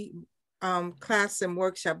every class and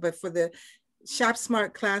workshop, but for the Shop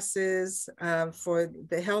Smart classes, for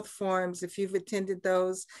the health forums, if you've attended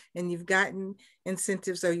those and you've gotten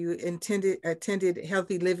incentives, or you attended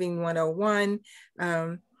Healthy Living 101,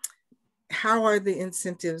 how are the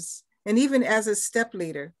incentives? And even as a step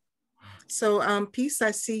leader. So Peace,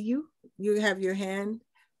 I see you. You have your hand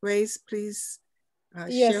raised. Please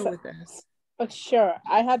share with us. Sure.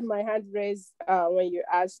 I had my hand raised when you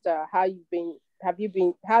asked how you've been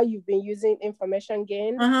how you've been using information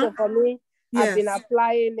gain. So for me, I've been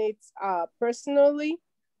applying it personally.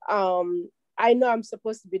 I know I'm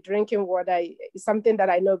supposed to be drinking water. It's something that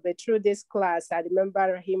I know, but through this class, I remember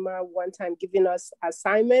Rahima one time giving us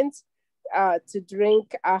assignments to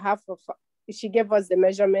drink she gave us the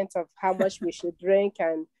measurement of how much we should drink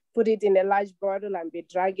and put it in a large bottle and be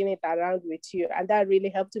dragging it around with you. And that really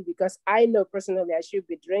helped me because I know personally I should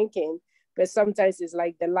be drinking, but sometimes it's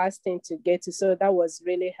like the last thing to get to. So that was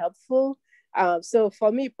really helpful. So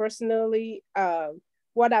for me personally,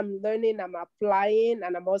 what I'm learning, I'm applying,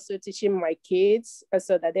 and I'm also teaching my kids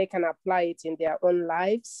so that they can apply it in their own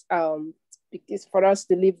lives. Because for us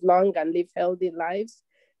to live long and live healthy lives.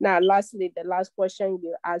 Now, lastly, the last question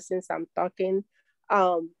you asked since I'm talking,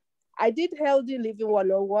 I did Healthy Living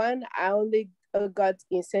 101. I only got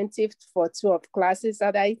incentive for 2 of classes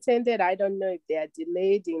that I attended. I don't know if they are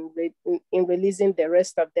delayed in releasing the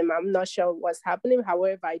rest of them. I'm not sure what's happening.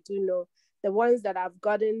 However, I do know the ones that I've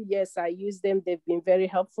gotten, yes, I use them. They've been very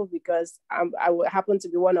helpful because I happen to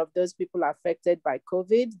be one of those people affected by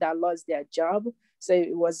COVID that lost their job. So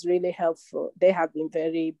it was really helpful. They have been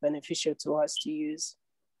very beneficial to us to use.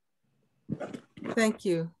 Thank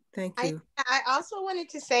you. Thank you. I also wanted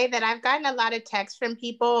to say that I've gotten a lot of texts from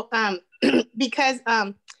people because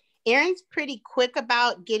Erin's pretty quick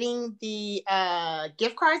about getting the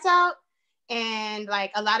gift cards out. And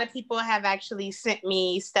like a lot of people have actually sent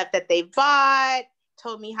me stuff that they bought,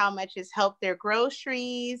 told me how much it's helped their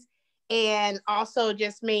groceries, and also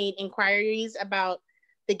just made inquiries about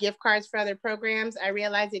the gift cards for other programs. I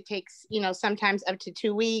realize it takes, sometimes up to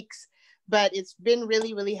 2 weeks, but it's been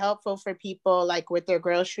really, really helpful for people like with their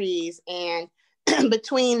groceries. And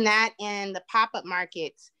between that and the pop-up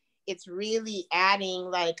markets, it's really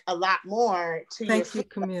adding like a lot more to Thank you,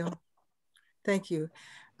 Camille. Thank you.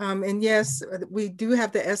 And yes, we do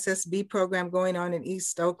have the SSB program going on in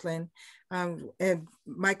East Oakland. And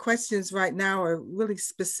my questions right now are really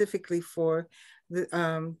specifically for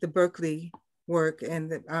the Berkeley work and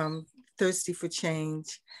the Thirsty for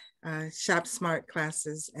Change, Shop Smart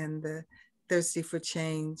classes, and the Thirsty for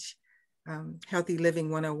Change, Healthy Living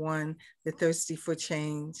 101, the Thirsty for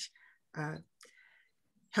Change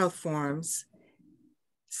health forums.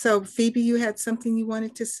 So Phoebe, you had something you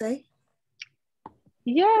wanted to say?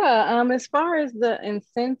 Yeah, as far as the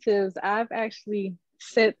incentives, I've actually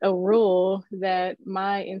set a rule that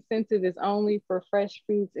my incentive is only for fresh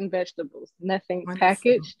fruits and vegetables, nothing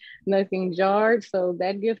packaged, nothing jarred. So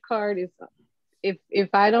that gift card is, if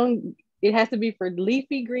I don't, it has to be for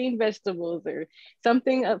leafy green vegetables or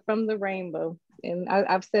something up from the rainbow. And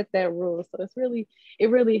I've set that rule. So it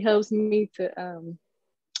really helps me to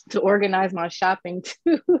organize my shopping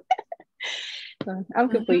too. So I'm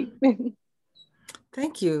complete.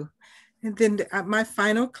 Thank you. And then my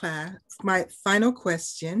final question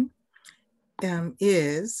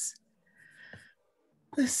is,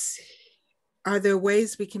 let's see, are there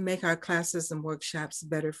ways we can make our classes and workshops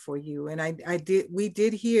better for you? And we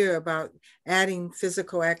did hear about adding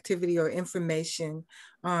physical activity or information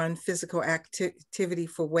on physical activity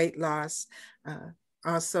for weight loss,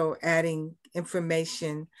 also adding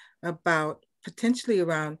information about potentially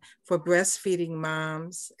around for breastfeeding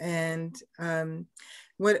moms, and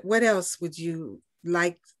what else would you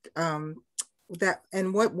like that,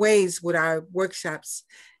 and what ways would our workshops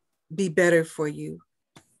be better for you?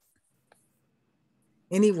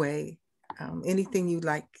 Anyway, anything you'd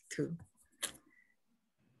like to.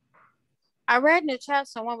 I read in the chat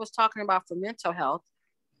someone was talking about for mental health.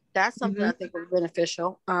 That's something I think was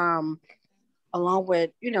beneficial, along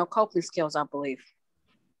with coping skills, I believe.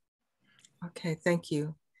 Okay, thank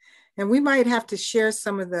you. And we might have to share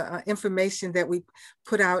some of the information that we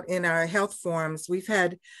put out in our health forums. We've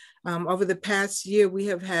had, over the past year, we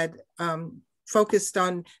have had focused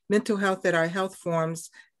on mental health at our health forums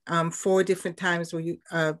 4 different times where you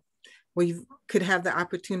could have the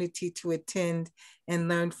opportunity to attend and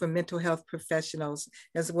learn from mental health professionals,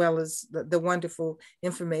 as well as the wonderful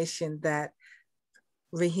information that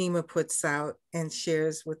Rahima puts out and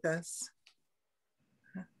shares with us.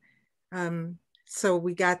 So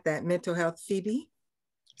we got that mental health. Phoebe,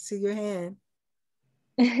 see your hand.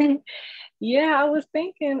 Yeah, I was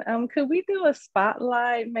thinking, could we do a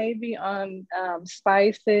spotlight maybe on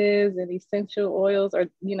spices and essential oils, or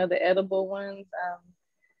the edible ones?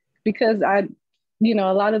 Because a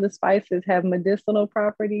lot of the spices have medicinal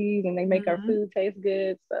properties and they make our food taste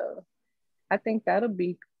good. So I think that'll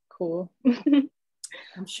be cool.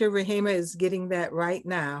 I'm sure Rahima is getting that right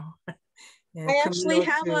now. I actually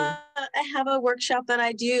have a workshop that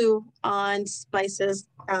I do on spices.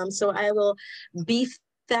 So I will beef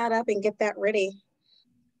that up and get that ready.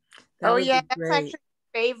 Oh yeah, that's actually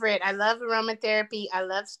my favorite. I love aromatherapy. I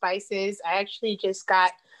love spices. I actually just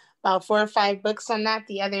got about 4 or 5 books on that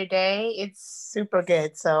the other day. It's super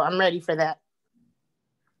good. So I'm ready for that.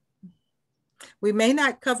 We may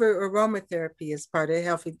not cover aromatherapy as part of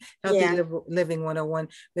Healthy Living 101,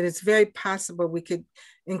 but it's very possible we could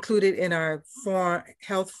include it in our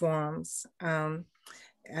health forums, a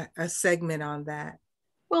segment on that.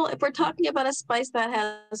 Well, if we're talking about a spice that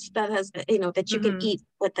has that you can eat,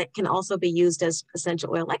 but that can also be used as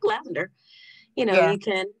essential oil, like lavender, you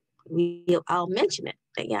can. I'll mention it.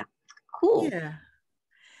 But yeah, cool. Yeah.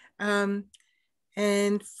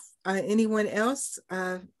 And anyone else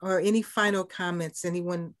or any final comments?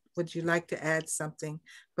 Anyone, would you like to add something?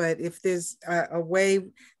 But if there's a way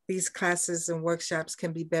these classes and workshops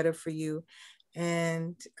can be better for you.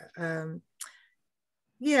 And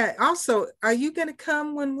yeah, also, are you going to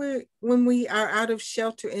come when we are out of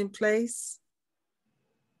shelter in place?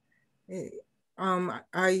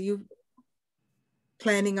 Are you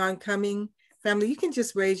planning on coming, family? You can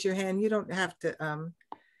just raise your hand. You don't have to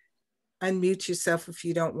unmute yourself if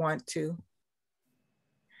you don't want to.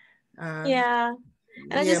 Yeah.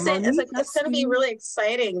 And I just say it's going to be really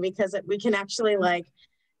exciting because we can actually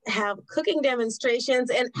have cooking demonstrations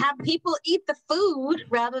and have people eat the food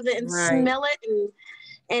rather than smell it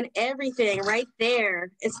and everything right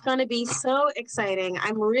there. It's going to be so exciting.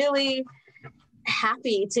 I'm really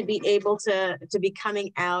happy to be able to be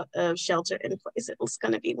coming out of shelter in place. It's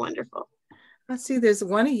going to be wonderful. I see there's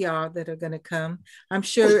one of y'all that are going to come. I'm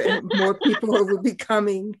sure more people will be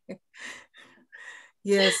coming.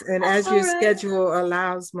 Yes, and as your schedule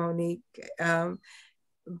allows, Monique.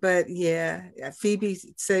 But yeah, Phoebe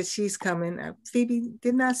says she's coming. Phoebe,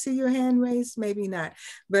 didn't I see your hand raised? Maybe not.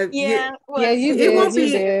 But you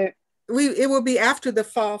did. It will be after the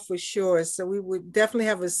fall for sure. So we would definitely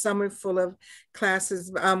have a summer full of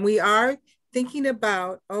classes. We are thinking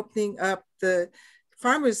about opening up the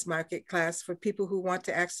farmers market class for people who want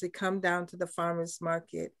to actually come down to the farmers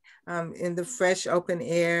market in the fresh open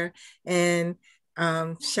air and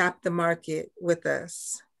shop the market with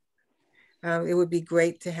us. It would be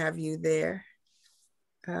great to have you there.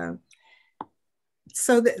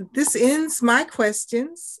 So this ends my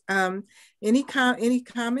questions. Any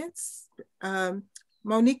comments?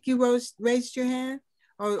 Monique, you raised your hand,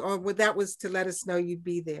 or that was to let us know you'd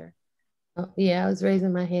be there? Oh, yeah, I was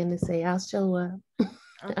raising my hand to say I'll show up.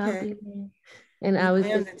 Okay. I'll be there. And I was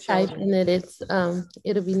just typing that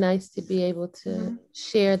it'll be nice to be able to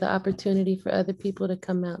share the opportunity for other people to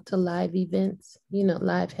come out to live events,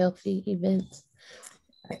 live healthy events.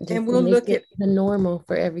 And we'll look at the normal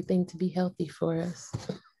for everything to be healthy for us.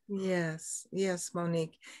 Yes,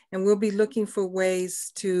 Monique. And we'll be looking for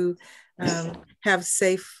ways to have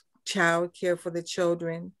safe childcare for the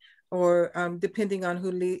children, or depending on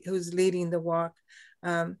who's leading the walk.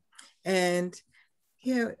 And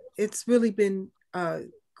yeah, it's really been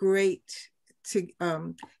great to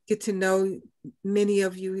get to know many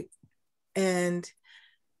of you, and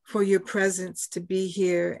for your presence to be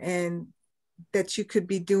here, and that you could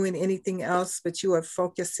be doing anything else, but you are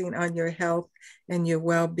focusing on your health and your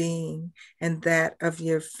well-being and that of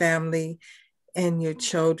your family and your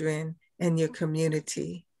children and your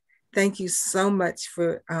community. Thank you so much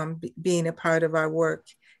for being a part of our work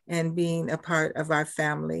and being a part of our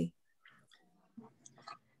family.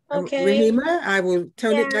 Okay. Rahima, I will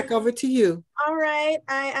turn it back over to you. All right.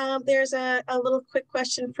 There's a little quick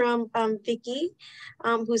question from Vicky,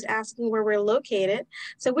 who's asking where we're located.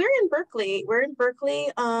 So we're in Berkeley. We're in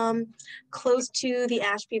Berkeley, close to the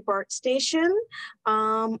Ashby BART station,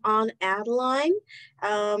 on Adeline,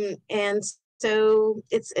 and so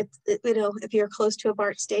it's if you're close to a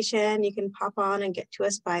BART station, you can pop on and get to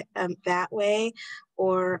us by that way.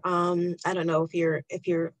 Or I don't know if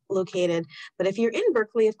you're located, but if you're in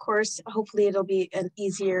Berkeley, of course, hopefully it'll be an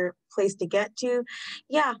easier place to get to.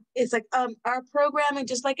 Yeah, it's like our programming,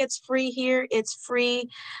 just like it's free here, it's free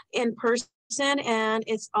in person, and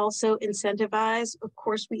it's also incentivized. Of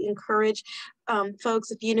course, we encourage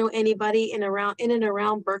folks, if you know anybody in and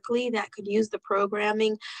around Berkeley that could use the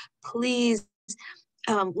programming, please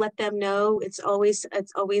let them know. It's always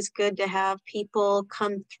good to have people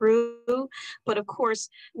come through. But of course,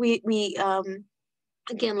 we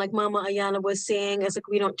again, like Mama Ayana was saying, as like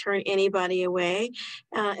we don't turn anybody away,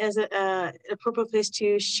 as an appropriate place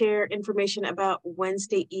to share information about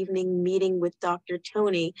Wednesday evening meeting with Dr.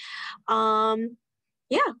 Tony. Yeah,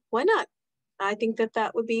 why not? I think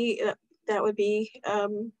that would be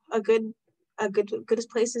a good as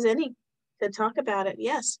place as any to talk about it.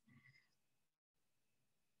 Yes.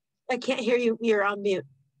 I can't hear you. You're on mute.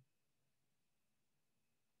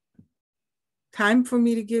 time for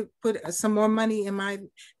me to put some more money in my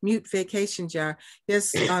mute vacation jar.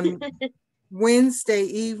 Yes, on Wednesday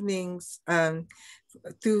evenings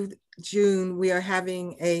through June, we are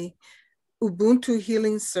having a Ubuntu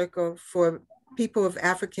Healing Circle for people of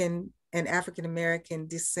African and African American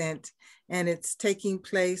descent, and it's taking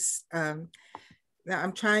place. Now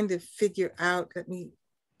I'm trying to figure out. Let me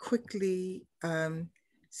quickly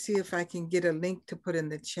see if I can get a link to put in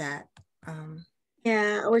the chat.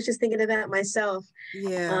 Yeah, I was just thinking of that myself.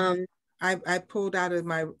 Yeah, I pulled out of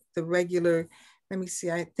the regular. Let me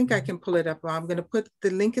see. I think I can pull it up. I'm going to put the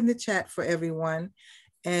link in the chat for everyone,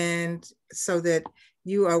 and so that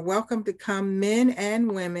you are welcome to come, men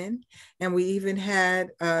and women. And we even had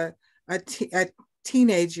a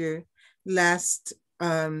teenager last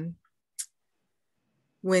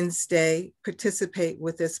Wednesday participate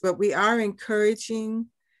with us. But we are encouraging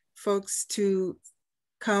folks to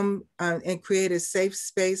come and create a safe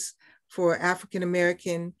space for African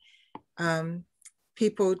American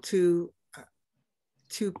people to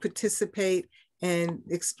participate and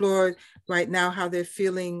explore right now how they're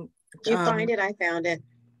feeling. Did you find it? I found it.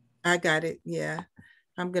 I got it. Yeah.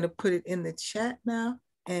 I'm going to put it in the chat now.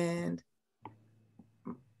 And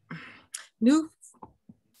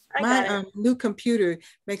my new computer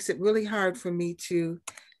makes it really hard for me to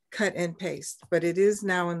cut and paste, but it is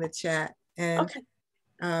now in the chat. And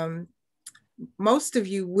most of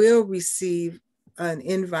you will receive an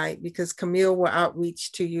invite because Camille will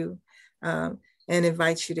outreach to you and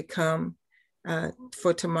invite you to come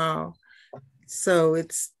for tomorrow. So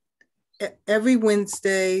it's every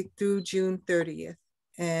Wednesday through June 30th.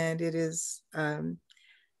 And it is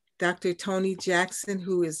Dr. Tony Jackson,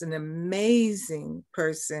 who is an amazing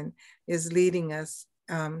person, is leading us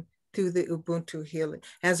through the Ubuntu Healing,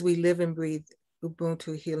 as we live and breathe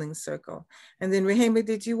Ubuntu Healing Circle. And then Rehema,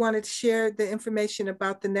 did you want to share the information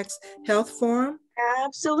about the next health forum?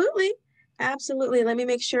 Absolutely. Absolutely. Let me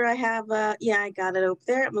make sure I have, yeah, I got it up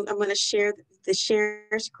there. I'm going to share the share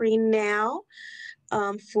screen now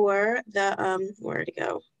for the, where to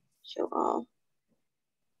go? Show all.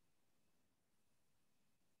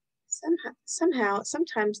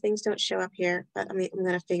 Sometimes things don't show up here, but I'm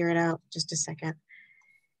going to figure it out just a second.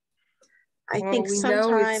 I think sometimes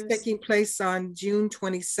know it's taking place on June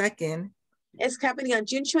 22nd. It's happening on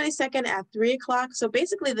June 22nd at 3 o'clock. So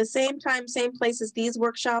basically the same time, same place as these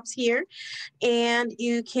workshops here. And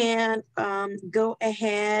you can go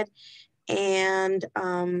ahead and,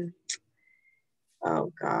 oh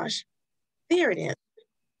gosh, there it is.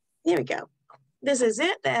 There we go. This is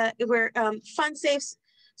it. We're Fun Safe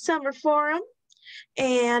Summer Forum.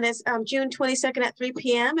 And it's June 22nd at 3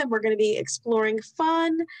 p.m. And we're going to be exploring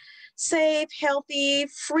fun, safe, healthy,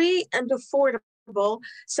 free, and affordable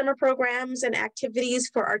summer programs and activities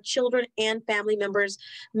for our children and family members,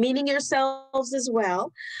 meaning yourselves as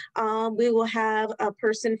well. We will have a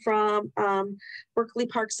person from Berkeley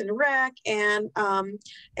Parks and Rec and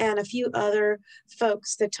a few other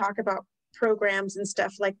folks that talk about programs and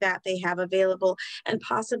stuff like that they have available, and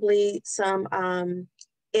possibly some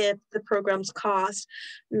if the programs cost,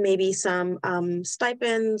 maybe some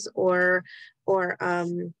stipends or what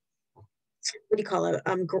do you call it?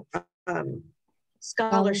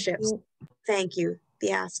 Scholarships. Thank you.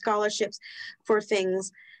 Yeah, scholarships for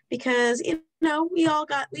things, because you know we all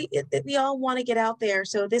want to get out there.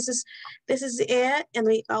 So this is it,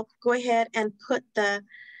 and I'll go ahead and put the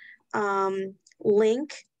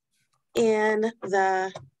link in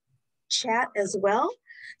the chat as well.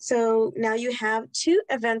 So now you have 2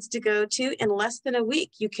 events to go to in less than a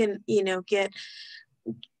week. You can,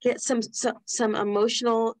 get some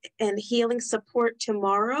emotional and healing support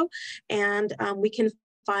tomorrow, and we can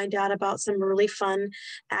find out about some really fun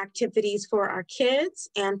activities for our kids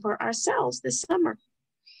and for ourselves this summer.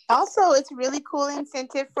 Also, it's really cool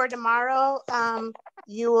incentive for tomorrow.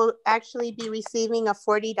 You will actually be receiving a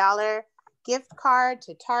 $40 gift card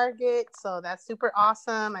to Target. So that's super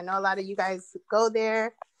awesome. I know a lot of you guys go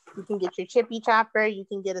there. You can get your chippy chopper, you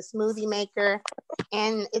can get a smoothie maker,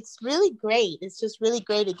 and it's really great. It's just really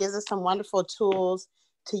great. It gives us some wonderful tools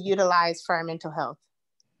to utilize for our mental health.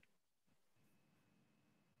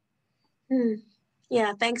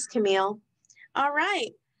 Yeah, thanks, Camille. All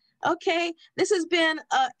right. Okay, this has been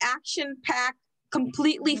an action-packed,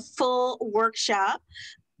 completely full workshop.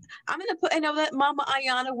 I'm gonna put. I know that Mama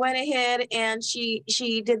Ayana went ahead and she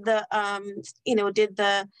did the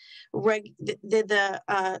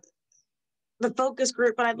the focus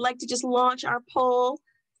group, but I'd like to just launch our poll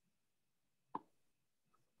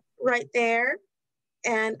right there,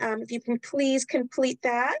 and if you can please complete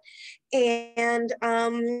that, and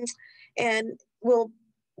we'll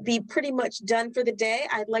be pretty done for the day.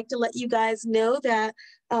 I'd like to let you guys know that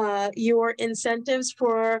your incentives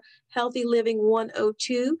for Healthy Living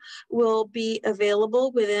 102 will be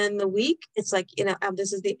available within the week. It's like,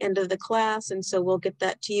 this is the end of the class, and so we'll get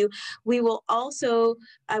that to you. I will also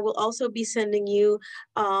be sending you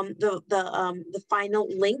the final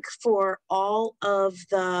link for all of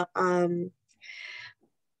the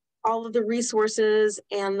resources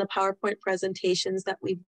and the PowerPoint presentations that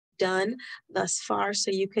we've done thus far,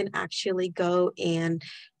 so you can actually go and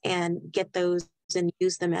get those and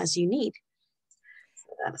use them as you need. So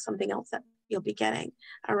that's something else that you'll be getting.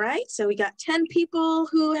 All right, so we got 10 people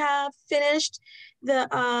who have finished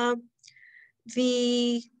the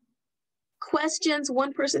questions.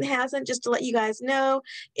 One person hasn't. Just to let you guys know,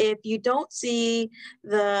 if you don't see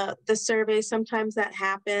the survey, sometimes that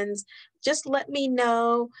happens. Just let me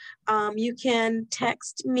know. You can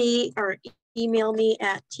text me or email me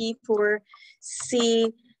at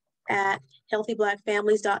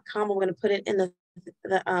t4c@healthyblackfamilies.com. I'm going to put it in the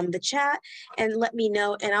chat, and let me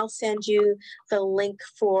know, and I'll send you the link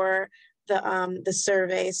for the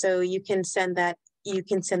survey, so you can send that. You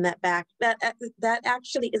can send that back. That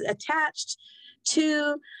actually is attached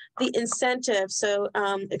to the incentive. So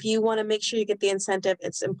if you want to make sure you get the incentive,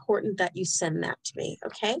 it's important that you send that to me,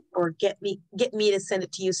 okay? Or get me to send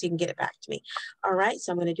it to you so you can get it back to me. All right,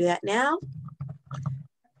 so I'm going to do that now.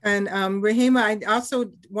 And Rahima, I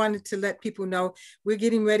also wanted to let people know we're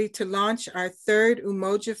getting ready to launch our third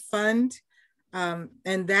Umoja Fund.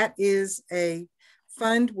 And that is a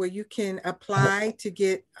fund where you can apply to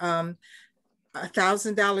get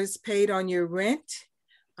 $1,000 paid on your rent.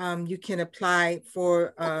 You can apply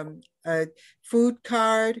for a food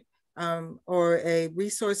card or a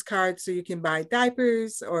resource card, so you can buy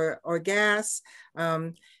diapers or gas.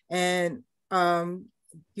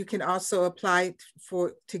 You can also apply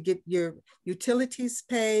to get your utilities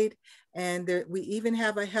paid. And we even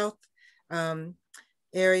have a health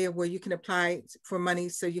area where you can apply for money,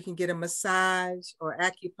 so you can get a massage or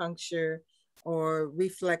acupuncture or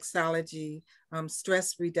reflexology,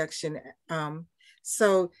 stress reduction.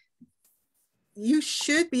 So you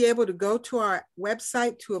should be able to go to our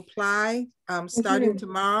website to apply starting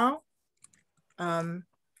tomorrow. And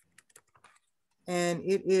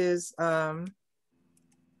it is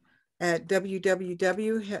at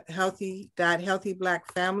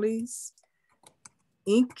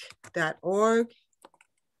www.healthy.healthyblackfamiliesinc.org.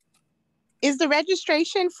 Is the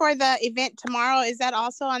registration for the event tomorrow, is that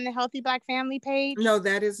also on the Healthy Black Family page? No,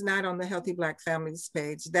 that is not on the Healthy Black Families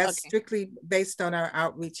page. That's okay. Strictly based on our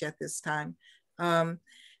outreach at this time. Whoever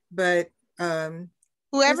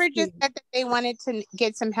just said that they wanted to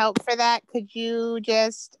get some help for that, could you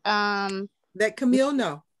just let Camille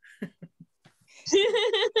know?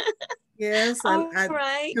 Yes,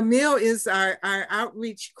 right. Camille is our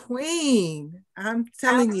outreach queen. I'm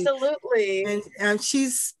telling you. Absolutely. And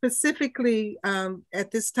she's specifically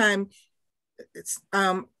at this time is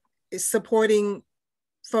supporting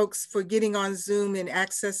folks for getting on Zoom and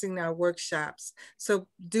accessing our workshops. So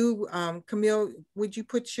Camille, would you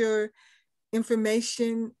put your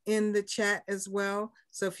information in the chat as well?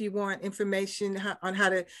 So if you want information on how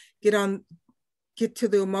to get to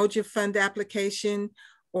the Umoja Fund application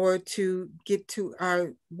or to get to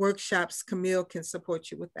our workshops, Camille can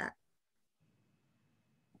support you with that.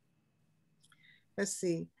 Let's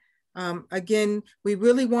see. Again, we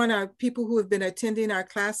really want our people who have been attending our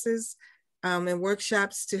classes and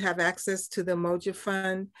workshops to have access to the Umoja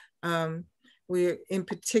Fund. We're in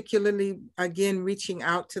particularly, again, reaching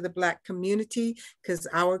out to the Black community, because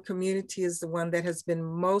our community is the one that has been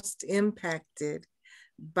most impacted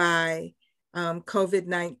by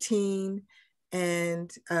COVID-19 and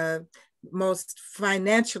most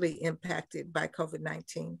financially impacted by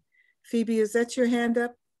COVID-19. Phoebe, is that your hand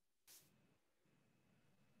up?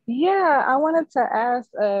 Yeah, I wanted to ask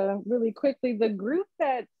really quickly, the group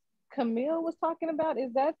that Camille was talking about,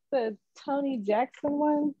 is that the Tony Jackson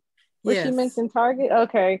one? Where yes. She mentioned Target?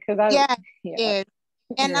 Okay, because yeah.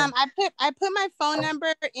 And I put my phone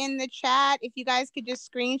number in the chat. If you guys could just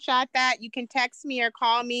screenshot that, you can text me or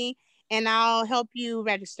call me and I'll help you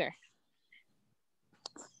register.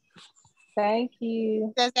 Thank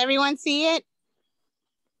you. Does everyone see it?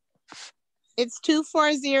 It's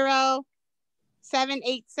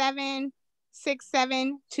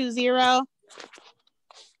 240-787-6720.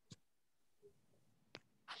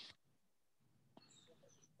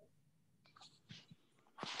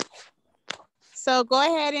 So go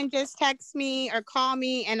ahead and just text me or call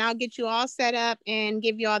me and I'll get you all set up and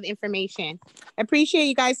give you all the information. I appreciate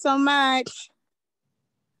you guys so much.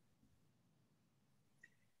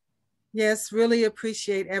 Yes, really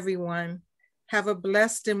appreciate everyone. Have a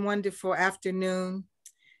blessed and wonderful afternoon.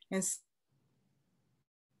 And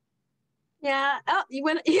yeah, oh, you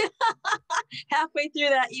went halfway through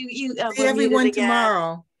that. You see everyone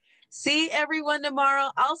tomorrow. See everyone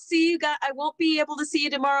tomorrow. I'll see you guys. I won't be able to see you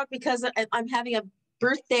tomorrow because I'm having a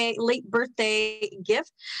late birthday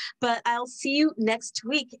gift, but I'll see you next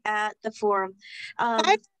week at the forum.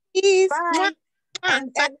 Bye. Peace. Bye.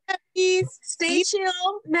 And stay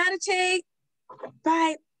chill, meditate.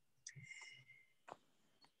 Bye.